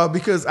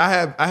 Because I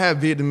have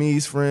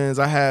Vietnamese friends,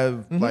 I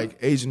have like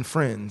Asian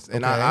friends,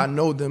 and Okay. I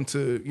know them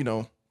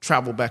to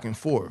travel back and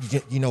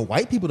forth. You know,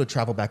 white people to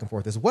travel back and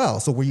forth as well.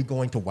 So were you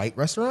going to white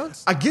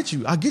restaurants? I get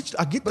you. I get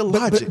the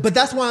logic. But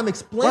that's why I'm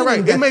explaining.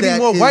 right. That It may be that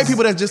more white is-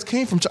 people that just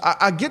came from China.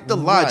 I get the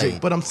logic,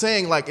 Right. but I'm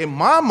saying, like, in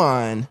my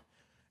mind,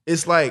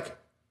 it's like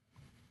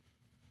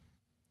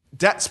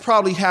that's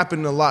probably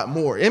happening a lot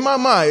more. In my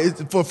mind,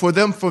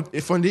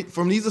 it's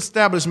from these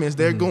establishments,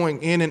 they're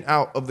going in and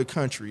out of the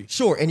country.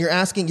 Sure, and you're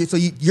asking. So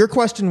your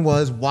question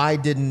was, why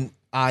didn't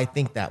I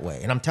think that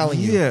way? And I'm telling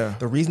you, Yeah.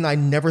 the reason I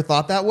never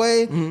thought that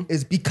way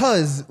is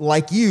because,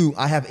 like you,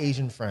 I have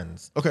Asian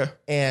friends. Okay.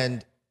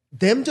 And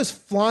them just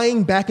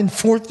flying back and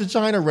forth to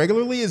China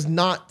regularly is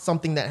not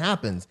something that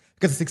happens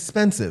because it's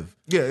expensive.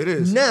 Yeah, it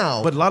is.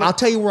 Now, But a lot of- I'll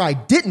tell you where I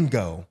didn't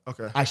go.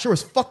 Okay. I sure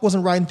as fuck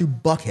wasn't riding through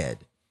Buckhead.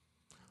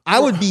 I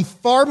would be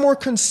far more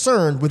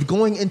concerned with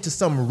going into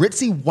some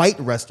ritzy white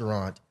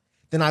restaurant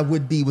than I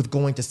would be with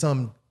going to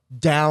some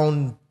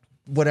down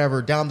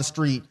the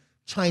street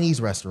Chinese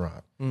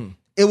restaurant.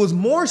 It was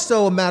more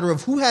so a matter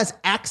of who has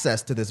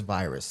access to this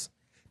virus.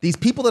 These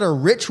people that are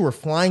rich who are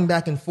flying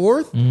back and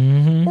forth,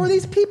 or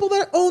these people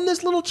that own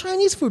this little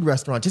Chinese food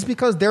restaurant just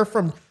because they're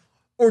from,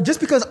 or just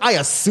because I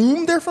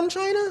assume they're from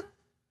China?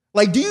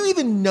 Like, do you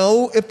even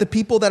know if the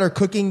people that are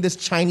cooking this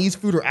Chinese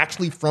food are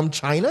actually from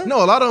China?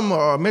 No, a lot of them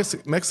are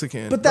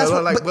Mexican. But that's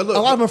what, look, a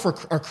lot of them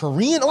are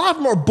Korean. A lot of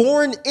them are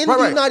born in the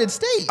Right. United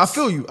States. I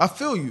feel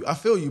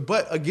you.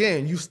 But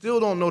again, you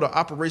still don't know the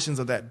operations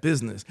of that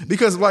business.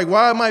 Because like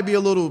while it might be a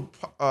little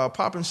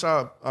pop and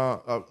shop,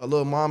 a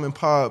little mom and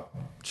pop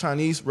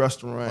Chinese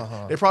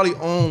restaurant, they probably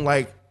own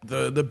like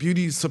the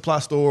beauty supply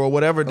store or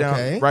whatever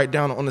Okay. right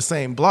down on the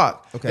same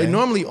block. Okay. They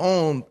normally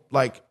own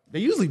they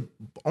usually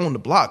own the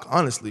block,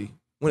 honestly.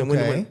 When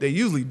Okay. they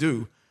usually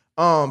do.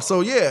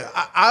 So yeah,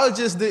 I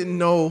just didn't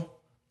know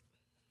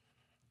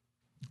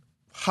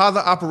how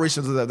the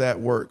operations of that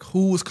work,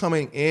 who was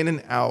coming in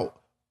and out,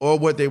 or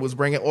what they was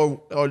bringing,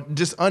 or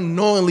just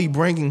unknowingly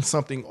bringing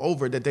something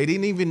over that they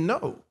didn't even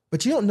know.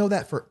 But you don't know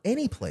that for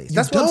any place.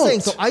 That's what I'm saying.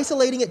 So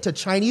isolating it to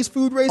Chinese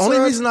food restaurants.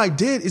 Only reason I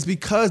did is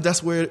because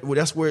that's where it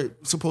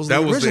supposedly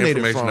That was the originated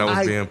information from. that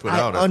was being put out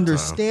at the I time.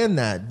 understand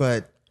that,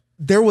 but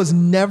there was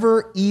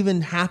never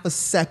even half a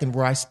second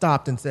where I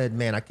stopped and said,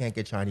 "Man, I can't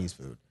get Chinese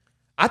food."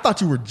 I thought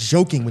you were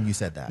joking when you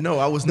said that. No,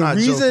 I was not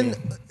joking.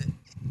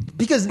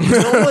 Because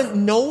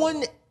no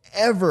one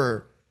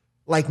ever,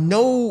 like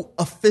no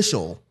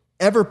official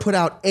ever put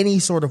out any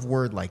sort of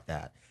word like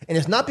that. And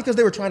it's not because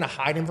they were trying to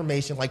hide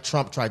information like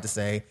Trump tried to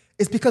say.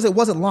 It's because it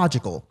wasn't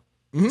logical.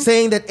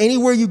 Saying that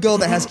anywhere you go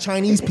that has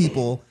Chinese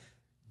people,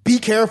 be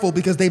careful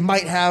because they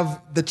might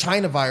have the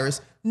China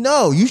virus.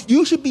 No,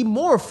 you should be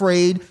more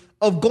afraid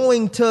of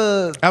going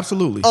to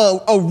Absolutely.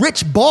 a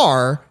rich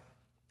bar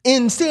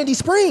in Sandy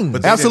Springs.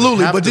 But they Absolutely,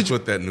 didn't have but to did you-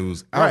 put that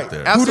news Right. out there.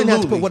 Who didn't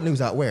have to absolutely. put what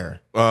news out where?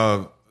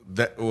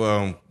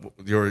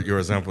 Your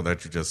example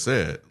that you just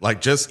said,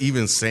 like just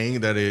even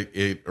saying that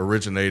it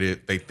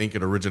originated, they think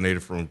it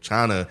originated from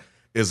China,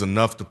 is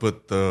enough to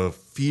put the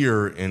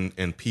fear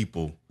in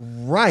people.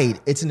 Right.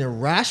 It's an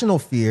irrational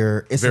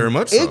fear. It's Very an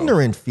much so.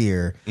 ignorant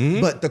fear.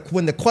 But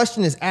when the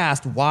question is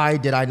asked, why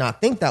did I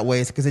not think that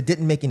way? It's because it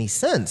didn't make any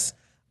sense.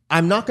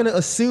 I'm not going to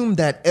assume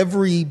that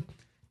every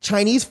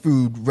Chinese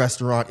food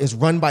restaurant is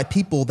run by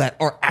people that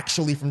are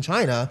actually from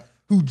China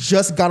who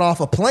just got off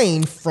a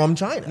plane from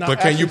China. No.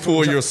 But can you actually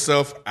pull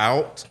yourself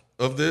out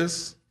of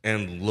this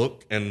and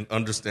look and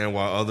understand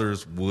why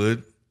others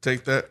would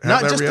take that? Have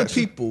Not that just reaction?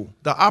 the people,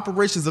 the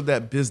operations of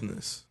that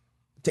business.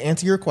 To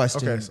answer your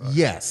question, Okay, sorry.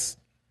 yes,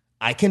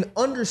 I can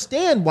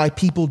understand why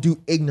people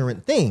do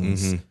ignorant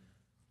things.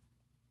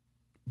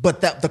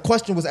 But the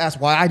question was asked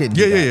why I didn't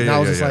do Yeah, that. yeah, and yeah, I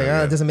was yeah, just like,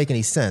 yeah. it doesn't make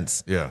any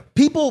sense. Yeah.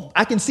 People,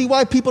 I can see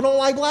why people don't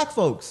like black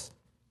folks.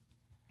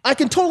 I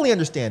can totally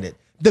understand it.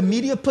 The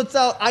media puts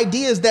out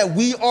ideas that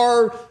we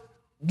are,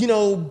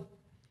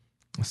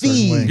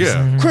 thieves,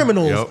 Yeah.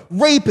 criminals, Yep.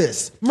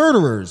 rapists,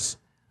 murderers.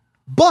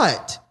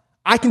 But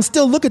I can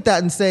still look at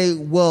that and say,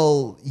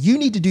 well, you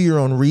need to do your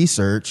own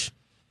research.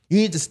 You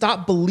need to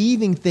stop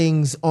believing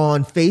things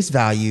on face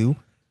value.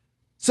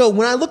 So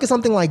when I look at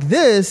something like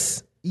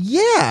this,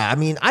 yeah, I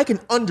mean, I can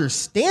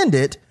understand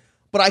it,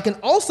 but I can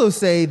also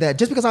say that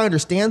just because I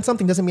understand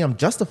something doesn't mean I'm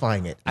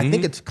justifying it. I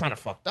think it's kind of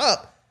fucked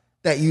up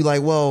that you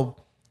like, well,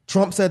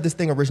 Trump said this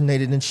thing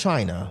originated in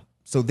China.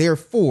 So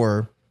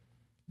therefore,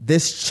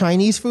 this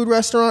Chinese food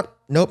restaurant,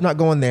 nope, not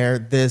going there.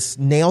 This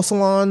nail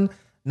salon,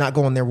 not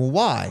going there. Well,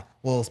 why?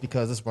 Well, it's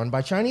because it's run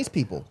by Chinese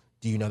people.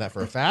 Do you know that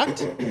for a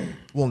fact?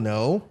 Well,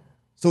 no.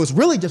 So it's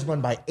really just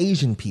run by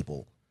Asian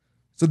people.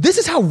 So this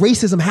is how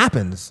racism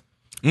happens.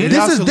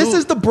 This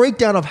is the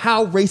breakdown of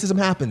how racism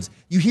happens.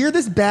 You hear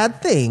this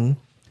bad thing,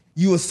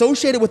 you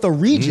associate it with a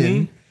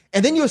region,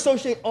 and then you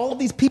associate all of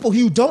these people who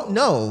you don't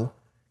know,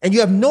 and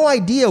you have no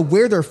idea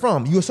where they're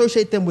from. You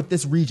associate them with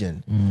this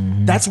region.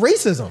 That's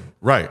racism.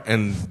 Right.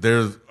 And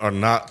there are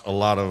not a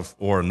lot of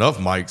or enough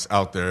mics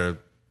out there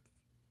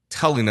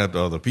telling that to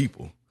other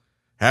people,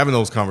 having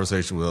those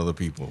conversations with other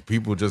people.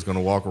 People just going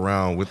to walk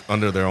around with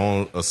under their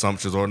own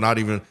assumptions or not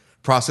even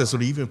process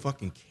or even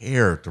fucking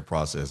care to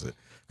process it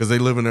because they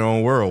live in their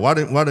own world. Why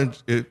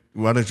didn't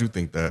you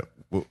think that?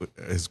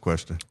 His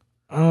question.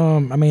 I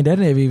mean, that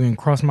didn't even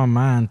cross my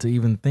mind to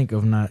even think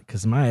of not,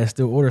 because my ass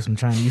still ordered some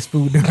Chinese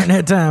food during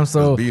that time.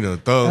 So Being a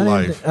thug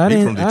life. I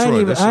He from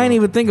Detroit. didn't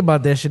even think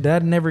about that shit.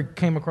 That never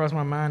came across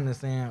my mind as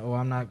saying, "Oh,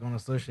 I'm not going to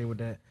associate with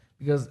that."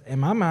 Because in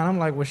my mind, I'm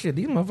like, "Well, shit,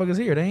 these motherfuckers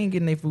here, they ain't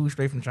getting their food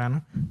straight from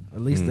China.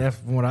 At least that's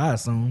from what I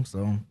assume."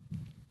 So,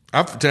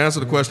 To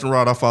answer the question,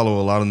 Rod, I follow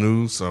a lot of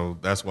news, so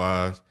that's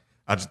why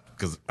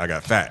because I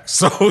got facts.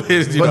 So,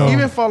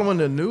 Even following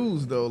the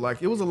news though,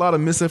 like it was a lot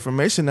of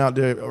misinformation out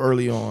there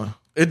early on.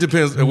 it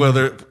depends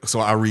whether. So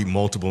I read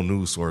multiple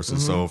news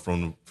sources, so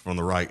from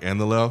the right and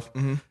the left,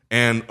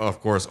 and of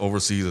course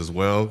overseas as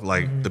well.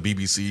 Like the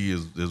BBC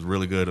is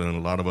really good, and a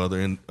lot of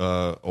other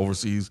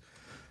overseas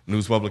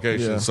news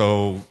publications. Yeah.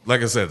 So,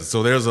 like I said,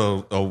 so there's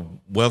a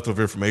wealth of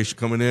information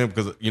coming in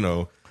because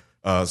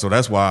so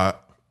that's why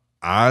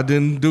I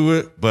didn't do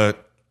it,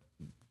 but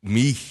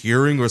me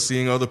hearing or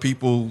seeing other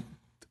people,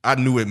 I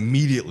knew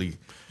immediately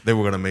they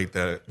were going to make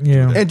that.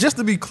 yeah. And just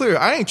to be clear,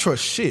 I ain't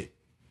trust shit.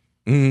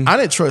 I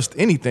didn't trust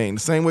anything.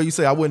 The same way you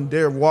say I wouldn't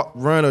dare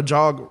run or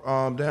jog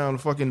down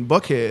fucking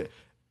Buckhead.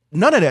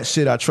 None of that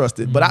shit I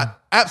trusted. But I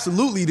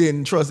absolutely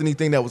didn't trust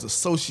anything that was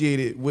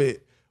associated with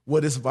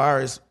where this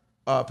virus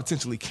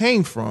potentially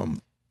came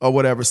from or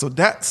whatever. So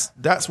that's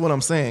what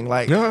I'm saying.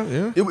 Like,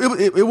 Yeah.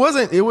 It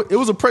wasn't. It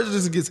was a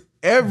prejudice against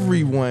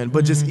everyone,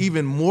 but just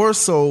even more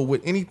so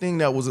with anything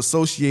that was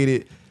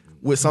associated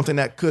with something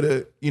that could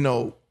have,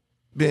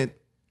 been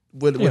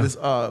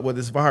where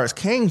this virus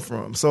came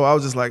from. So I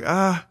was just like,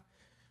 all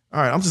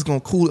right, I'm just gonna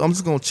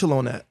chill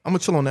on that. I'm gonna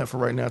chill on that for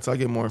right now until I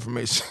get more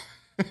information.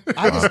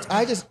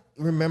 I just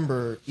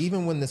remember,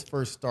 even when this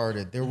first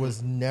started, there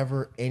was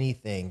never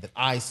anything that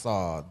I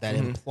saw that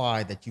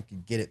implied that you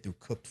could get it through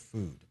cooked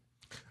food.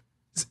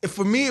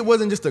 For me, it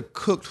wasn't just a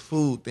cooked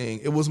food thing.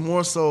 It was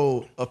more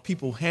so of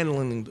people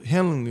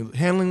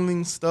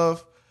handling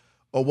stuff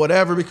or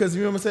whatever. Because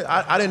you know what I'm saying,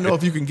 I didn't know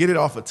if you can get it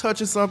off a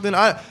touch or something.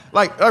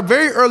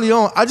 Very early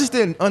on, I just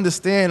didn't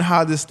understand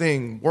how this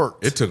thing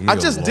worked. It took me. I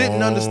just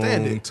didn't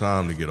understand it.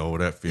 Time to get over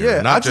that fear.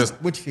 Yeah, not just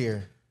Which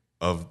fear?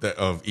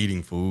 of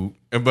eating food,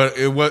 but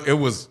it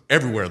was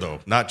everywhere though,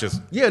 not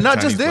just Not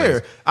Chinese just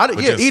there. place, but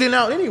just Eating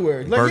out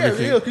anywhere. Like Burger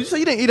King. because you say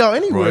you didn't eat out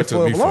anywhere Bro, it took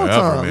for a me long forever,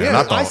 time. man. Yeah,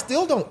 I thought- I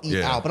still don't eat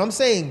Yeah. out, but I'm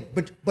saying,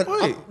 but Wait.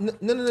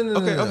 no.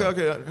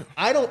 Okay.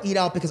 I don't eat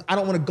out because I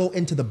don't want to go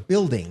into the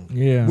building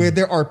Yeah. where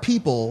there are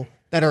people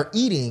that are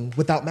eating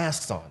without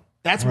masks on.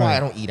 That's why I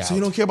don't eat out. So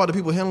you don't care about the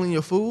people handling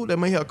your food that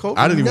may have COVID?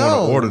 I didn't even want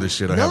No. to order this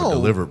shit or have it No.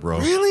 delivered, bro.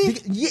 Really?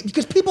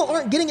 Because people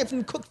aren't getting it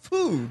from cooked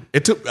food.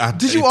 It took.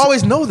 Did you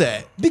always know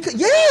that? Because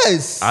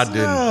yes, I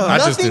didn't. I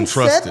just Nothing didn't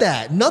trust said it.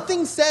 that.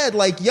 Nothing said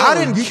like, yo, I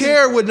didn't you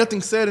care what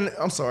nothing said. And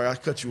I'm sorry, I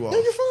cut you off. No,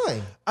 you're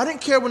fine. I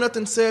didn't care what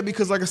nothing said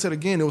because, like I said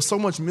again, there was so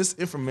much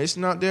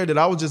misinformation out there that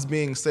I was just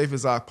being safe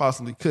as I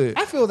possibly could.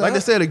 I feel that. Like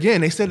they said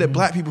again, they said that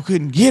black people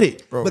couldn't get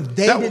it, bro. But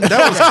they didn't say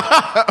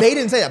that. They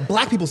didn't say that.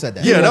 Black people said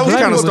that. Yeah, that was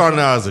black kind of people- starting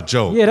out as a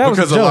joke. Yeah, that was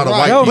a because a joke, lot of right.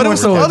 white That was people. But it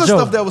was some more so a other joke.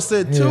 stuff that was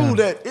said too Yeah.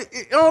 that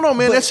I don't know,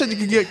 man. That shit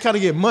you can kind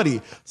of get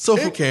muddy. So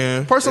It for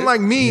can. a person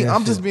like me, Yeah,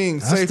 I'm shit. just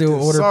being I safe still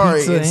and order sorry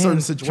pizza in certain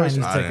and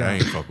situations. Chinese I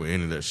ain't fuck with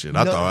any of that shit.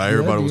 I No, thought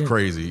everybody was yeah.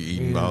 crazy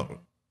eating about. No,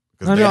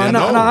 Because they didn't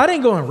know. I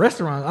didn't go in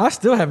restaurants. I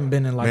still haven't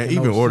been in like Man, a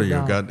no even ordering sit your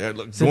down- goddamn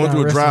look, sit going down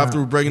through a restaurant.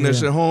 drive-through, bringing that Yeah.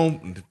 shit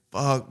home.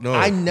 Fuck no.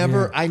 I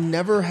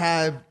never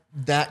had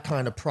that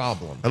kind of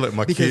problem. I let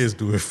my Because kids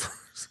do it first.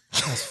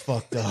 That's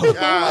fucked up.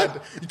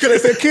 God, you could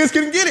have said kids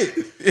couldn't get it.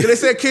 Could have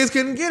said kids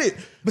couldn't get it.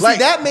 But Like see,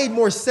 that made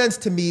more sense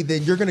to me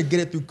than you're gonna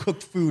get it through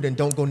cooked food and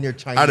don't go near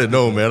Chinese. I didn't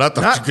know, man. I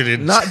thought you could.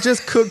 not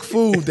just cook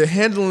food, the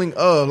handling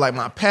of like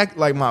my pack,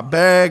 like my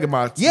bag and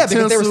my Yeah,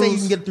 because they were saying you utensils.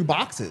 can get it through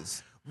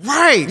boxes.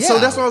 Right. So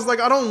Yeah. that's why I was like,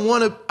 I don't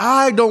want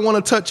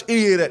to touch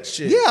any of that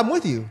shit. Yeah, I'm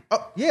with you.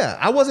 Yeah,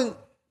 I wasn't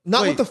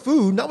not Wait. with the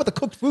food, not with the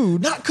cooked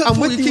food. Not cooked I'm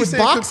food, with you you keep with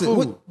saying cooked boxes.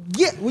 food.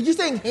 When you're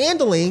saying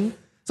handling,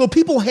 so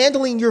people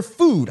handling your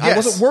food. I Yes.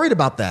 wasn't worried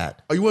about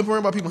that. Are you worried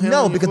about people handling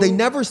No, your because they food?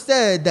 never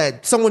said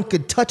that someone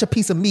could touch a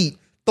piece of meat,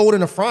 throw it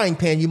in a frying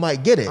pan, you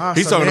might get it.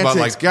 He's talking about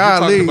like semantics. you're talking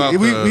Golly,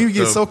 about we the-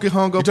 get so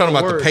hung up. You're talking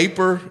on about the words.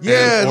 paper.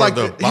 Yeah, or like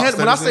the box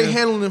when that I it's say in?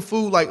 handling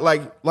food,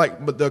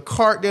 but the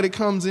cart that it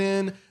comes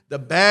in, the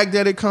bag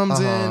that it comes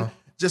in,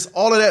 just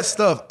all of that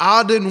stuff.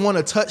 I didn't want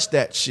to touch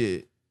that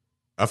shit.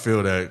 I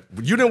feel that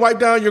you didn't wipe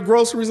down your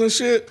groceries and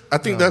shit. I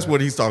think that's what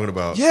he's talking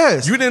about.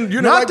 Yes. you didn't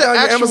Not wipe the down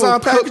your actual Amazon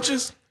cook-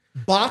 packages.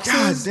 Boxes?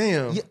 God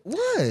damn. Yeah,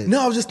 what? No,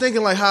 I was just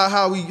thinking like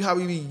how we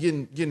be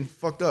getting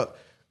fucked up.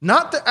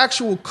 Not the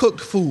actual cooked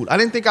food. I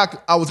didn't think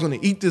I was going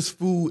to eat this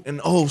food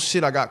and oh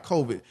shit, I got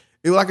COVID.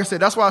 Like I said,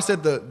 that's why I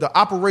said the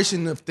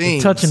operation of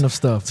things, touching of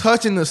stuff.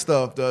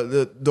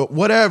 the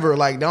whatever.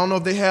 Like I don't know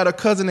if they had a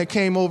cousin that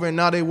came over and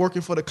now they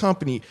working for the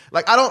company.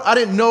 Like I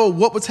didn't know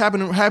what was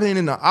happening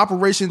in the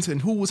operations and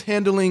who was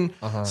handling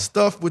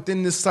stuff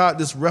within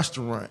this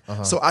restaurant.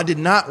 So I did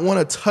not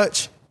want to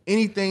touch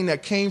anything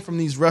that came from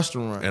these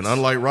restaurants. And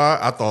unlike Rod,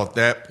 I thought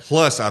that.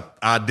 Plus,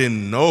 I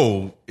didn't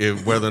know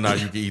whether or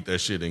not you could eat that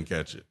shit and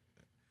catch it.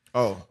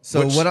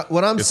 So Which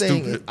what I'm is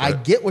saying, stupid, I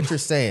but- get what you're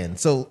saying.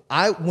 So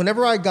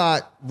whenever I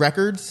got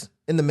records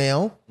in the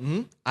mail,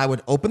 I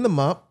would open them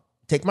up,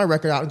 take my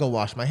record out, and go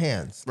wash my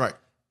hands. Right.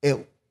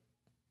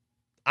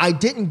 I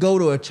didn't go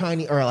to a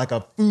Chinese or like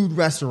a food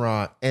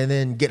restaurant and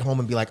then get home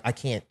and be like, I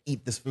can't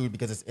eat this food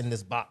because it's in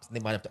this box and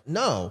they might have to.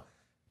 No,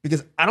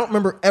 because I don't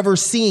remember ever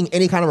seeing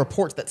any kind of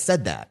reports that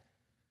said that.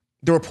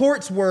 The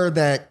reports were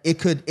that it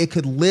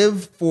could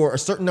live for a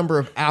certain number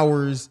of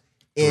hours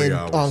 3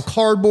 hours. on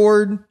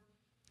cardboard.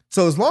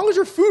 So as long as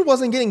your food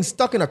wasn't getting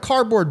stuck in a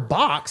cardboard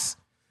box,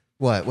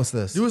 what's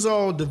this? You was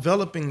all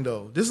developing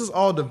though. This is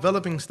all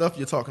developing stuff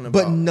you're talking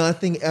about. But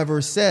nothing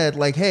ever said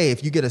like, hey,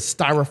 if you get a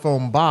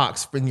styrofoam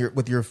box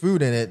with your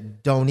food in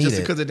it, don't eat just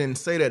it. because it didn't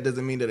say that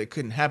doesn't mean that it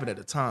couldn't happen at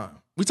the time.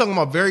 We talking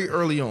about very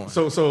early on.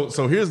 So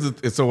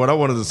what I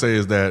wanted to say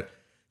is that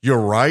you're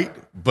right,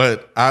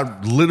 but I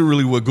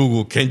literally would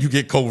Google, can you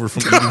get COVID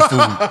from eating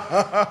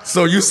food?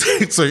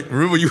 So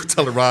remember you were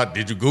telling Rod,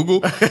 did you Google?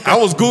 I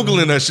was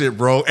Googling that shit,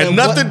 bro. And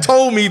nothing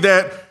told me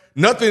that,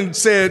 nothing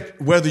said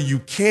whether you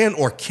can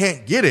or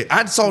can't get it.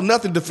 I saw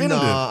nothing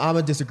definitive. No, I'm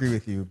gonna disagree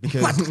with you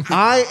because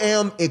I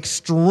am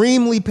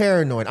extremely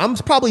paranoid. I'm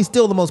probably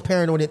still the most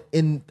paranoid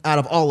out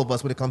of all of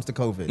us when it comes to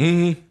COVID.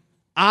 Mm-hmm.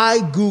 I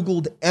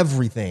Googled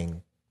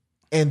everything,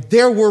 and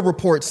there were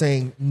reports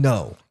saying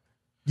no,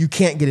 you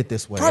can't get it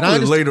this way. And I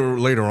Probably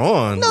understand- later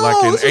on, No,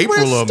 like in this is when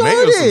April it or May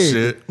or some started.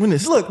 shit. when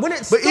it's Look, when it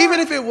but started- even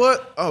if it was,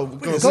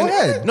 Go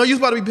ahead. No, you was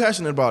about to be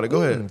passionate about it.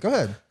 Go ahead. Go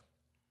ahead.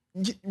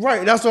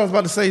 Right, that's what I was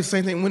about to say.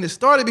 Same thing when it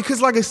started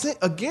because, like I said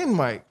again,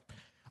 Mike,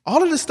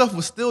 all of this stuff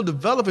was still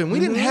developing. We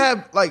didn't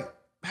have like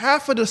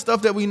half of the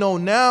stuff that we know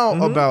now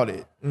about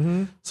it.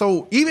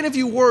 So even if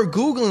you were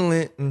Googling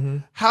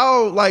it,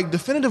 how like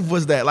definitive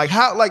was that? Like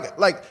how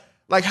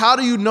like how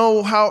do you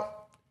know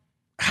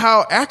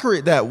how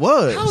accurate that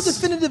was? How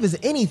definitive is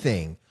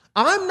anything?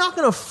 I'm not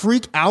going to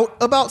freak out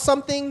about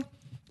something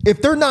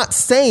if they're not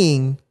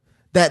saying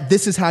that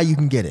this is how you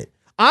can get it.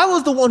 I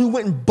was the one who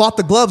went and bought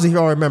the gloves, if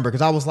y'all remember,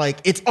 because I was like,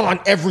 it's on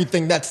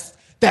everything that's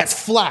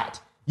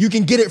flat. You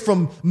can get it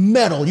from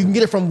metal. You can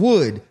get it from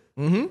wood.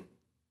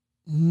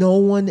 No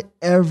one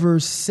ever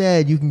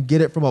said you can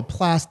get it from a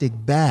plastic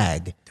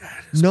bag.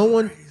 No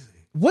one. Crazy.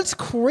 What's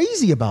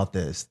crazy about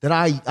this? That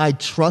I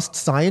trust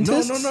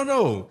scientists?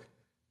 No.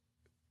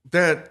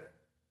 That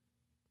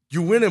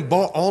you went and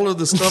bought all of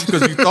the stuff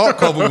because you thought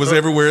COVID was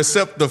everywhere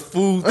except the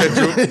food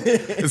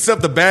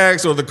except the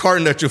bags or the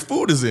carton that your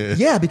food is in.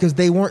 Yeah, because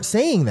they weren't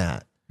saying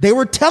that. They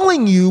were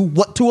telling you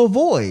what to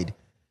avoid.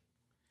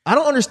 I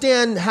don't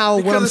understand how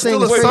what Because I'm it's saying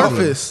still is a crazy.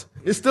 surface.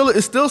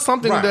 It's still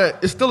something Right. that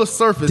it's still a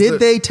surface. Did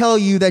they tell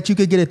you that you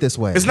could get it this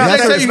way? It's not Did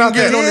that. they It's tell not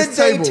you can get it on that. this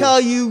Did they table?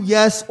 tell you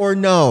yes or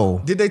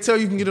no? Did they tell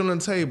you can get it on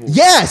the table?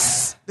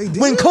 Yes. They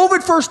did? When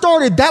COVID first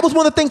started, that was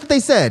one of the things that they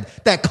said,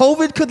 that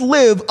COVID could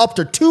live up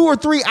to 2 or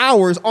 3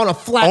 hours on a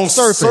flat On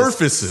surface.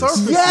 surfaces.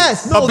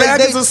 Yes. A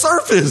bag is a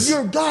surface.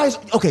 Your guys,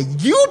 okay,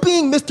 you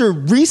being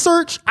Mr.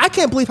 Research, I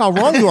can't believe how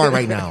wrong you are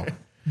right now.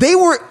 They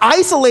were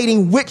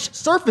isolating which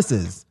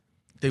surfaces.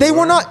 They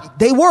were not.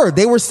 They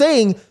were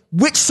saying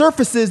which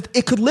surfaces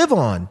it could live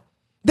on.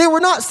 They were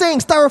not saying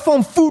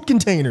styrofoam food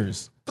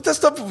containers. But that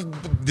stuff,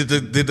 did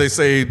they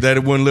say that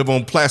it wouldn't live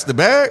on plastic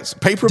bags,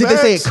 paper Did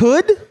bags? they say it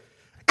could?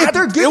 If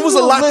they're giving It was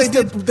you a lot list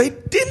of- they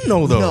didn't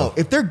know, though. No,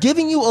 if they're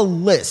giving you a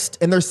list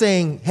and they're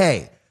saying,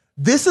 hey,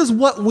 this is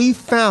what we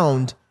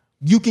found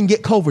you can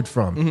get COVID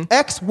from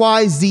X,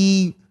 Y,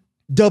 Z,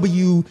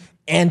 W,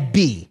 and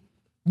B.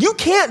 You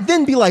can't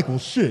then be like, well,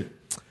 shit,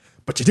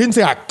 but you didn't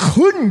say I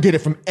couldn't get it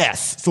from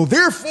S. So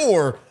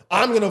therefore,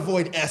 I'm going to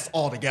avoid S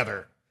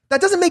altogether. That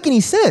doesn't make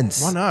any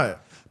sense. Why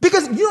not?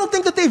 Because you don't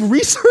think that they've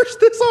researched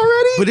this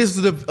already? But this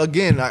is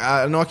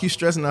I know I keep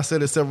stressing. I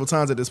said it several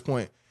times at this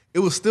point. It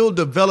was still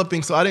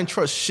developing, so I didn't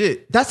trust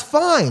shit. That's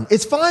fine.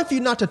 It's fine for you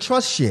not to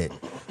trust shit.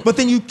 But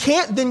then you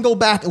can't then go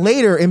back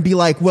later and be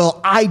like,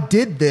 well, I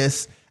did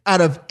this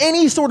out of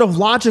any sort of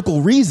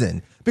logical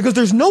reason, because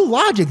there's no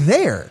logic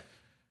there.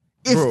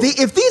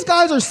 If these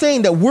guys are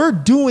saying that we're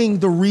doing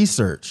the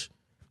research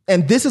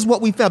and this is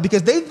what we found,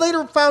 because they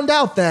later found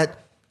out that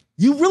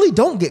you really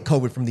don't get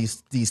COVID from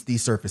these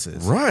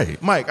surfaces.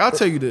 Right. Mike, I'll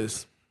tell you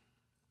this.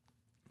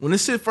 When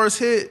this shit first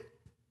hit,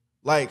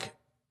 like,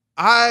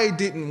 I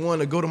didn't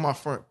want to go to my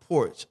front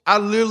porch. I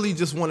literally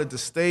just wanted to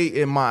stay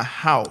in my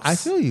house. I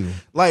feel you.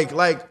 Like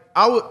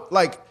I would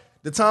like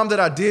the time that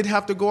I did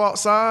have to go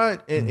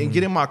outside and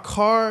get in my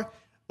car.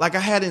 Like I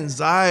had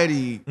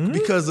anxiety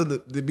because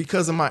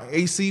of my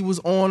AC was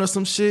on or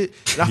some shit.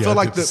 And I Yeah, felt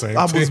I like did the same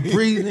I was thing.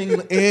 breathing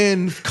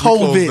in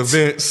Close the COVID.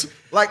 vents.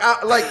 Like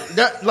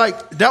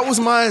that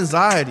was my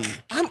anxiety.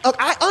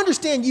 I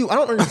understand you. I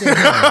don't understand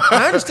you.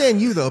 I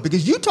understand you, though,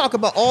 because you talk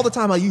about all the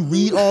time how you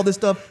read all this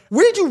stuff.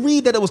 Where did you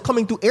read that it was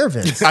coming through air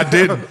vents? I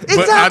didn't.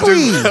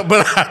 Exactly.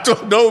 But I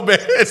don't know, man.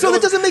 So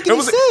that doesn't make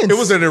any sense. It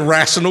was an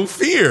irrational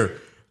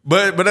fear.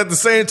 But at the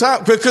same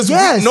time, because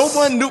Yes. no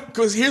one knew.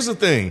 Because here's the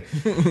thing,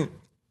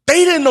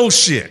 they didn't know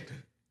shit.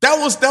 That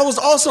was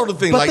also the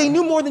thing. But like, they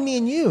knew more than me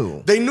and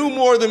you. They knew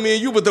more than me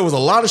and you, but there was a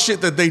lot of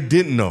shit that they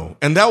didn't know,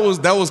 and that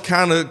was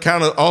kind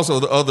of also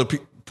the other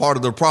part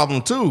of the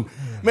problem too.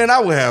 Man, I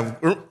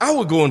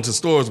would go into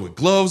stores with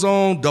gloves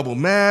on, double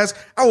mask.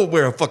 I would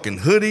wear a fucking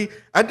hoodie.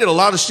 I did a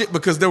lot of shit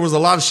because there was a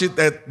lot of shit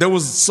that there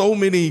was so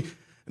many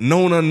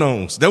known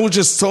unknowns. There was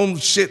just some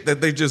shit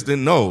that they just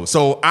didn't know.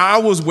 So I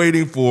was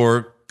waiting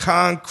for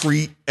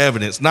concrete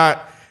evidence,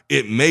 not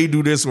it may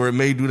do this or it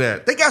may do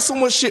that. They got so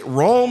much shit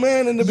wrong,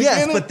 man, in the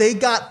beginning. Yes, but they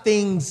got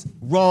things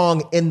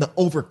wrong in the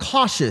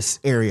overcautious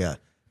area,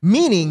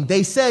 meaning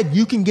they said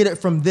you can get it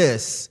from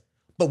this,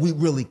 but we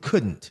really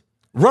couldn't.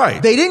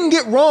 Right. They didn't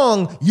get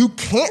wrong, you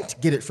can't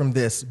get it from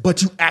this,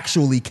 but you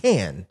actually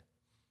can.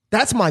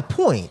 That's my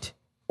point.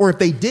 Or if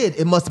they did,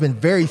 it must have been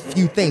very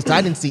few things.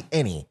 I didn't see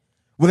any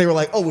where they were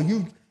like, oh,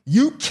 well,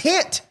 you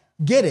can't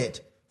get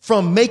it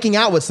from making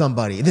out with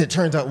somebody. And then it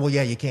turns out, well,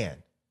 yeah, you can.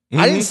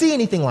 I didn't see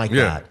anything like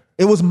Yeah. that.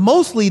 It was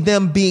mostly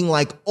them being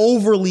like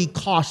overly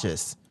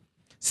cautious,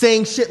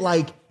 saying shit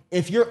like,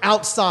 if you're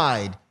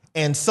outside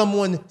and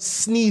someone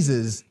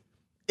sneezes,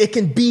 it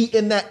can be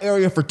in that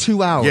area for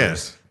 2 hours.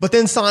 Yes. But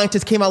then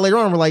scientists came out later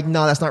on and were like,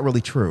 no, that's not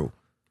really true.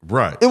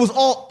 Right. It was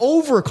all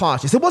over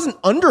cautious. It wasn't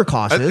under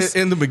cautious.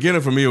 In the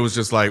beginning, for me, it was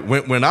just like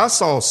when I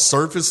saw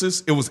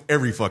surfaces, it was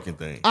every fucking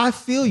thing. I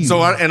feel you.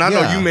 So I know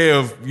Yeah.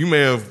 you may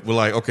have were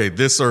like, okay,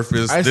 this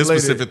surface, this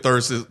Isolated.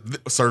 specific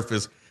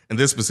surface, and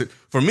this specific.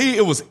 For me,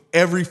 it was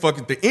every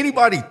fucking thing.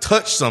 Anybody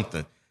touch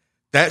something,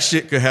 that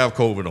shit could have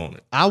COVID on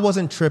it. I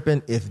wasn't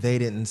tripping if they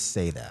didn't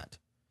say that.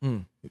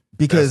 That's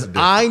Because the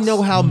difference. I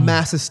know how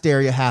mass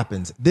hysteria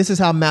happens. This is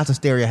how mass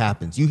hysteria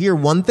happens. You hear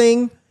one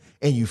thing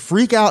and you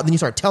freak out, then you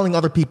start telling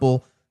other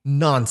people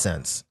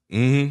nonsense.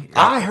 Mm-hmm.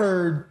 I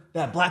heard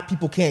that black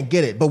people can't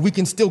get it, but we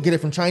can still get it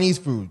from Chinese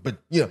food. But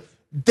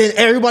then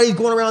everybody's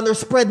going around there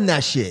spreading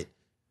that shit.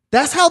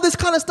 That's how this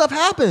kind of stuff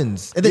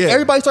happens. And then Yeah.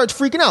 everybody starts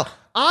freaking out.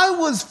 I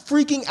was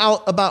freaking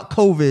out about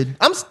COVID.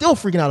 I'm still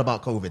freaking out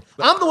about COVID.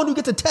 I'm the one who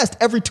gets a test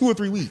every 2 or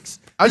 3 weeks.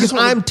 Because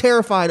I'm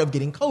terrified of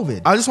getting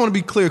COVID. I just want to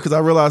be clear because I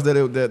realized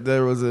that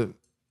there was a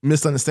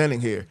misunderstanding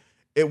here.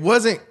 It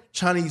wasn't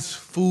Chinese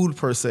food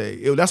per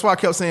se. That's why I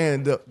kept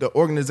saying the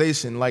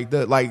organization, like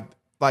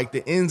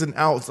the ins and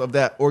outs of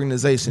that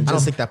organization. I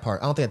don't think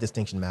that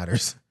distinction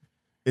matters.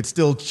 It's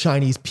still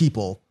Chinese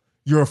people.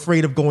 You're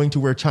afraid of going to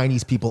where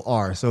Chinese people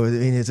are. So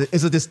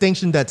it's a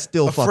distinction that's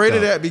still afraid fucked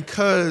of up. that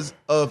because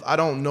of I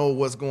don't know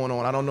what's going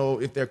on. I don't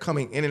know if they're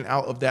coming in and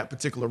out of that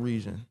particular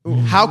region.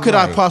 How could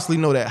I possibly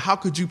know that? How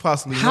could you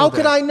possibly know How that?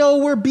 could I know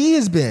where B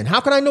has been? How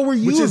could I know where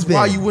you Which have is been?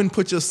 why you wouldn't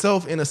put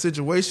yourself in a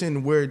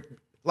situation where,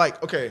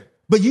 like, okay,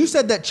 But you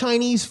said that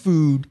Chinese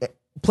food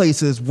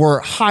places were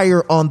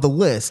higher on the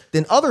list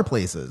than other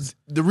places.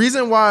 The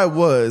reason why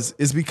it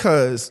is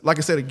because, like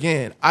I said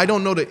again, I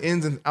don't know the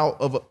ins and out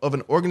of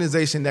an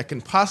organization that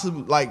can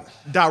possibly like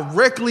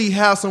directly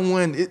have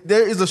someone.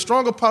 There is a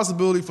stronger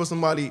possibility for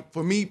somebody,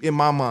 for me in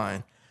my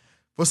mind,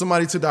 for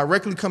somebody to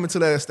directly come into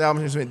that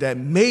establishment that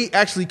may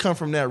actually come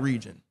from that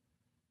region.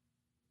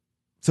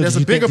 So There's did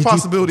a you bigger think,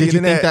 possibility Did you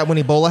than think that when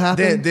Ebola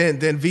happened? than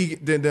the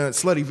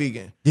slutty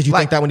vegan. Did you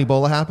Like, think that when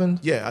Ebola happened?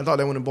 Yeah, I thought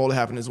that when Ebola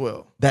happened as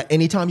well. That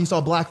anytime you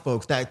saw black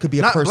folks, that could be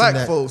a Not person black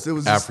that. folks, it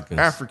was just Africans.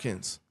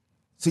 Africans.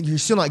 So you're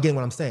still not getting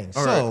what I'm saying.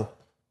 All So right.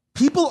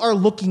 people are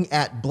looking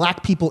at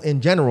black people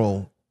in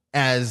general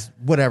as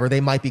whatever.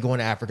 They might be going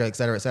to Africa, et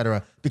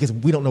cetera, because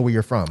we don't know where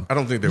you're from. I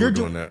don't think they You're were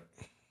doing that.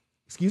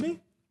 Excuse me?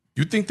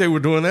 You think they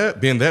were doing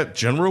that? Being that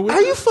general with Are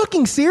it? you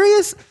fucking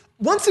serious?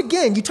 Once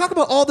again, you talk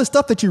about all the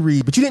stuff that you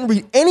read, but you didn't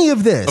read any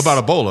of this.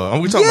 About Ebola? Are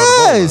we talking about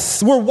Ebola?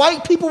 Yes, where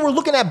white people were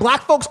looking at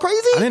black folks crazy.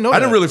 I didn't know I that.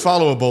 didn't really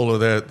follow Ebola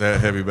that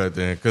heavy back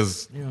then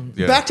because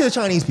Back to the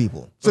Chinese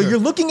people. So you're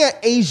looking at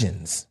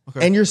Asians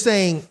and you're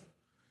saying,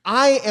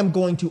 I am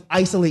going to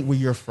isolate where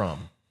you're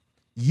from.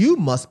 You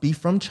must be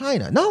from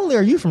China. Not only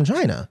are you from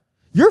China,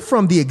 you're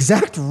from the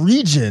exact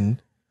region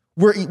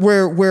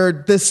where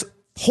this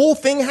whole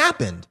thing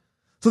happened.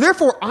 So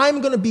therefore,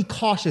 I'm going to be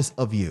cautious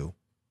of you.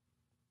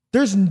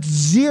 There's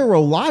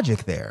zero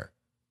logic there.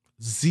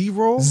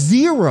 Zero.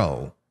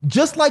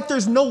 Just like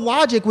there's no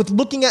logic with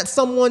looking at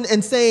someone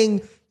and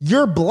saying,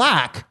 you're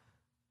black.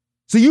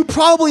 So you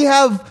probably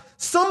have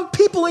some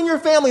people in your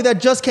family that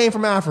just came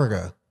from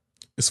Africa.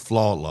 it's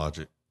flawed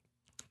logic.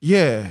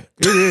 Yeah,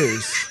 it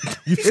is.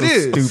 It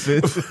is.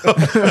 Stupid.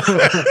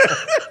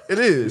 It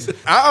is.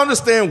 I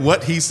understand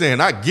what he's saying.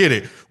 I get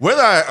it.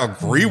 Whether I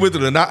agree with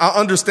it or not, I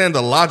understand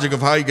the logic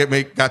of how he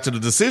got to the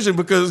decision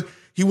because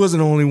he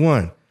wasn't the only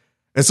one.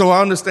 And so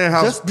I understand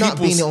how Just not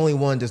being the only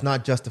one does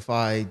not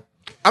justify.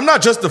 I'm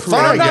not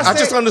justifying I'm not it. I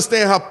just saying-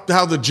 understand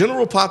how the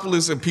general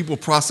populace and people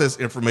process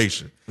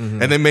information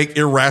and they make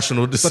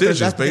irrational decisions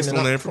that's the thing, based they're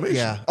on not- the information.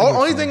 Yeah.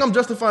 Only thing I'm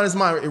justifying is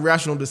my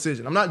irrational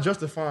decision. I'm not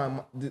justifying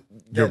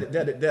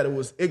that it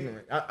was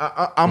ignorant.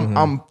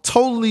 I'm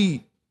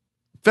totally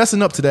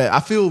fessing up to that. I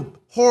feel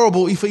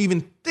horrible for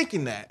even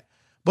thinking that.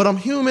 But I'm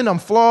human, I'm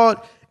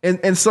flawed,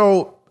 and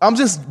so I'm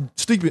just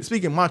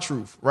speaking my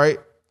truth, right?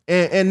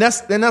 And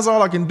that's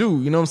all I can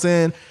do, you know what I'm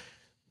saying?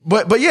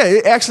 But yeah,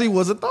 it actually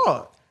was a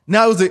thought.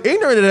 Now it was an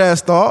ignorant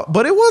ass thought,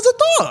 but it was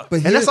a thought.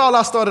 But And that's all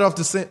I started off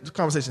the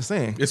conversation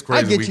saying. It's I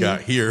crazy get we you.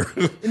 got here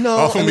No,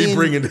 off of I me mean,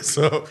 bringing this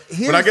up. But I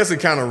here's- guess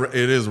it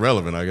is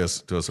relevant, I guess,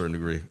 to a certain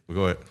degree. But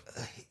go ahead.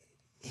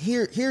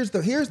 Here's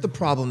the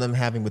problem I'm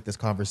having with this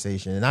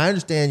conversation. And I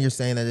understand you're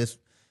saying that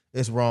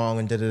it's wrong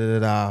and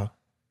da-da-da-da-da.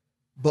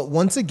 But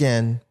once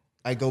again,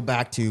 I go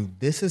back to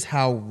this is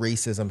how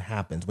racism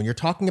happens. When you're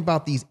talking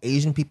about these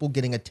Asian people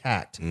getting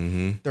attacked,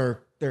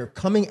 they're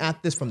coming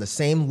at this from the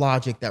same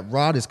logic that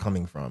Rod is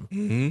coming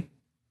from.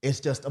 It's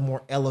just a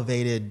more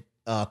elevated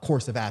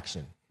course of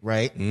action,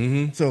 right?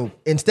 So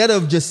instead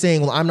of just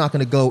saying, well, I'm not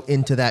going to go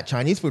into that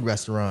Chinese food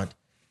restaurant,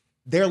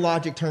 their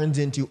logic turns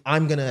into,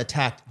 I'm going to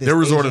attack this They're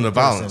resorting Asian to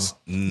person. violence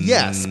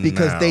Yes,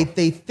 because now they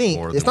think,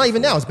 more it's than not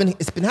even now, before.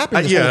 it's been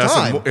happening this Yeah,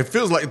 whole time. it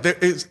feels like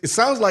it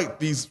sounds like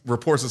these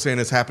reports are saying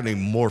it's happening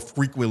more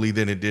frequently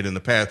than it did in the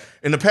past.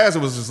 In the past, it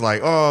was just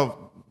like,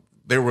 oh,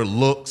 there were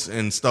looks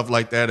and stuff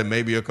like that, and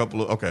maybe a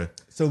couple of okay.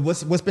 So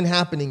what's been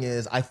happening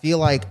is I feel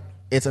like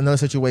it's another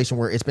situation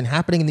where it's been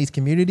happening in these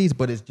communities,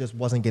 but it just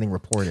wasn't getting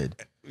reported.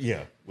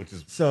 Yeah, which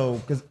is So,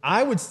 because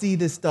I would see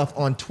this stuff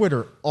on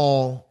Twitter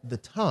all the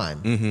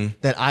time,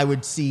 that I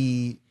would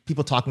see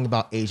people talking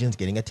about Asians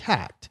getting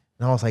attacked.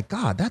 And I was like,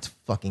 God, that's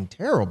fucking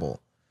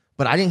terrible.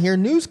 But I didn't hear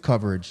news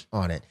coverage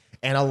on it.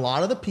 And a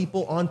lot of the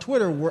people on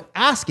Twitter were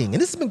asking,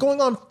 and this has been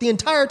going on the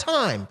entire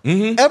time,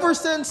 ever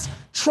since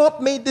Trump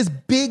made this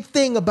big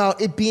thing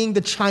about it being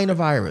the China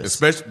virus.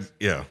 especially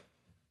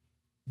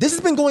This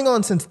has been going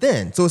on since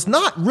then. So it's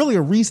not really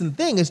a recent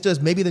thing. It's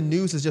just maybe the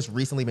news has just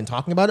recently been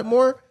talking about it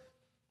more.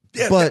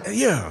 yeah, But-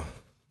 yeah.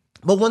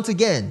 But once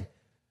again,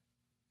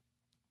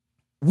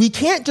 we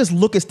can't just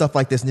look at stuff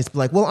like this and just be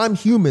like, well, I'm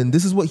human.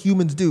 This is what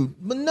humans do.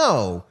 But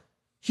no,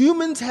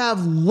 humans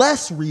have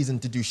less reason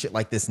to do shit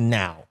like this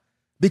now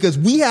because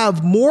we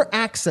have more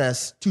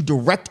access to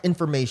direct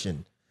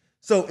information.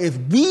 So if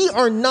we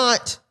are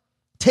not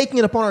taking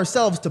it upon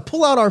ourselves to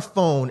pull out our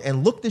phone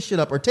and look this shit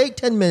up or take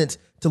 10 minutes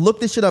to look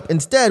this shit up,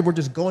 instead, we're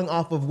just going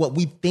off of what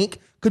we think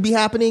could be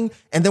happening.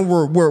 And then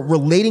we're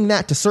relating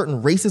that to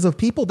certain races of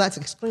people. That's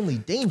extremely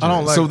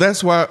dangerous. So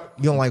that's why.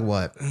 You don't like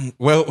what?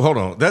 Well, hold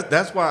on.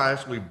 That's why I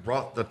actually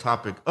brought the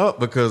topic up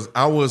because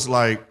I was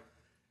like,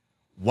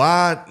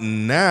 why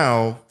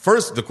now?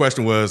 First, the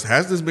question was,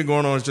 has this been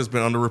going on? It's just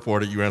been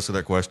underreported. You answered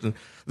that question.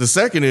 The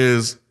second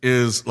is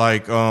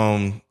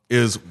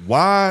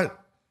why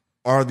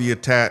are the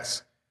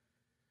attacks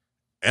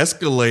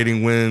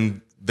escalating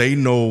when they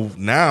know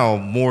now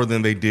more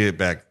than they did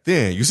back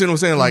then? You see what I'm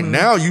saying? Like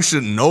now you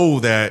should know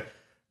that,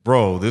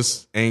 bro,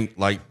 this ain't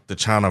like the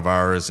China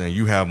virus and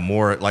you have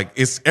more, like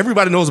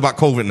everybody knows about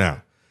COVID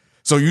now.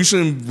 So you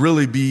shouldn't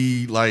really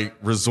be like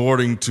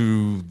resorting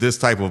to this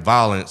type of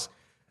violence.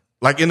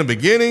 Like in the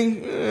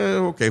beginning,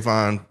 okay,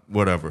 fine,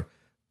 whatever.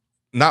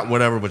 Not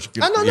whatever, but you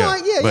can.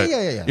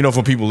 Yeah. You know,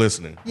 for people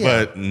listening.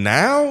 Yeah. But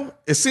now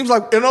it seems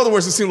like, in other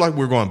words, it seems like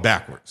we're going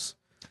backwards.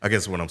 I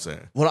guess is what I'm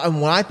saying. What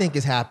I think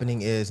is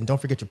happening is, and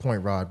don't forget your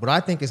point, Rod. What I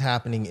think is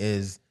happening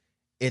is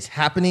it's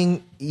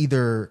happening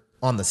either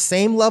on the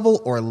same level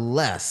or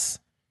less.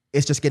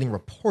 It's just getting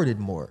reported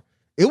more.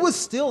 It was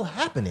still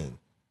happening.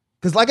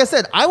 Because like I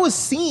said, I was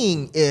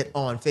seeing it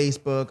on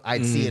Facebook.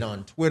 I'd see it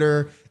on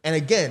Twitter. And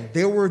again,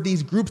 there were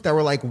these groups that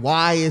were like,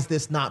 why is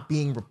this not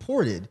being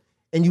reported?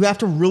 And you have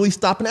to really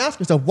stop and ask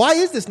yourself, why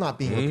is this not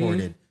being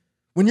reported?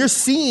 When you're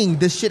seeing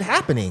this shit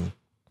happening,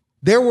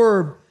 there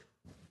were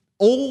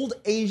old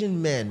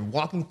Asian men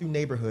walking through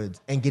neighborhoods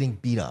and getting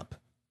beat up.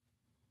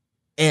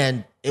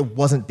 And it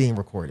wasn't being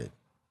recorded.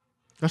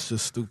 That's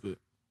just stupid.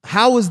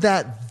 How is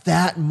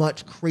that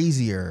much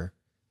crazier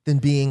than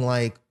being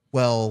like,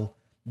 well,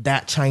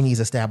 that Chinese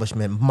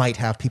establishment might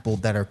have people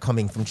that are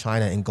coming from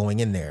China and going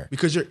in there?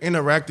 Because you're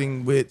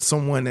interacting with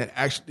someone that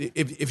actually,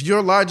 if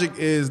your logic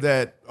is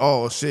that,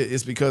 oh shit,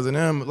 it's because of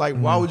them, like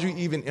why would you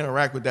even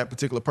interact with that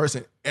particular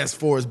person as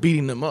far as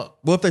beating them up?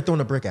 What if they're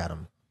throwing a brick at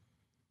them?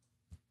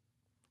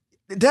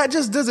 That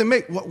just doesn't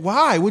make.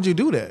 Why would you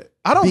do that?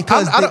 I don't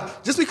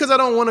just because I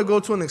don't want to go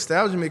to an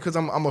establishment because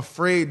I'm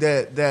afraid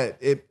that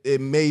it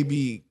may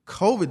be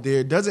COVID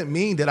there doesn't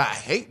mean that I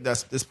hate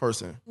this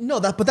person. No,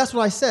 but that's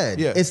what I said.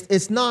 Yeah.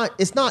 It's not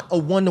a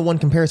 1-to-1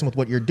 comparison with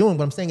what you're doing,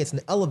 but I'm saying it's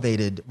an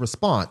elevated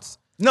response.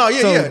 No,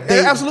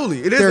 absolutely.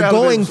 It is. They're an elevated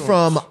going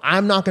response. from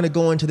I'm not going to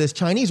go into this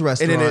Chinese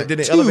restaurant, and then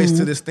it elevates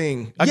to this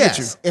thing. I get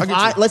you.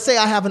 Let's say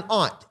I have an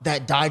aunt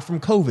that died from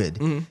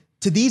COVID.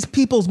 To these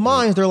people's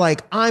minds, they're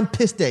like, I'm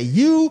pissed at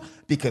you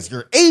because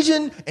you're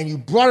Asian and you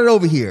brought it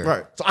over here.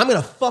 Right. So I'm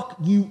going to fuck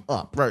you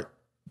up. Right.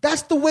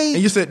 That's the way.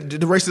 And you said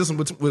the racism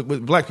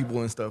with black people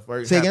and stuff,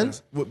 right? Say happens.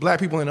 again? With black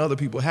people and other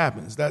people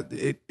happens. That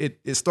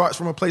it starts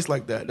from a place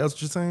like that. That's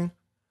what you're saying?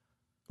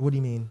 What do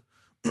you mean?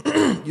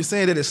 You're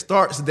saying that it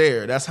starts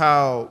there. That's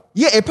how.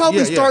 Yeah, it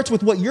probably starts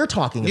with what you're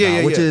talking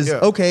about, which is,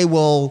 okay,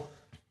 well,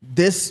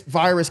 this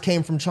virus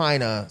came from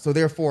China, so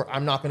therefore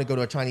I'm not going to go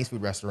to a Chinese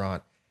food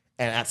restaurant.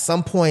 And at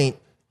some point,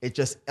 it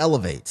just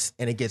elevates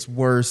and it gets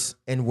worse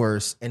and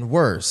worse and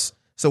worse.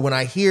 So when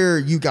I hear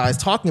you guys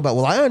talking about,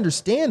 well, I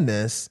understand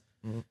this.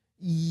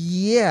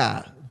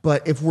 Yeah,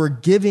 but if we're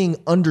giving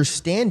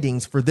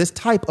understandings for this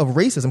type of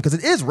racism, because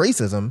it is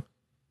racism,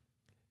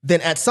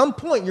 then at some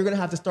point you're going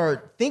to have to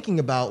start thinking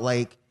about,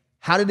 like,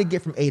 how did it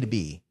get from A to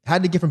B? How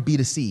did it get from B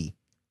to C?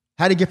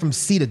 How did it get from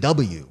C to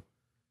W?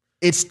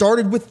 It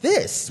started with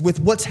this, with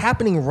what's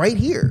happening right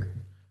here.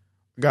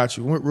 Got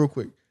you. Real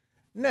quick.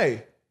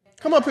 Nay,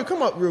 come up here.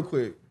 Come up real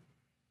quick.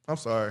 I'm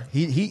sorry.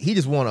 He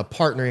just want a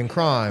partner in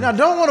crime. Now, I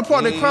don't want a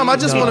partner in crime. I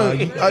just want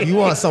to. You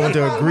want someone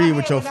to agree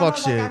with your fuck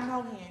shit.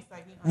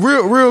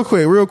 Real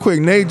quick.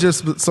 Nate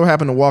just so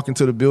happened to walk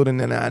into the building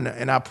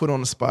and I put on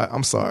the spot.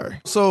 I'm sorry.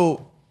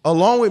 So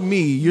along with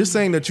me, you're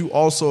saying that you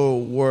also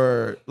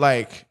were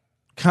like,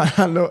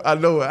 I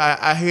know.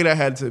 I hate I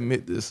had to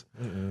admit this,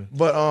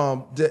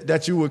 but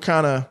that you were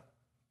kind of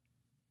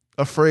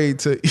afraid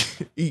to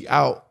eat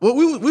out. Well,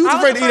 we was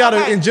afraid to eat out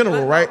in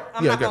general, right?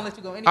 I'm not gonna let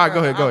you go anywhere. All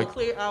right, go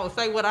ahead. I will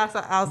say what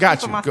I'll Got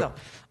say you. for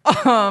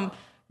myself.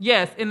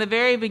 Yes, in the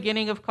very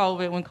beginning of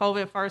COVID, when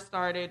COVID first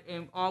started,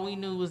 and all we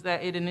knew was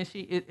that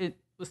it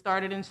was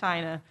started in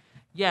China.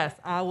 Yes,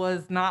 I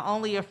was not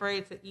only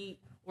afraid to eat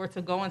or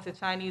to go into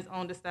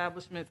Chinese-owned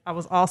establishments, I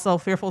was also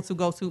fearful to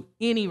go to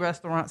any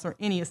restaurants or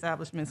any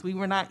establishments. We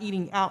were not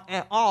eating out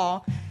at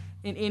all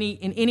in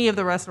any of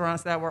the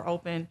restaurants that were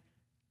open,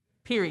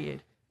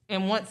 period.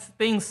 And once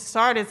things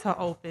started to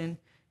open,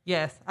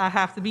 yes, I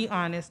have to be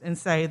honest and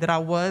say that I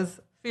was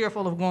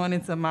fearful of going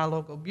into my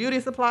local beauty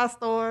supply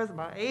stores,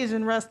 my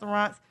Asian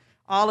restaurants,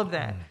 all of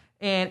that.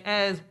 And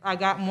as I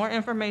got more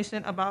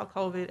information about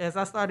COVID, as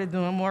I started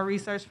doing more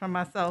research for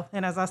myself,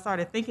 and as I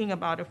started thinking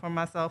about it for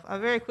myself, I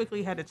very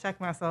quickly had to check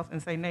myself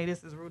and say, "Nay,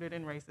 this is rooted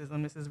in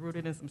racism. This is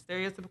rooted in some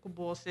stereotypical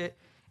bullshit,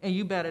 and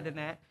you better than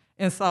that."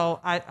 And so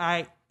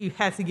you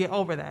had to get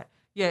over that.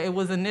 Yeah, it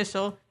was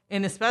initial.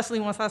 And especially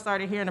once I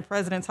started hearing the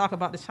president talk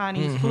about the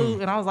Chinese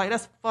flu, and I was like,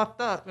 that's fucked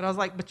up. And I was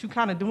like, but you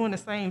kind of doing the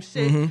same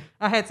shit.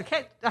 I had to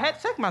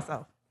check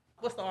myself.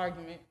 What's the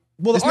argument?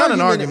 Well, it's not an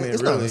argument,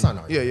 really. It's not an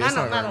argument. Yeah,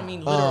 I don't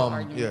mean literal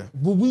argument. Yeah.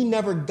 Well, we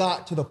never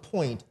got to the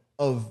point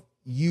of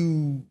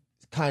you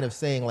kind of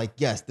saying, like,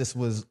 yes, this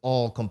was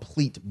all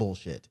complete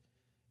bullshit.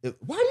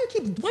 Why do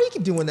you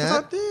keep doing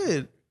that? I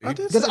did.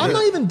 Because I'm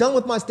not even done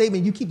with my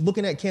statement. You keep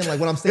looking at Ken like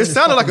what I'm saying. It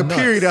sounded like a nuts.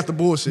 period after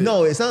bullshit.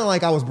 No, it sounded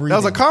like I was breathing. That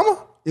was a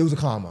comma? It was a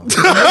comma.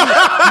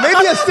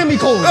 Maybe a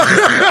semicolon.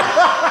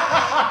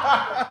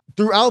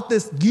 Throughout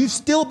this, you've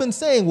still been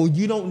saying, well,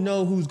 you don't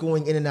know who's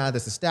going in and out of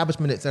this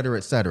establishment, et cetera,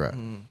 et cetera.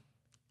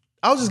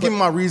 I was just giving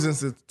my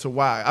reasons to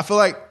why. I feel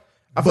like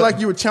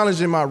you were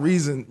challenging my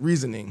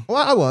reasoning. Well,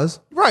 I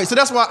was. Right, so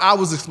that's why I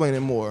was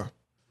explaining more.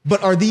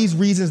 But are these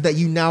reasons that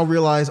you now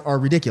realize are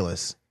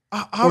ridiculous?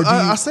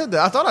 I said that.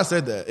 I thought I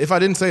said that. If I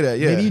didn't say that,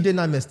 yeah. Maybe you didn't.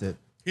 I missed it.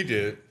 He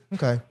did.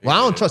 Okay. Well, I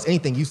don't trust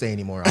anything you say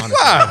anymore, honestly.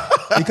 Why?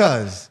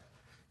 Because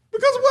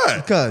Because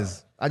what?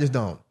 I just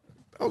don't.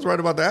 I was right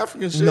about the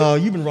African shit. No,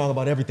 you've been wrong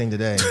about everything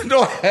today.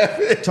 No, I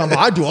haven't. Talking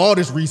about I do all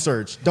this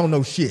research, don't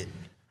know shit.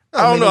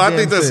 I don't know. I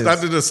think that's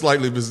that's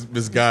slightly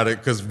misguided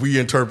because we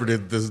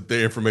interpreted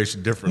the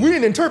information differently. We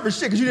didn't interpret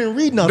shit because you didn't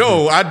read nothing.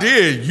 No, I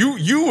did.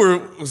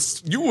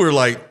 You were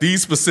like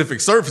these specific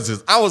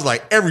surfaces. I was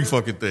like every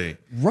fucking thing.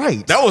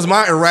 Right. That was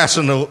my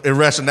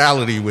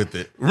irrationality with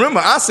it. Remember,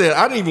 I said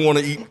I didn't even want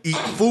to eat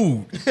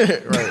food,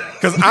 right?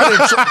 Because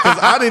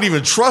I didn't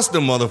even trust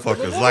them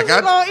motherfuckers. What Like was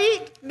you gonna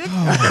eat?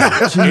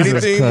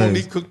 anything when Christ.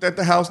 we cooked at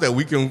the house that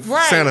we can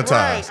Right,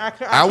 sanitize. right.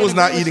 I was can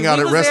not agree with eating you. out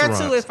We at was there restaurants.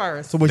 too at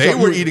first. So wait, They you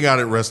were eating out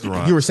at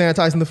restaurants. You were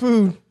sanitizing the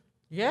food.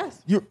 Yes.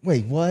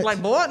 Wait, what?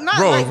 Like boy, not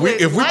Bro, like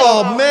if we Lysol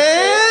oh and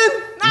man.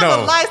 shit. Not No.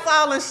 with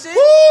Lysol and shit.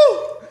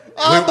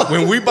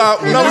 when we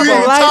bought No, we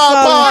Lysol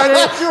Tide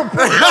and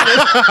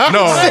Pod.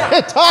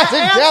 no. Tossing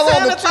I gel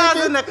on am the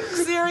chicken. sanitizing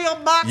the cereal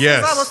boxes.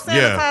 Yes, I was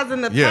yeah,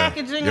 sanitizing the yeah.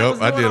 packaging. Yep, I was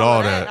doing I did all all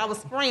of that. I was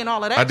spraying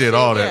all of that. I did shit,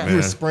 all that, yeah. man. You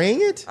were spraying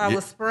it? I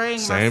was spraying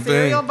my Same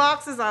cereal thing.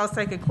 boxes. I was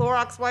taking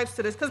Clorox wipes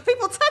to this because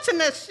people touching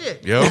that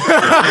shit.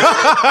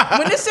 Yep.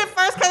 When this shit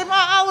first came out,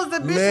 I was the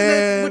bitch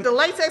Man. with the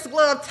latex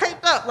glove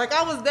taped up. Like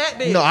I was that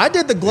big. No, I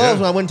did the gloves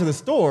Yeah. when I went to the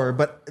store,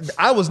 but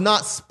I was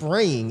not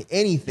spraying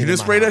anything. You didn't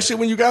spray that shit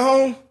when you got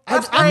home? I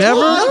sprayed never?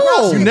 all the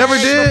grocery You never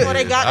bags did? before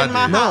they got I in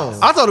my did. No. house.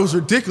 I thought it was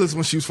ridiculous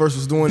when she first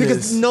was doing Because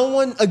this. no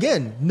one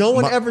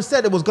ever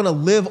said it was going to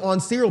live on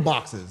cereal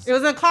boxes. It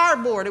was in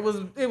cardboard. It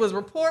was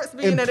reports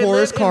being In that it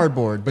porous lived in-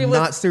 cardboard, but it was-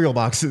 not cereal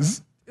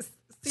boxes.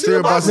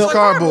 Cereal boxes with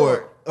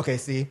cardboard. Okay,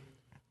 see.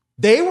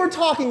 They were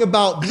talking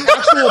about the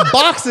actual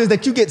boxes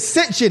that you get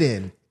sent shit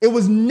in. It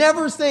was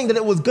never saying that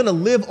it was going to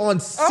live on I'm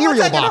cereal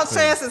not taking boxes.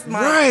 no chances,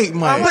 Mike. Right,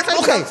 Mike. I'm not taking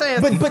no Okay,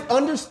 chances. but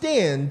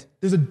understand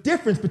there's a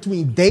difference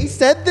between they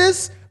said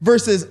this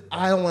versus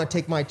I don't want to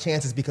take my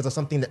chances because of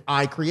something that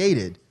I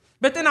created.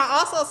 But then I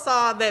also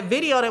saw that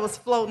video that was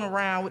floating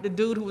around with the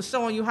dude who was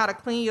showing you how to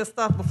clean your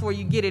stuff before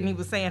you get it. And he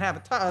was saying have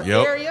a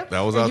Yep, area.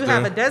 that was and out you there.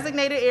 have a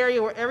designated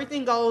area where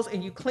everything goes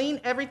and you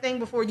clean everything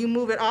before you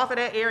move it off of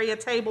that area,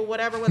 table,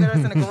 whatever, whether it's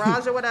in a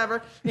garage or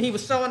whatever. And he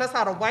was showing us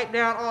how to wipe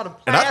down all the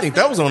plastic. And I think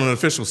that was on an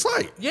official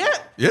site. Yeah.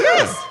 Yeah.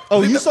 Yes.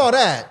 Oh, you saw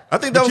that? I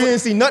think but that you was-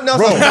 didn't see nothing else.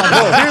 Bro, on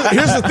the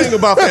here's the thing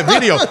about that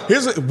video.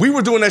 We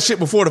were doing that shit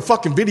before the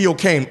fucking video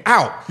came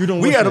out. You doing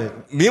we what had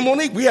shit? me and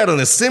Monique, we had an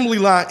assembly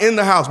line in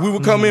the house. We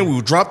would come in, we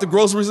would drop the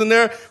groceries in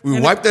there, we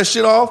would wipe that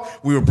shit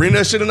off, we would bring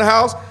that shit in the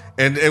house,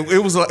 and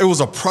it was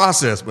a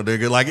process, but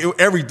nigga, like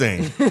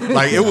everything,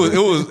 like it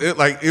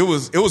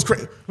was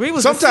crazy. We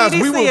was the Sometimes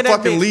we CDC would of that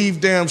fucking bitch.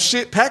 leave damn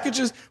shit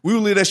packages. We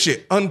would leave that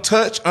shit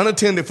untouched,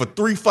 unattended for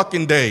 3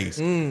 fucking days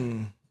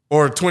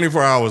or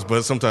 24 hours.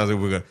 But sometimes it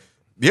would go.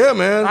 Yeah,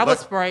 man. I like- was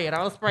sprayed.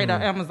 I was sprayed out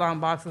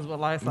Amazon boxes with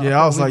Lysol.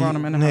 Yeah, I was before we like, brought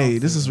 'em in the hey,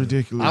 house. this is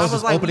ridiculous. I I was was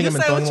just like, opening you them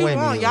and say throwing what them you away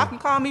want. Y'all immediately. can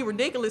call me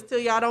ridiculous till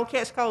y'all don't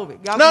catch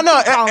COVID. Y'all No, can no.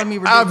 keep calling me I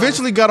ridiculous.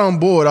 eventually got on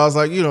board. I was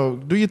like,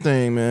 do your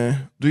thing,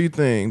 man. Do your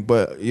thing.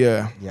 But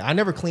yeah. Yeah, I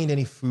never cleaned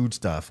any food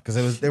stuff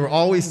because they were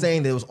always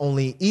saying that it was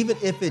only, even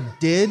if it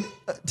did.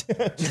 What's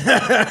up,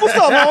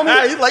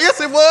 homie? He's like, yes,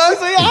 it was.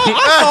 I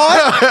saw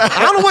it. I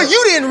don't know what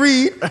you didn't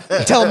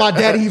read. Telling my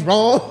daddy he's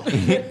wrong.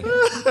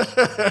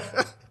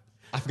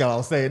 I forgot what I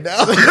was saying now.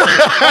 You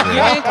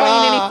didn't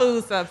clean any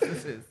food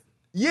substances.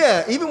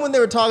 Yeah, even when they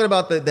were talking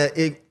about that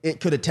it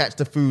could attach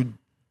to food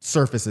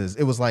surfaces,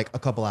 it was like a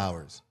couple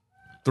hours.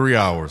 3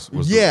 hours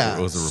was Yeah,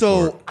 the report.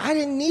 so I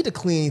didn't need to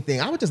clean anything.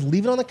 I would just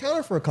leave it on the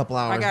counter for a couple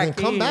hours got and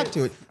then come back kids.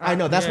 to it. I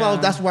know that's Yeah.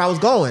 that's where I was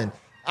going.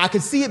 I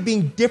could see it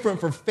being different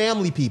for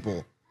family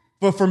people,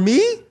 but for me,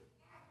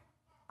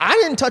 I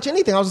didn't touch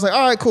anything. I was just like,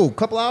 all right, cool,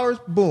 couple hours,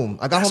 boom.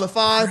 I got home at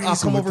 5. I'll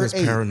Crazy come with over as at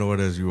 8. paranoid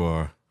as you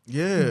are.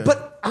 Yeah.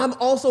 But I'm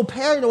also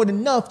paranoid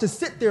enough to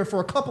sit there for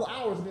a couple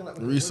hours and be like,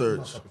 Research.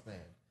 What's this motherfucker saying?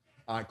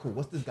 All right, cool.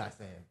 What's this guy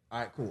saying? All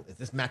right, cool. Is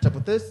this match up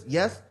with this?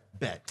 Yes.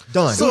 Bet.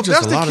 Done. So- So if just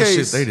that's a the lot of shit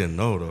case- they didn't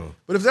know though.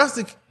 But if that's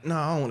the no,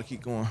 I don't want to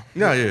keep going.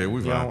 Yeah,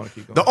 we Yeah, I fine. wanna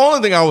keep going. The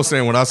only thing I was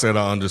saying when I said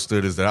I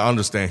understood is that I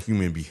understand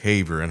human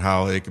behavior and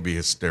how it can be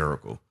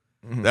hysterical.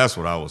 That's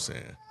what I was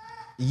saying.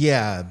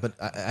 Yeah, but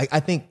I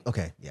think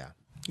okay, yeah.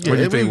 Yeah, What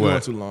do you it think, been going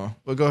what? too long.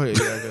 But go ahead.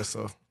 Yeah, I guess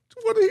so.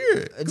 What to hear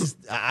it?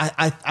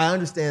 I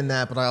understand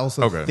that, but I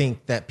also Okay.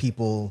 think that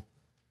people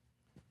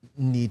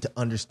need to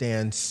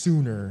understand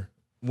sooner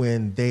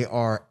when they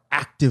are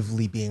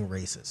actively being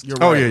racist.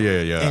 Oh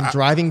yeah. And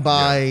driving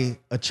by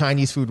a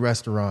Chinese food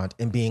restaurant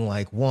and being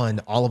like, 1,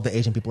 all of the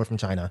Asian people are from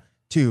China.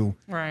 2,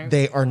 Right.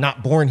 they are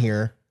not born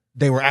here.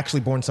 They were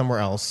actually born somewhere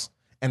else,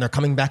 and they're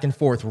coming back and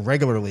forth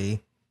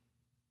regularly.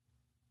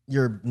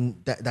 You're being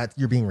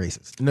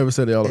racist, I never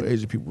said that all the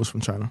Asian people was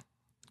from China.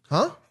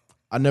 huh?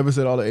 I never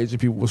said all the Asian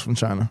people was from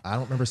China. I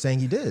don't remember saying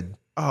you did.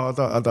 Oh, I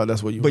thought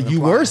that's what you. But you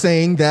implying. were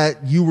saying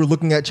that you were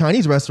looking at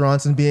Chinese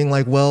restaurants and being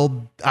like,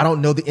 well, I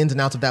don't know the ins and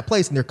outs of that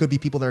place, and there could be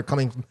people that are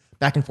coming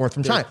back and forth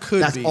from China.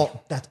 could that's be.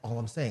 all. That's all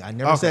I'm saying. I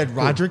never Okay, said cool.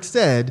 Roderick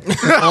said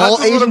that all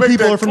just wanna Asian make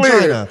people that are from clear.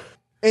 China.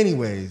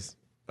 Anyways,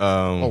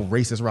 oh,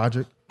 racist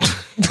Roderick.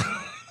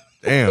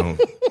 Damn.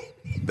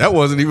 That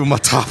wasn't even my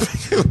topic.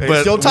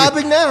 It's your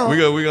topic now.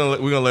 We're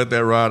gonna let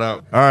that ride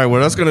out. All right,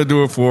 well, that's gonna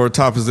do it for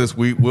topics this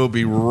week. We'll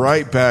be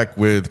right back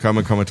with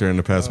common commentary in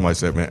the past my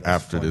segment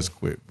after this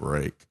quick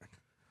break.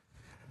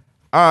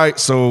 All right,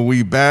 so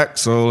we back.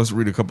 So let's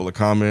read a couple of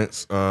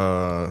comments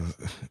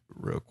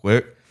real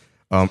quick.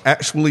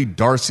 Actually,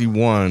 Darcy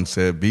One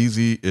said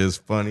Beezy is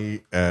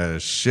funny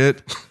as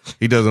shit.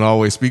 He doesn't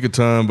always speak a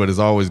ton, but is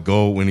always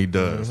gold when he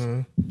does.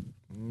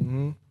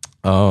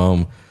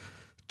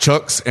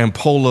 Chucks and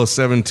Pola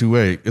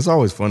 728. It's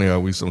always funny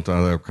how we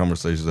sometimes have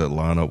conversations that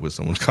line up with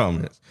someone's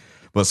comments.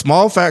 But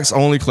small facts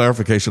only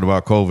clarification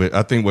about COVID.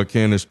 I think what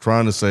Ken is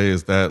trying to say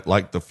is that,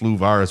 like the flu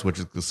virus, which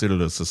is considered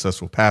a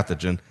successful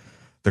pathogen,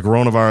 the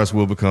coronavirus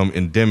will become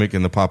endemic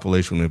in the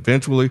population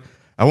eventually.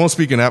 I won't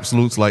speak in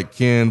absolutes like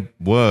Ken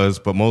was,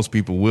 but most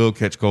people will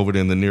catch COVID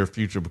in the near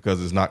future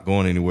because it's not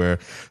going anywhere.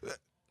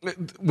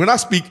 When I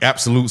speak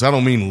absolutes, I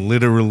don't mean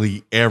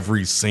literally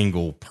every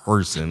single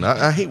person.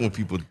 I hate when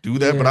people do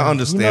that, but I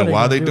understand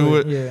why they do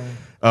it. Yeah.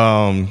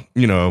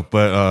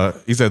 But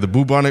he said the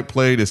bubonic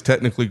plague is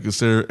technically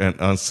considered an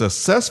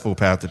unsuccessful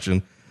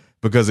pathogen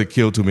because it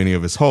killed too many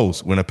of its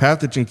hosts. When a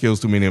pathogen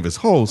kills too many of its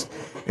hosts,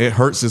 it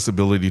hurts its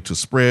ability to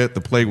spread.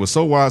 The plague was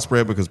so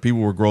widespread because people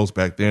were gross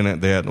back then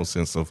and they had no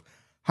sense of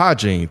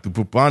hygiene. The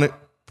bubonic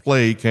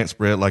plague can't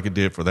spread like it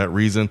did for that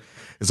reason.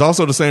 It's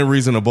also the same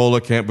reason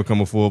Ebola can't become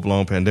a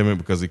full-blown pandemic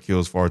because it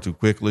kills far too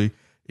quickly.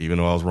 Even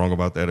though I was wrong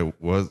about that, that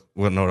was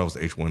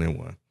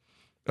H1N1.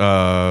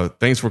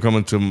 Thanks for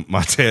coming to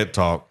my TED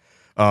Talk.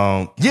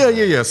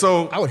 Yeah.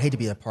 So I would hate to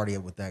be a party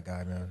with that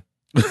guy, man.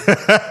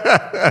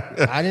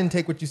 I didn't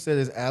take what you said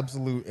as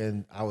absolute,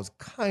 and I was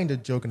kind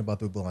of joking about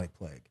the bubonic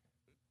plague.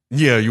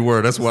 Yeah, you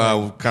were. That's why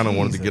I kind of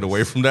wanted to get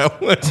away from that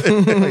one.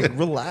 Like,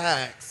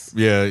 relax.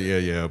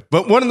 Yeah.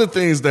 But one of the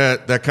things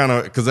that kind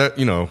of, because that,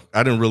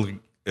 I didn't really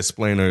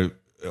explain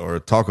or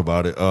talk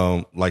about it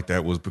like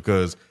that was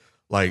because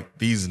like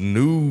these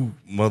new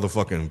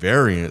motherfucking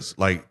variants,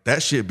 like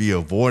that shit be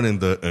avoiding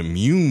the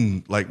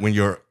immune, like when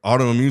your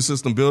autoimmune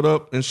system build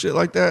up and shit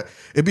like that,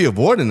 it be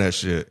avoiding that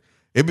shit.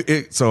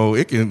 So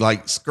it can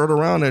like skirt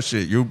around that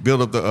shit. You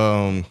build up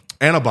the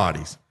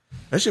antibodies.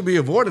 That should be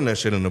avoiding that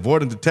shit and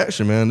avoiding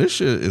detection, man. This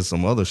shit is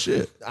some other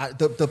shit.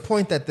 The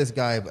point that this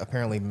guy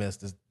apparently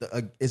missed is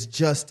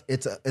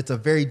it's a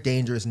very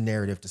dangerous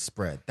narrative to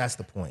spread. That's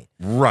the point.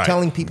 Right.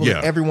 Telling people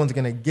that everyone's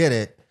going to get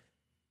it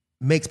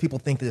makes people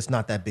think that it's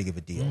not that big of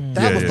a deal.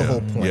 That was the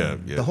whole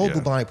point. The whole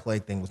bubonic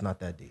plague thing was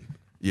not that deep.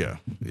 Yeah.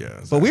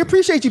 Exactly. But we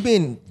appreciate you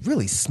being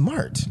really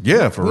smart.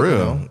 Yeah, for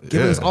real.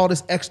 Giving us all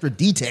this extra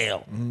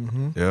detail.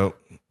 Mm-hmm.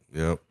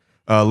 Yep.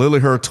 Lily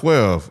Her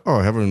 12. Oh,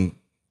 I haven't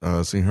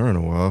seen her in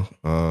a while.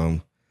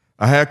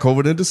 I had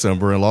COVID in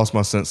December and lost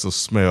my sense of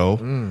smell,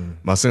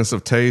 my sense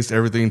of taste.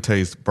 Everything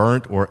tastes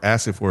burnt or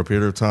acid for a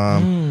period of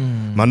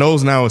time. My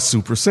nose now is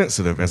super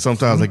sensitive, and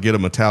sometimes I get a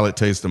metallic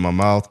taste in my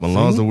mouth. My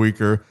lungs are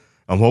weaker.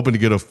 I'm hoping to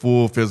get a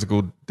full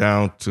physical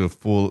down to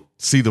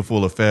see the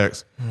full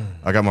effects.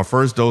 I got my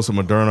first dose of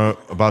Moderna,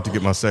 about to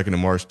get my second in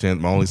March 10th.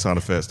 My only sign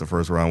effects the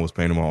first round was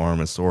pain in my arm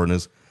and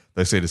soreness.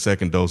 They say the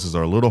second doses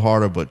are a little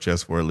harder, but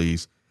just for at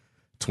least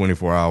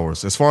 24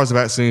 hours. As far as the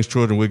vaccines,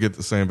 children will get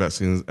the same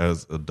vaccines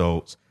as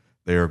adults.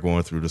 They are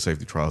going through the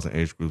safety trials and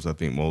age groups. I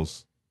think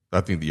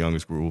the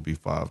youngest group will be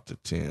 5 to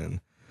 10.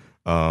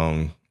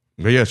 But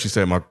yeah, she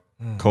said my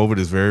COVID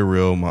is very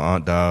real. My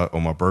aunt died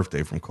on my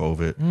birthday from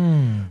COVID.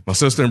 My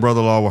sister and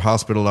brother-in-law were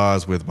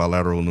hospitalized with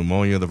bilateral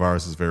pneumonia. The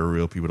virus is very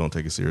real. People don't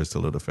take it serious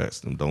till it affects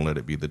them. Don't let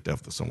it be the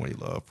death of someone you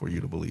love for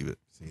you to believe it.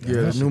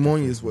 Yeah,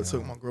 pneumonia is what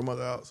took my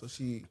grandmother out. So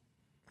she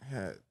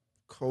had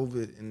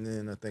COVID, and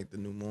then I think the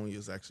pneumonia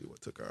is actually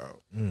what took her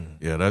out.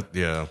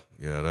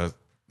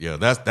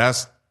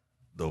 That's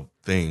the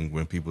thing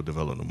when people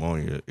develop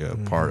pneumonia. Yeah,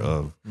 part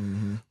of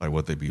like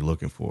what they be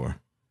looking for.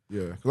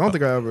 Yeah, because I don't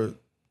think I ever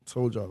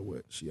told y'all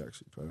what she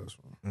actually passed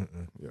from.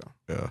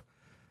 Yeah.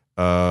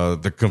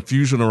 The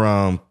confusion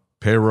around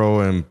Pero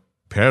and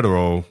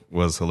Pedro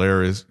was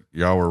hilarious.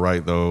 Y'all were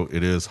right though.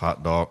 It is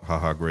hot dog.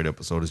 Haha, great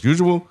episode as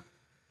usual.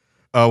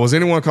 Was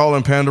anyone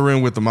calling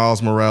pandering with the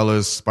Miles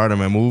Morales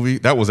Spider-Man movie?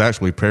 That was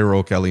actually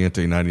Pero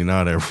Caliente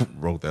 99 that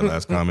wrote that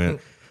last comment.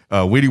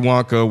 Witty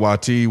Wonka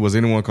YT, was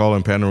anyone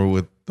calling pandering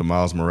with the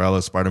Miles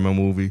Morales Spider-Man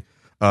movie?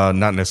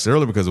 Not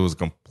necessarily, because it was a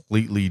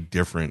completely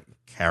different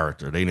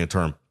character. They didn't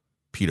turn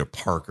Peter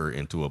Parker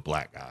into a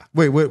black guy.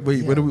 Wait. What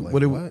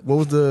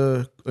was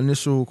the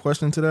initial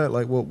question to that?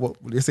 Like,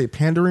 what did they say?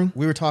 Pandering?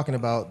 We were talking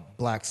about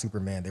Black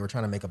Superman. They were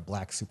trying to make a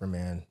Black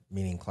Superman,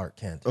 meaning Clark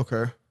Kent.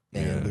 Okay.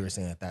 And we were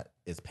saying that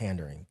is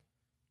pandering.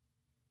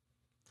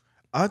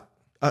 I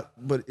thought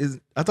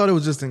it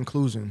was just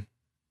inclusion.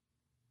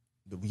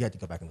 We had to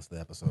go back and listen to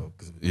the episode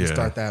because if we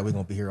start that, we're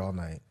gonna be here all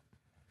night.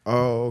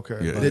 Oh, okay.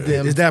 Yeah.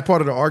 Is that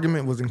part of the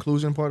argument? Was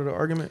inclusion part of the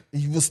argument?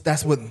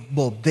 That's what.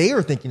 Well, they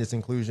are thinking it's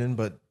inclusion,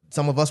 but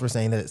some of us were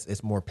saying that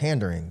it's more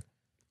pandering.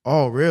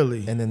 Oh,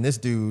 really? And then this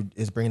dude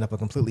is bringing up a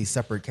completely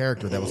separate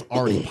character that was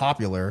already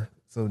popular,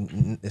 so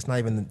it's not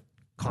even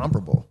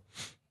comparable.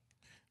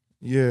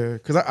 Yeah,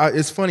 because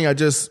it's funny. I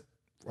just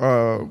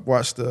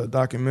watched a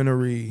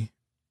documentary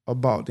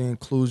about the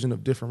inclusion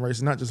of different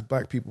races, not just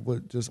black people,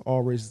 but just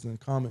all races in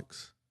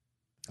comics.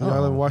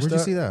 Y'all ever watch where'd that?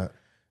 you see that?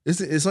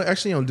 It's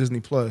actually on Disney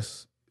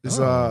Plus. It's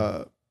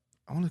I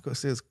want to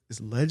say it's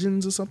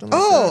Legends or something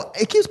like Oh,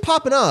 it keeps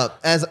popping up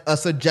as a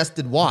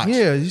suggested watch. that.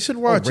 Yeah, you should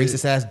watch it.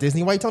 Racist ass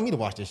Disney. Why you telling me to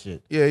watch this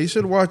shit? Yeah, you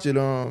should watch it.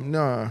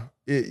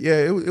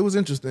 It was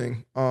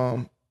interesting.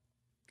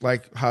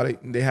 Like how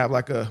they have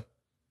like a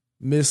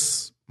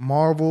Miss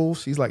Marvel.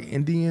 She's like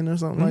Indian or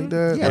something like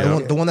that. Yeah,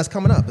 Like, the one that's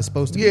coming up is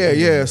supposed to be.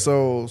 yeah.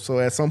 So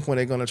at some point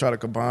they're gonna try to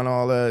combine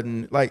all that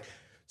and like.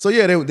 So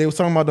yeah, they was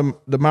talking about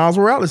the Miles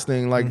Morales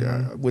thing, like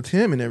with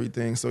him and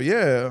everything. So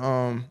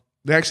yeah,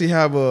 they actually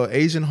have a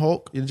Asian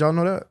Hulk. Did y'all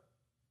know that?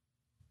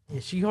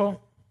 Is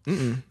She-Hulk?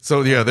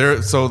 So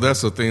yeah, so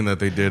that's the thing that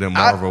they did in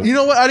Marvel. You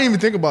know what? I didn't even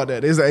think about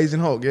that. There's an Asian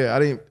Hulk. Yeah,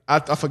 I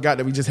forgot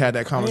that we just had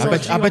that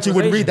conversation. I bet you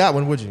wouldn't read that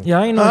one, would you?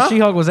 Yeah, I didn't know if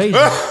She-Hulk was Asian. You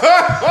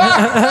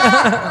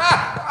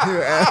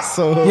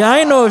asshole. Yeah, I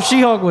didn't know if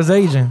She-Hulk was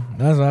Asian.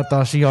 That's what I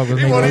thought She-Hulk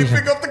was maybe Asian.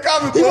 pick up the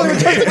comic He won't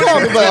even take the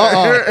comic,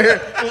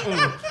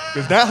 like,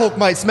 because that Hulk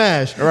might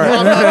smash. Right.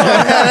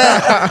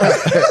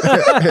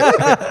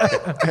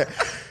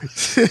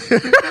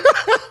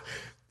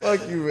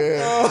 Fuck you, man.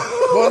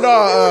 Well,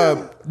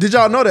 no, did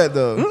y'all know that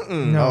though?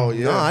 No. Oh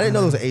yeah. No, I didn't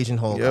know it was an Asian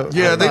Hulk. Yep.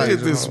 Yeah, they I did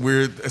thought this Asian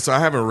weird. So I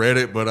haven't read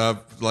it, but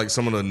I've like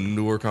some of the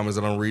newer comics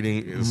that I'm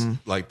reading is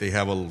like they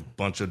have a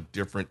bunch of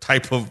different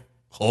type of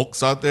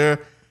Hulks out there.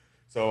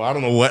 So I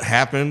don't know what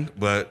happened,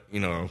 but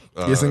you know,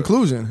 It's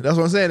inclusion. That's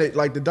what I'm saying.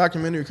 Like the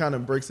documentary kind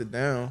of breaks it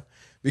down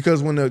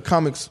because when the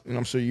comics, and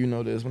I'm sure you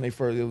know this, when they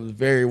first, it was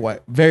very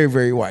white, very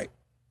very white.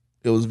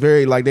 It was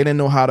very like they didn't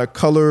know how to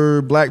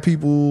color black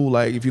people.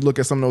 Like if you look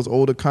at some of those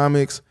older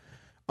comics,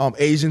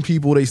 Asian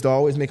people they used to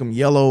always make them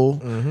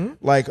yellow.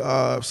 Like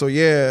so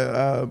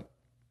yeah.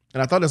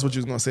 And I thought that's what you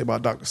was gonna say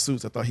about Dr.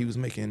 Seuss. I thought he was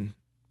making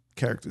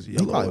characters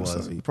yellow. probably or was.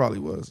 something. He probably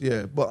was.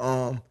 Yeah,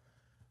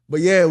 but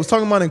yeah, it was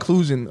talking about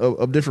inclusion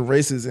of different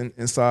races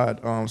inside,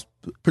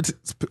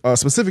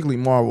 specifically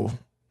Marvel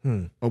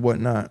or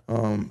whatnot.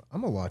 I'm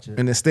gonna watch it.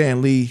 And then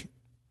Stan Lee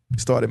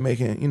started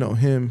making,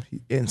 him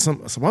and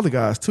some other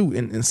guys too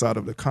inside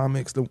of the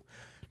comics.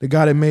 The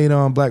guy that made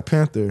Black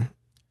Panther.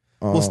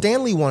 Well,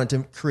 Stan Lee wanted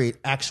to create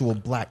actual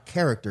black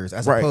characters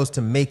as Right. opposed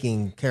to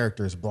making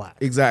characters black.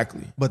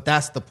 Exactly. But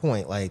that's the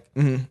point. Like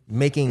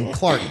making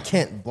Clark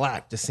Kent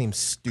black just seems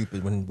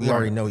stupid when we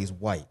already know he's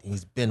white.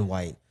 He's been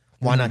white.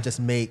 Why not just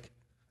make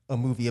a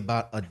movie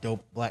about a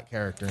dope black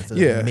character instead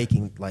of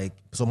making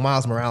so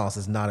Miles Morales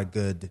is not a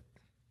good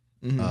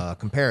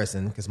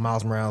comparison because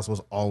Miles Morales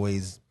was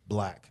always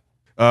black.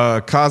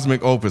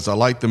 Cosmic Opus. I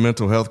like the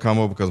mental health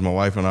combo because my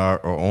wife and I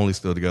are only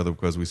still together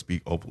because we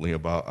speak openly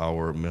about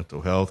our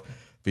mental health.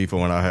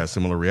 FIFA and I had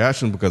similar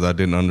reactions because I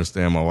didn't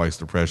understand my wife's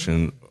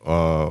depression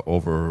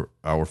over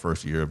our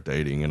first year of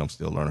dating, and I'm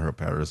still learning her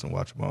patterns and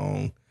watching my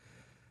own.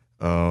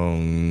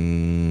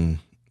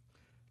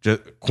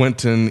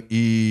 Quentin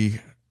E.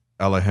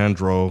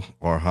 Alejandro.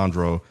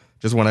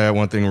 Just want to add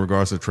one thing in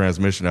regards to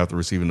transmission after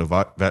receiving the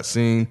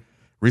vaccine.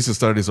 Recent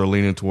studies are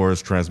leaning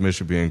towards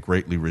transmission being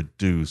greatly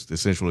reduced.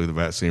 Essentially, the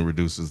vaccine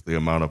reduces the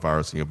amount of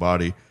virus in your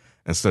body,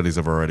 and studies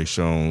have already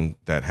shown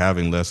that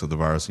having less of the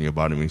virus in your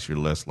body means you're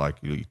less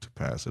likely to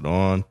pass it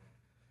on.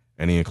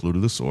 And he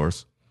included the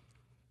source.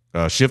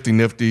 Shifty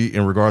Nifty,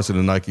 in regards to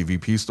the Nike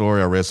VP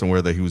story, I read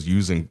somewhere that he was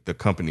using the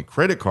company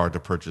credit card to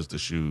purchase the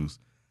shoes.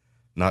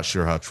 Not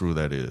sure how true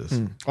that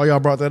is. Oh, y'all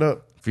brought that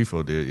up?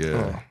 FIFO did,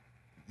 yeah.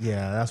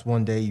 Yeah, that's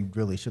one day you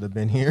really should have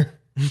been here.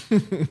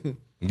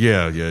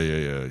 Yeah,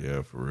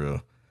 for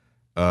real.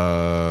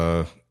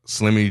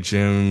 Slimmy,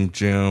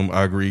 Jim,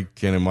 I agree.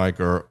 Ken and Mike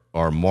are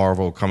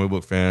Marvel comic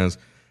book fans.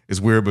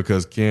 It's weird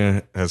because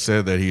Ken has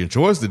said that he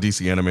enjoys the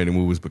DC animated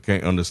movies, but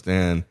can't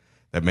understand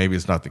that maybe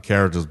it's not the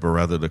characters, but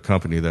rather the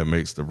company that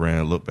makes the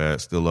brand look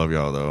bad. Still love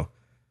y'all though.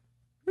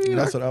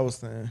 That's what I was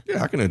saying.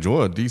 Yeah, I can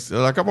enjoy DC.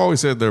 Like I've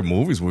always said, their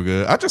movies were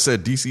good. I just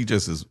said DC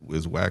just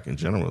is whack in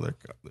general. They're,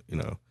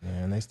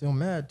 And they still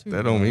mad too.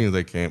 that don't mean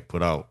they can't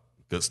put out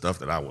good stuff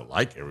that I would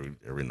like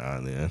every now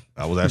and then.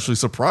 I was actually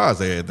surprised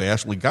they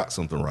actually got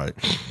something right.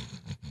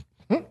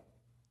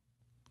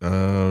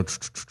 Let's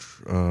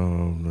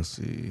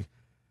see.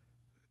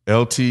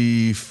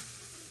 LT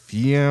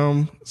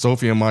Fiam,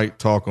 Sophie and Mike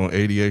talk on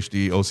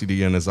ADHD,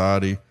 OCD, and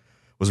anxiety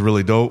was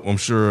really dope. I'm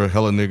sure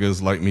hella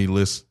niggas like me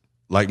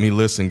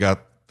listen got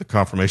the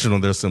confirmation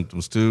on their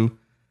symptoms too.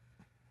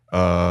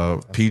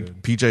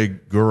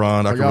 PJ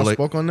Guran, I can y'all relate.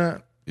 spoke on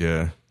that?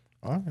 Yeah.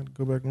 I got to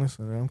go back and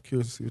listen. I'm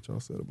curious to see what y'all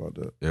said about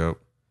that. Yep.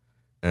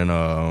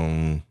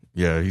 And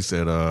he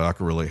said I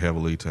could relate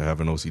heavily to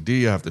having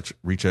OCD. I have to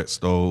recheck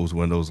stoves,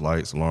 windows,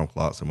 lights, alarm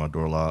clocks, and my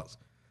door locks.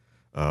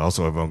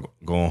 Also, if I'm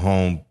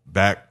going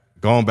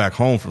back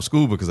home from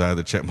school because I had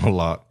to check my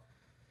lock.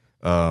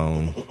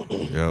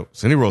 Yep.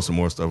 So he wrote some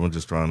more stuff. I'm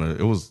just trying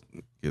to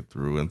get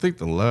through. And I think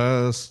the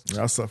last.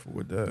 Yeah, I suffer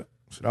with that.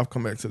 Should I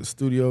come back to the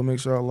studio, make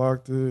sure I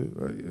locked it?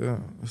 Like, yeah,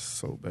 it's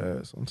so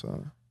bad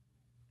sometimes.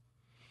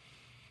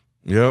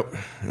 Yep.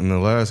 And the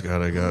last guy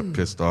that got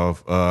pissed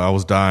off, I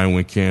was dying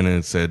when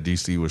Cannon said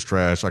DC was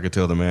trash. I could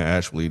tell the man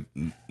actually,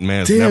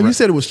 man's Damn, never. you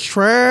said it was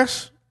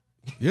trash.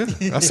 Yeah,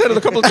 I said it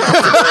a couple of times.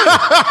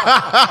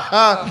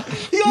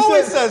 He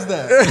always says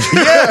that.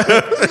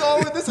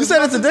 You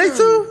said it today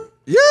too.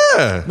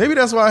 Yeah. Maybe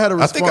that's why I had a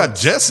I response. think I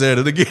just said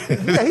it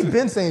again. Yeah, he's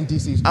been saying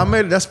DC's. I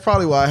made it. That's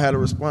probably why I had a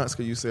response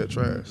because you said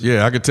trash.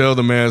 Yeah, I could tell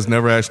the man's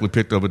never actually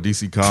picked up a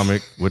DC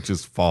comic, which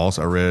is false.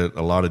 I read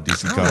a lot of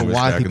DC I don't know comics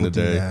why back in people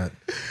the do day. that.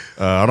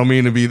 I don't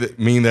mean to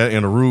mean that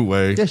in a rude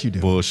way. Yes, you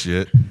do.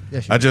 Bullshit.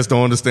 Yes, you I just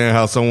don't understand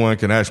how someone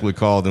can actually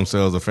call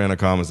themselves a fan of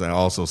comics and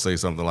also say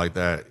something like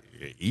that.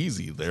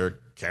 Easy. Their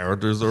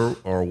characters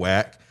are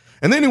whack.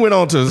 And then he went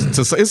on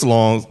to say, it's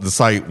long, the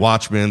site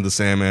Watchmen, The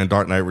Sandman,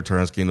 Dark Knight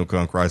Returns, Kingdom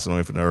Come, Crisis on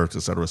Infinite Earth,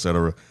 et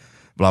cetera,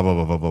 blah, blah,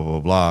 blah, blah, blah, blah,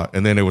 blah.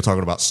 And then they were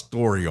talking about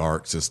story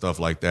arcs and stuff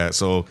like that.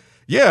 So,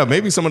 yeah,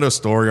 maybe some of their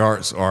story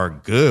arcs are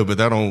good, but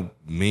that don't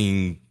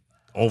mean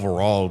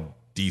overall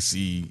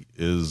DC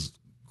is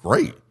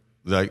great.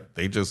 Like,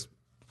 they just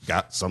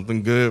got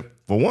something good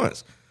for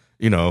once,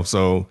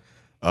 so,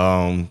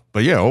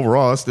 but yeah,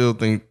 overall, I still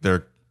think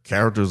their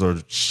characters are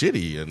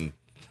shitty and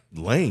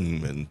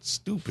lame and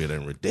stupid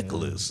and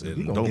ridiculous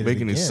and gonna don't get make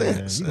it any again.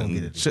 sense You gonna and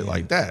get it shit again.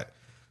 like that.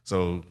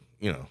 So,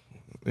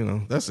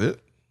 that's it.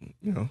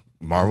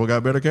 Marvel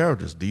got better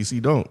characters.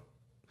 DC don't.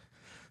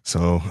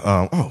 So,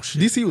 oh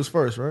shit. DC was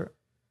first, right?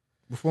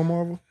 Before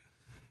Marvel.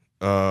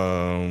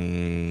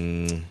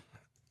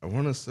 I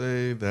want to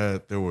say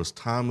that there was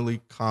Timely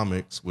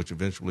Comics, which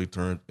eventually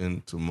turned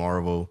into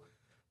Marvel,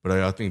 but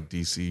I think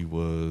DC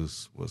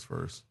was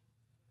first.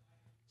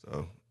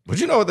 So, but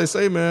you know what they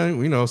say,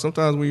 man.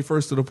 Sometimes when you're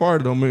first to the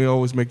party, don't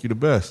always make you the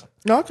best.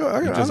 No,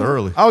 You're just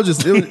early. I was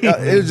just. It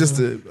was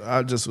just.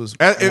 I just was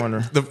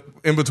wondering.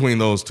 In between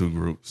those two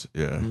groups,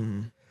 yeah.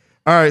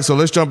 All right, so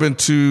let's jump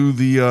into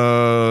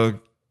the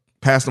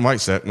Pass the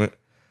Mic segment.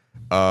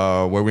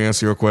 Where we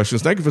answer your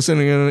questions. Thank you for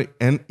sending in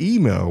an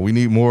email. We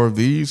need more of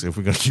these if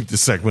we're going to keep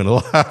this segment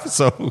alive.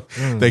 So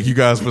thank you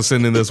guys for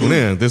sending this one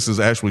in. This is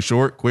actually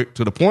short, quick,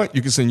 to the point.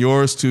 You can send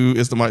yours to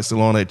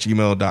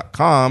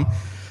isthemicstillon@gmail.com.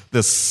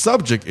 The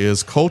subject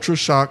is culture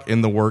shock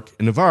in the work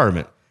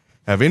environment.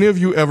 Have any of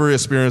you ever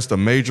experienced a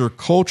major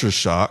culture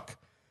shock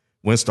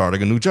when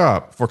starting a new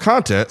job? For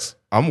context,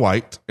 I'm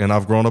white, and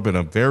I've grown up in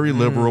a very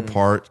liberal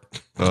part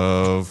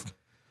of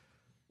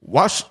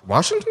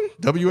Washington,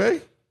 WA?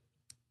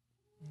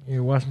 Yeah,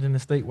 Washington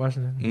State,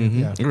 Washington.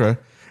 Yeah. Okay.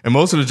 And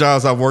most of the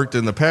jobs I've worked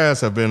in the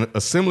past have been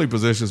assembly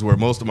positions where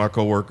most of my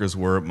coworkers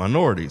were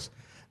minorities.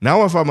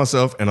 Now I find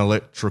myself an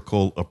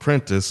electrical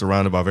apprentice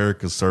surrounded by very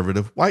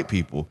conservative white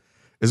people.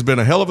 It's been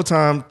a hell of a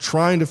time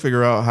trying to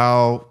figure out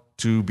how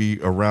to be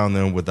around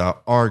them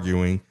without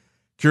arguing.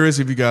 Curious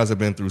if you guys have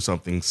been through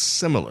something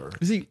similar.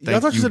 I Thank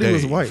thought you said he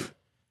was Dave. white.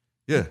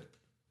 Yeah.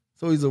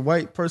 So he's a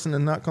white person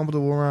and not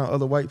comfortable around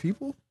other white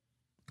people?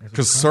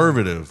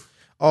 Conservative.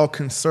 All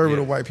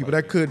conservative white people.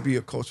 That could be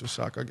a culture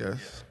shock, I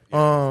guess.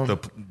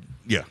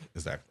 Yeah,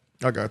 exactly.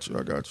 I got you.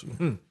 I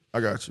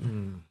got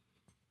you.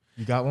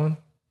 You got one?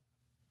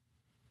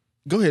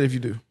 Go ahead if you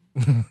do.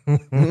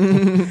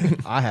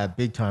 I had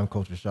big time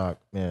culture shock,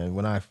 man.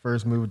 When I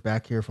first moved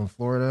back here from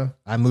Florida,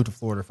 I moved to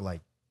Florida for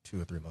like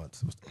 2 or 3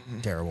 months. It was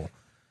terrible.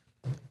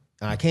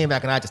 And I came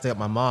back and I had to stay with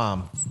my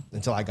mom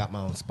until I got my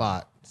own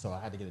spot. So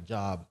I had to get a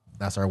job.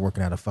 And I started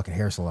working at a fucking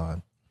hair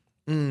salon.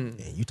 And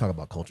you talk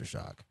about culture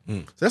shock.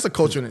 So that's a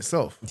culture in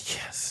itself.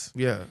 Yes.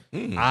 Yeah.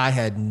 I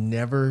had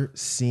never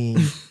seen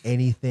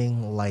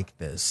anything like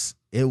this.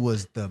 It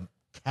was the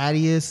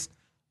cattiest,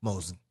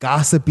 most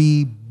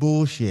gossipy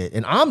bullshit.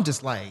 And I'm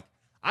just like,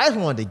 I just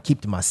wanted to keep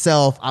to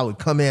myself. I would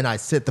come in, I'd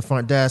sit at the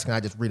front desk, and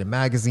I'd just read a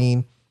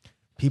magazine.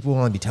 People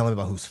want to be telling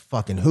me about who's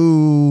fucking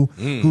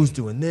who's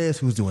doing this,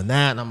 who's doing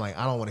that. And I'm like,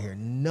 I don't want to hear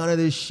none of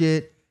this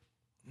shit.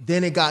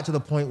 Then it got to the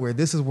point where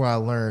this is where I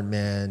learned,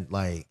 man,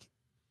 like,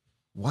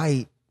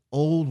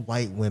 old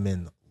white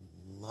women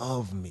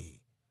love me.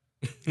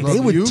 They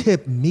would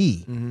tip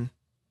me.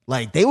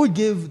 Like, they would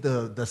give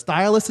the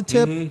stylist a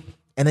tip, and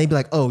they'd be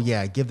like, oh,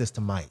 yeah, give this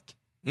to Mike.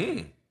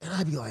 And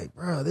I'd be like,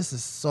 bro, this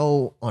is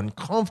so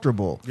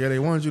uncomfortable. Yeah, they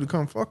wanted you to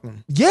come fuck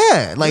them.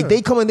 Yeah, like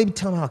they come in, they be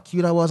telling me how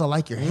cute I was. I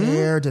like your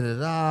hair,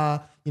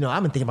 da-da-da.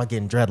 I've been thinking about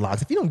getting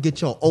dreadlocks. If you don't get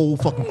your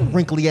old fucking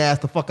wrinkly ass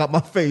the fuck out my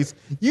face,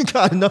 you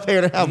got enough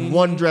hair to have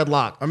one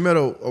dreadlock. I met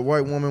a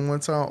white woman one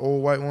time,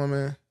 old white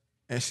woman,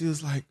 and she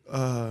was like,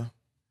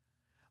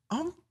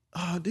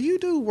 do you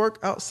do work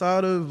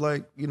outside of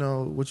like,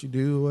 what you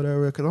do or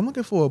whatever? Because I'm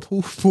looking for a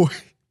pool boy.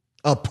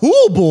 A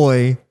pool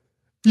boy?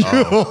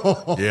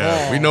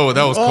 Yeah, we know what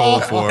that was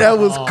cold for. That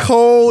was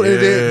cold. And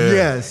then, Yeah.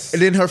 Yes.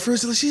 And then her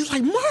first, she's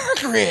like,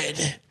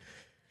 Margaret.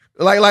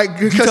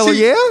 Like, You tell her,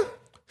 yeah?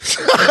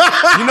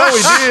 You know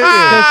we did.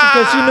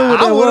 Because she knew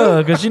what that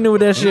was. Because she knew what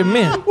that shit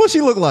meant. What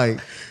she look like?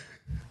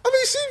 I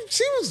mean,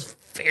 she was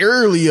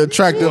fairly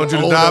attractive. Want you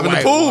to older dive in the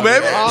white pool,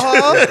 woman.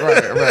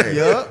 baby. Right.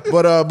 Yeah.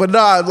 But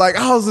nah, like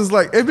I was just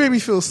like, it made me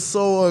feel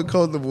so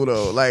uncomfortable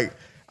though. Like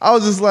I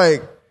was just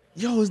like,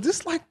 yo, is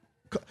this like?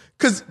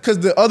 because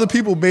the other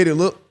people made it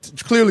look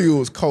clearly it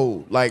was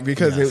cold, like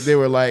because they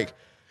were like,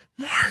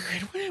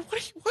 Margaret,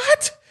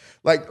 what?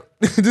 Like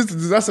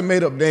that's a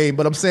made up name,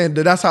 but I'm saying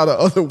that's how the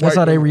other. That's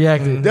how they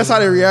reacted. That's how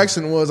their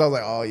reaction was. I was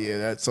like, oh yeah,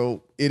 that's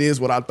so. It is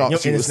what I thought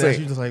she was saying.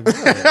 She's just like,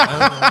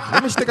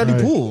 let me stick out the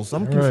pools.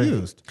 I'm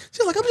confused.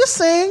 She's like, I'm just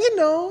saying, you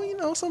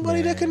know,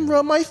 somebody that can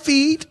rub my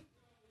feet.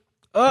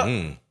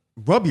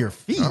 Rub your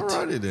feet.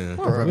 Alrighty then.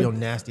 Rub your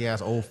nasty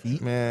ass old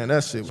feet. Man,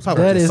 that shit was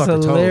Probably That just is suck her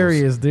toes.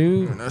 hilarious,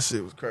 dude. Man, that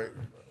shit was crazy.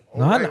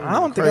 No, I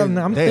don't think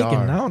I'm They thinking.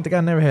 are. I don't think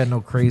I never had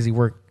no crazy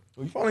work.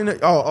 You finally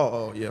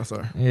oh yeah,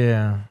 sorry.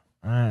 Yeah,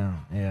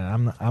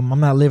 I'm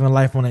not living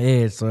life on the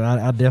edge, so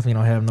I definitely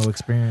don't have no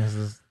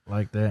experiences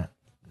like that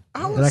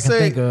I that would I can say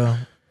think of.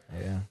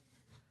 Yeah,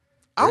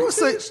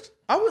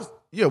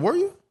 yeah, were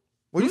you?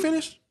 Were you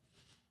finished?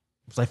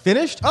 Was I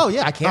finished? Oh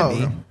yeah, I can Oh, be.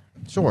 no.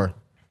 Sure.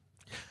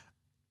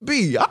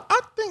 B, I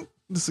think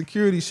the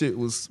security shit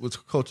was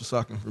culture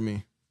shocking for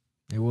me.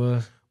 it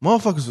was.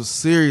 Motherfuckers was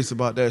serious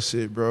about that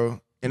shit, bro.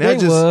 And It that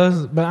just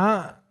was,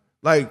 but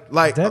like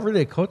is that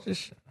really a culture?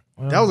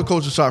 that was a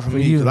culture shock for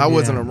me you, because I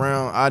wasn't yeah.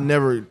 around. I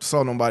never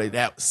saw nobody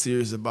that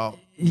serious about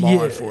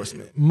law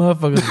enforcement.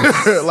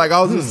 Motherfuckers was Like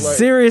I was just like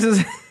serious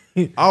as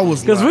I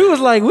was because we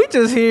was like we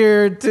just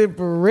here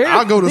temporarily.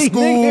 I go to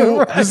school.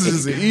 Nigga, right. This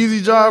is just an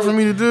easy job for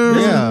me to do.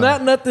 This is Yeah.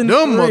 not nothing.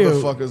 Them for real.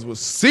 motherfuckers was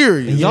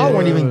serious. And y'all bro.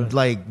 weren't even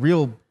like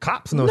real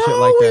cops, no shit No,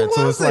 like we that.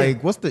 So it's wasn't.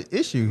 like, what's the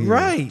issue here?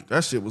 right?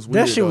 That shit was That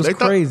weird. shit though. was They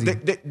thought- crazy.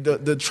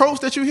 the tropes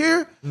that you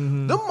hear,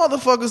 them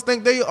motherfuckers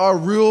think they are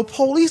real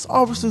police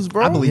officers,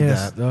 bro. I believe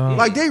Yes, that. dog.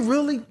 Like they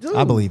really do.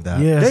 I believe that.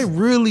 Yes. They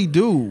really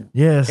do.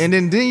 Yes. And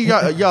then you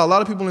got a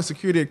lot of people in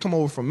security that come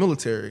over from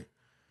military.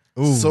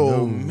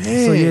 So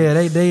man, So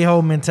yeah, they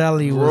whole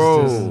mentality was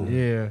Bro. just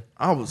yeah.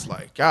 I was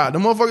like, God,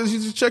 them motherfuckers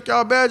used to check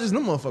y'all badges.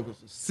 Them motherfuckers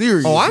are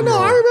serious. Oh, I know. bro.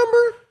 I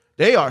remember.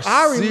 They are.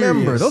 I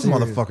remember. serious. Those Serious.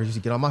 motherfuckers used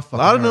to get on my fucking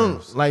A lot of them,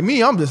 nerves. like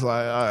me, I'm just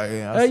like, all right,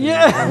 yeah, I see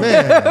Yeah.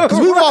 Man, because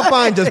we walk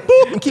by and just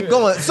boop and keep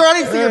going. Sir, I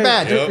didn't see your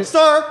badge. Yep.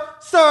 Sir,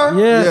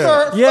 Yeah.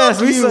 sir. Yes,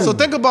 fuck we you. saw- So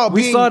think about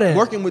We being saw that.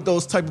 working with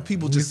those type of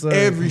people just saw that.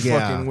 every Yeah.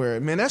 fucking where.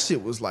 Man, that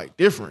shit was like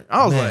different.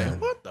 I was Man.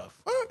 like, what the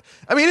fuck?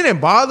 I mean, it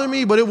didn't bother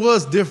me, but it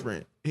was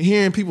different.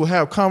 Hearing people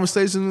have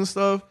conversations and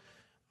stuff,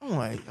 I'm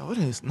like, yo, it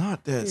is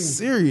not that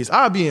serious.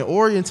 I'd be in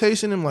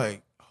orientation and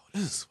like, oh,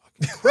 this is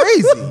fucking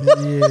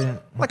crazy. Yeah.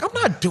 Like, I'm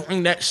not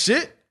doing that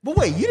shit. But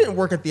wait, you didn't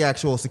work at the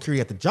actual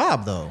security at the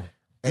job though.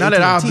 Not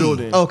at our AT&T.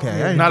 building. Okay. I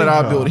didn't Not at think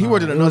our so. building. He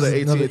worked at It was another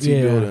another- AT&T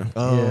yeah. building.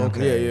 Oh, Yeah.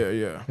 okay.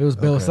 Yeah. It was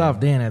Bell South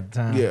then at the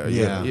time.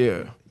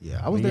 Yeah.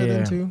 Yeah, I was there then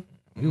Yeah. too.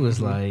 It was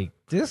like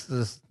this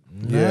is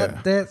not Yeah.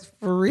 that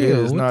for It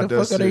real. is What not the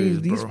that fuck are serious,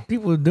 these bro.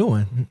 people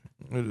doing?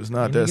 It is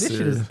not Nigga, that this shit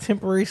serious. is a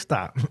temporary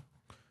stop.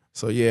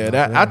 So yeah,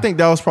 that I think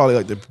that was probably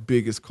like the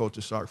biggest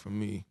culture shock for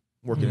me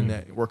working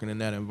in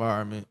that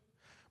environment.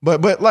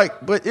 But it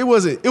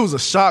was a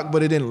shock,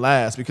 but it didn't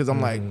last because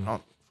I'm like,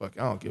 oh, fuck,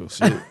 I don't give a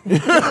shit.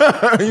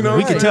 You know,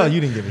 We can tell you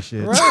didn't give a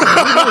shit.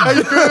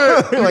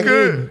 you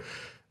good.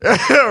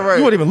 Right.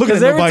 You weren't even looking at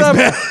Because every nobody's time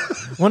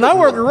back. when I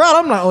work around,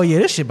 I'm like, oh yeah,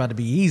 this shit about to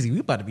be easy. We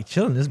about to be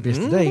chilling this bitch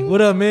today.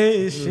 What up, man?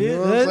 It's shit. You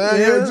know what I'm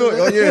saying? Yeah, enjoy-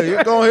 oh,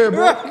 yeah, go ahead,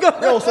 bro.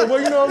 Yo, so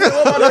what you know what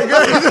about that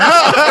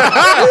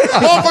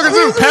game? Motherfuckers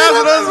just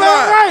passing us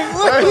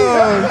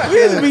by. We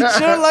used to be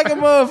chilling like a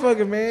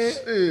motherfucker,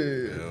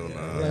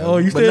 man. Like, oh,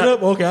 you stayed not-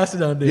 up? Okay, I sit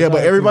down there. Yeah, but All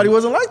right, everybody cool.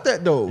 wasn't like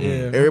that though.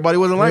 Yeah. Everybody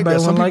wasn't like Everybody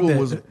that. Some wasn't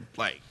people like that. was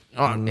like,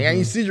 oh, man,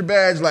 you see your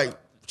badge like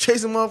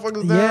chasing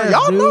motherfuckers down. Yes,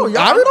 Y'all dude. know. Y'all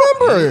I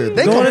remember.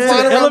 They Going come into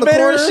flying the around the elevator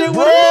corner. and shit.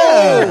 Bro.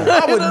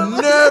 I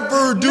would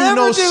never do Never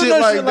no do shit no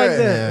like shit like that.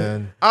 that.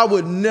 Man. I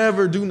would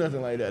never do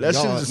nothing like that. That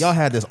shit Y'all, was just, y'all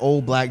had this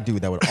old black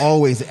dude that would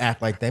always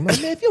act like that. I'm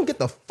like, man, if you don't get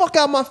the fuck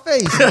out of my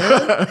face, man.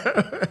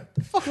 What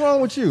the fuck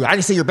wrong with you? I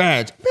didn't see your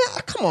badge.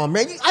 Man, come on,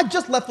 man. I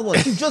just left for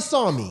lunch. You just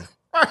saw me.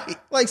 Right.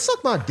 Like,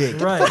 suck my dick.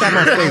 Get Right. the fuck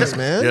out of my face,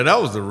 man. Yeah,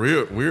 that was the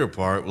real weird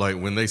part. Like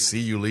when they see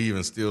you leave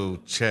and still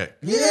check.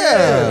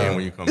 Yeah. And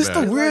when you come it's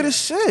back. the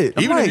weirdest shit.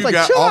 I'm Even like, if you like,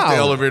 got chill off the out.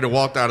 elevator,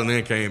 walked out, and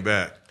then came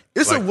back.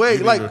 it's like, a way, you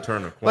didn't like, even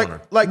turn the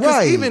corner. like, cause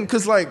Right. even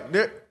because like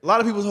there, a lot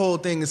of people's whole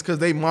thing is because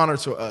they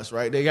monitor us,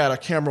 right? They got a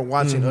camera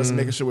watching us,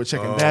 making sure we're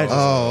checking badges.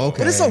 Oh, okay.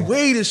 But it's a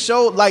way to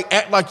show, like,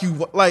 act like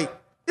you, like,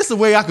 it's a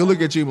way I could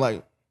look at you and be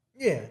like,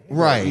 Yeah.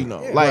 Right. you know,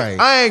 like, right.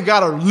 I ain't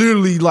gotta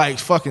literally, like,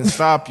 fucking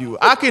stop you.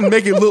 I can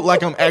make it look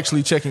like I'm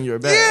actually checking your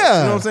badge. Yeah.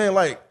 You know what I'm saying?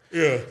 Like,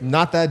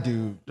 Not that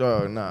dude.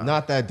 nah.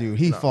 Not that dude.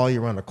 He'd follow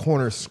you around the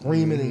corner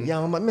screaming and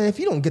yelling. I'm like, man, if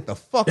you don't get the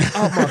fuck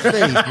out my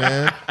face,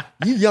 man.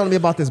 You yelling at me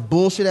about this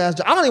bullshit ass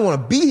job. I don't even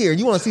want to be here.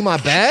 You want to see my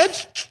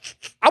badge?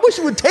 I wish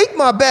you would take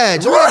my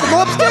badge. You have to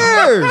go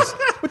upstairs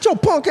with your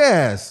punk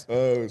ass.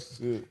 Oh,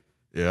 shit.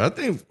 Yeah, I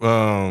think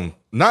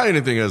not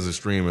anything as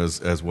extreme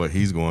as what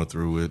he's going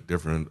through with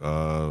different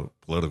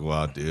political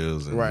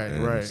ideas and, Right,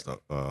 and right.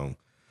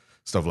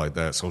 stuff like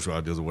that, social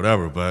ideas or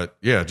whatever. But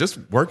yeah, just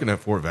working at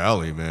Fort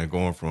Valley, man,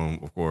 going from,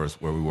 of course,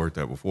 where we worked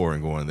at before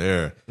and going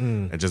there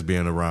and just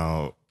being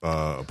around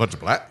a bunch of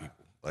black people.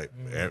 Like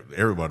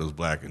everybody was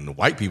black and the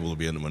white people would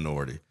be in the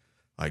minority.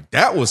 Like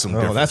that was some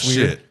different that's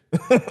weird.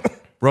 shit.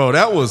 Bro,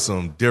 that was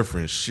some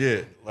different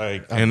shit.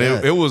 Like, and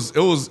it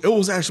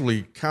was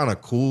actually kind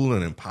of cool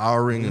and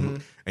empowering,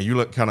 and you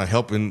look kind of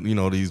helping, you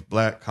know, these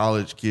black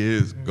college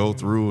kids go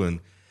through and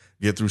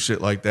get through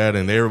shit like that.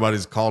 And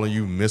everybody's calling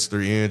you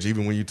Mr. Inch,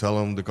 even when you tell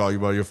them to call you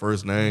by your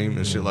first name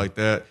and shit like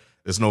that.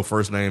 There's no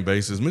first name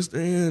basis, Mr.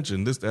 Inch,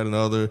 and this, that, and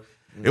other.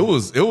 It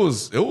was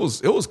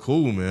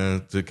cool,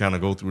 man, to kind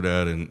of go through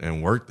that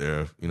and work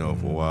there, you know,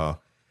 for a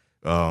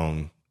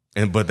while.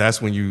 But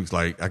that's when you,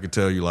 like, I could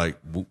tell you, like,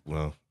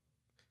 well,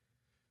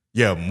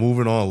 yeah,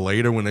 moving on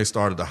later when they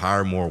started to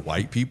hire more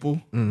white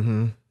people.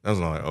 That was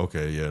like,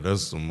 okay, yeah,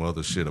 there's some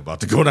other shit about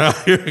to go down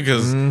here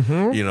because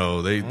you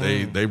know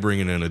they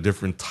bringing in a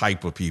different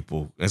type of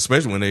people,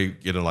 especially when they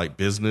get in like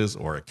business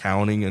or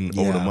accounting and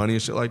over the money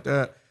and shit like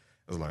that.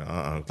 It was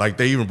like, like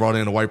they even brought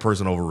in a white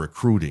person over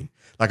recruiting.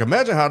 Like,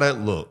 imagine how that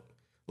looked.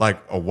 Like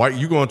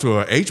you go into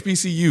a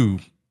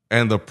HBCU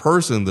and the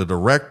person, the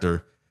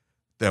director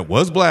that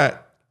was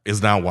black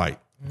is now white.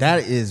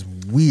 That is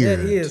weird.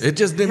 That is It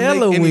just didn't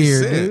hella make any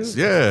weird, sense.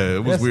 dude. Yeah, it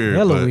was That's weird.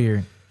 hella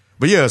weird.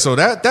 But yeah, so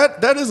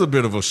that is a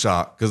bit of a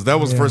shock because that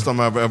was the first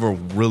time I've ever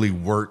really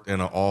worked in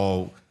an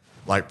all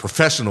like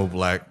professional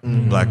black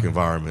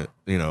environment.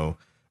 You know,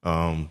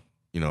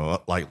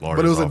 like large.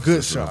 But it was a offices good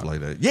and stuff shock. like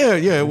that. Yeah,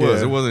 it was.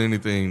 Yeah. It wasn't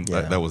anything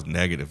that was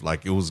negative.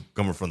 Like it was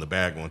coming from the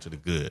bad going to the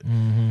good.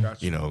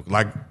 You know,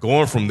 like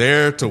going from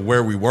there to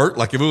where we worked.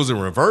 Like if it was in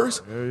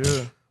reverse,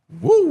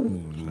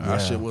 woo, That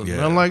shit was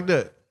nothing like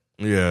that.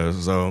 yeah.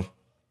 So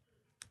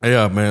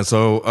yeah, man.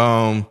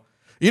 So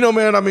you know,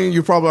 man, I mean,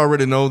 you probably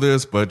already know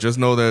this, but just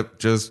know that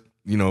just,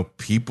 you know,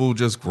 people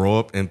just grow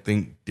up and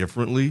think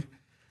differently.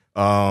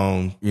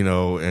 You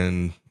know,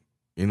 and,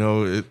 you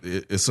know,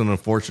 it's an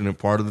unfortunate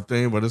part of the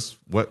thing, but it's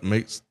what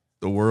makes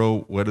the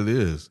world what it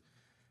is.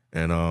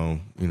 And,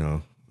 you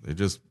know, they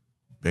just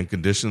been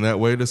conditioned that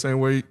way the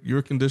same way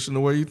you're conditioned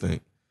the way you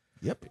think.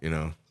 Yep. You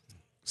know,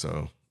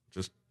 so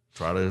just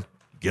try to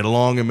get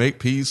along and make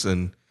peace.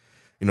 And,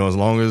 you know, as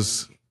long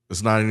as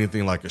it's not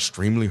anything like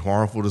extremely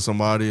harmful to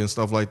somebody and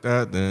stuff like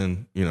that,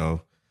 then, you know,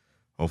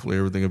 hopefully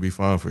everything will be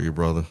fine for you,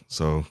 brother.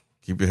 So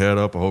keep your head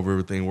up. I hope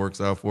everything works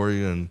out for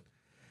you. And,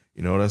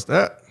 you know, that's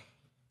that.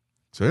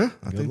 So, yeah,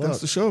 I think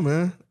that's the show,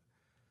 man.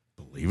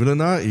 Believe it or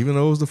not, even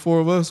though it was the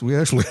four of us, we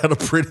actually had a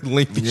pretty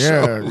lengthy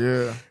show.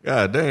 Yeah.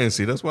 God damn,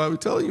 see, that's why we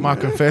tell you, My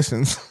man.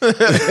 confessions. But,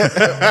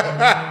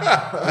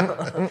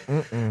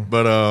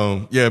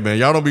 yeah, man,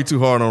 y'all don't be too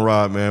hard on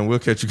Rod, man. We'll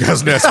catch you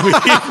guys next week.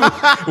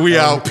 We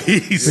out.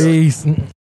 Peace. Peace.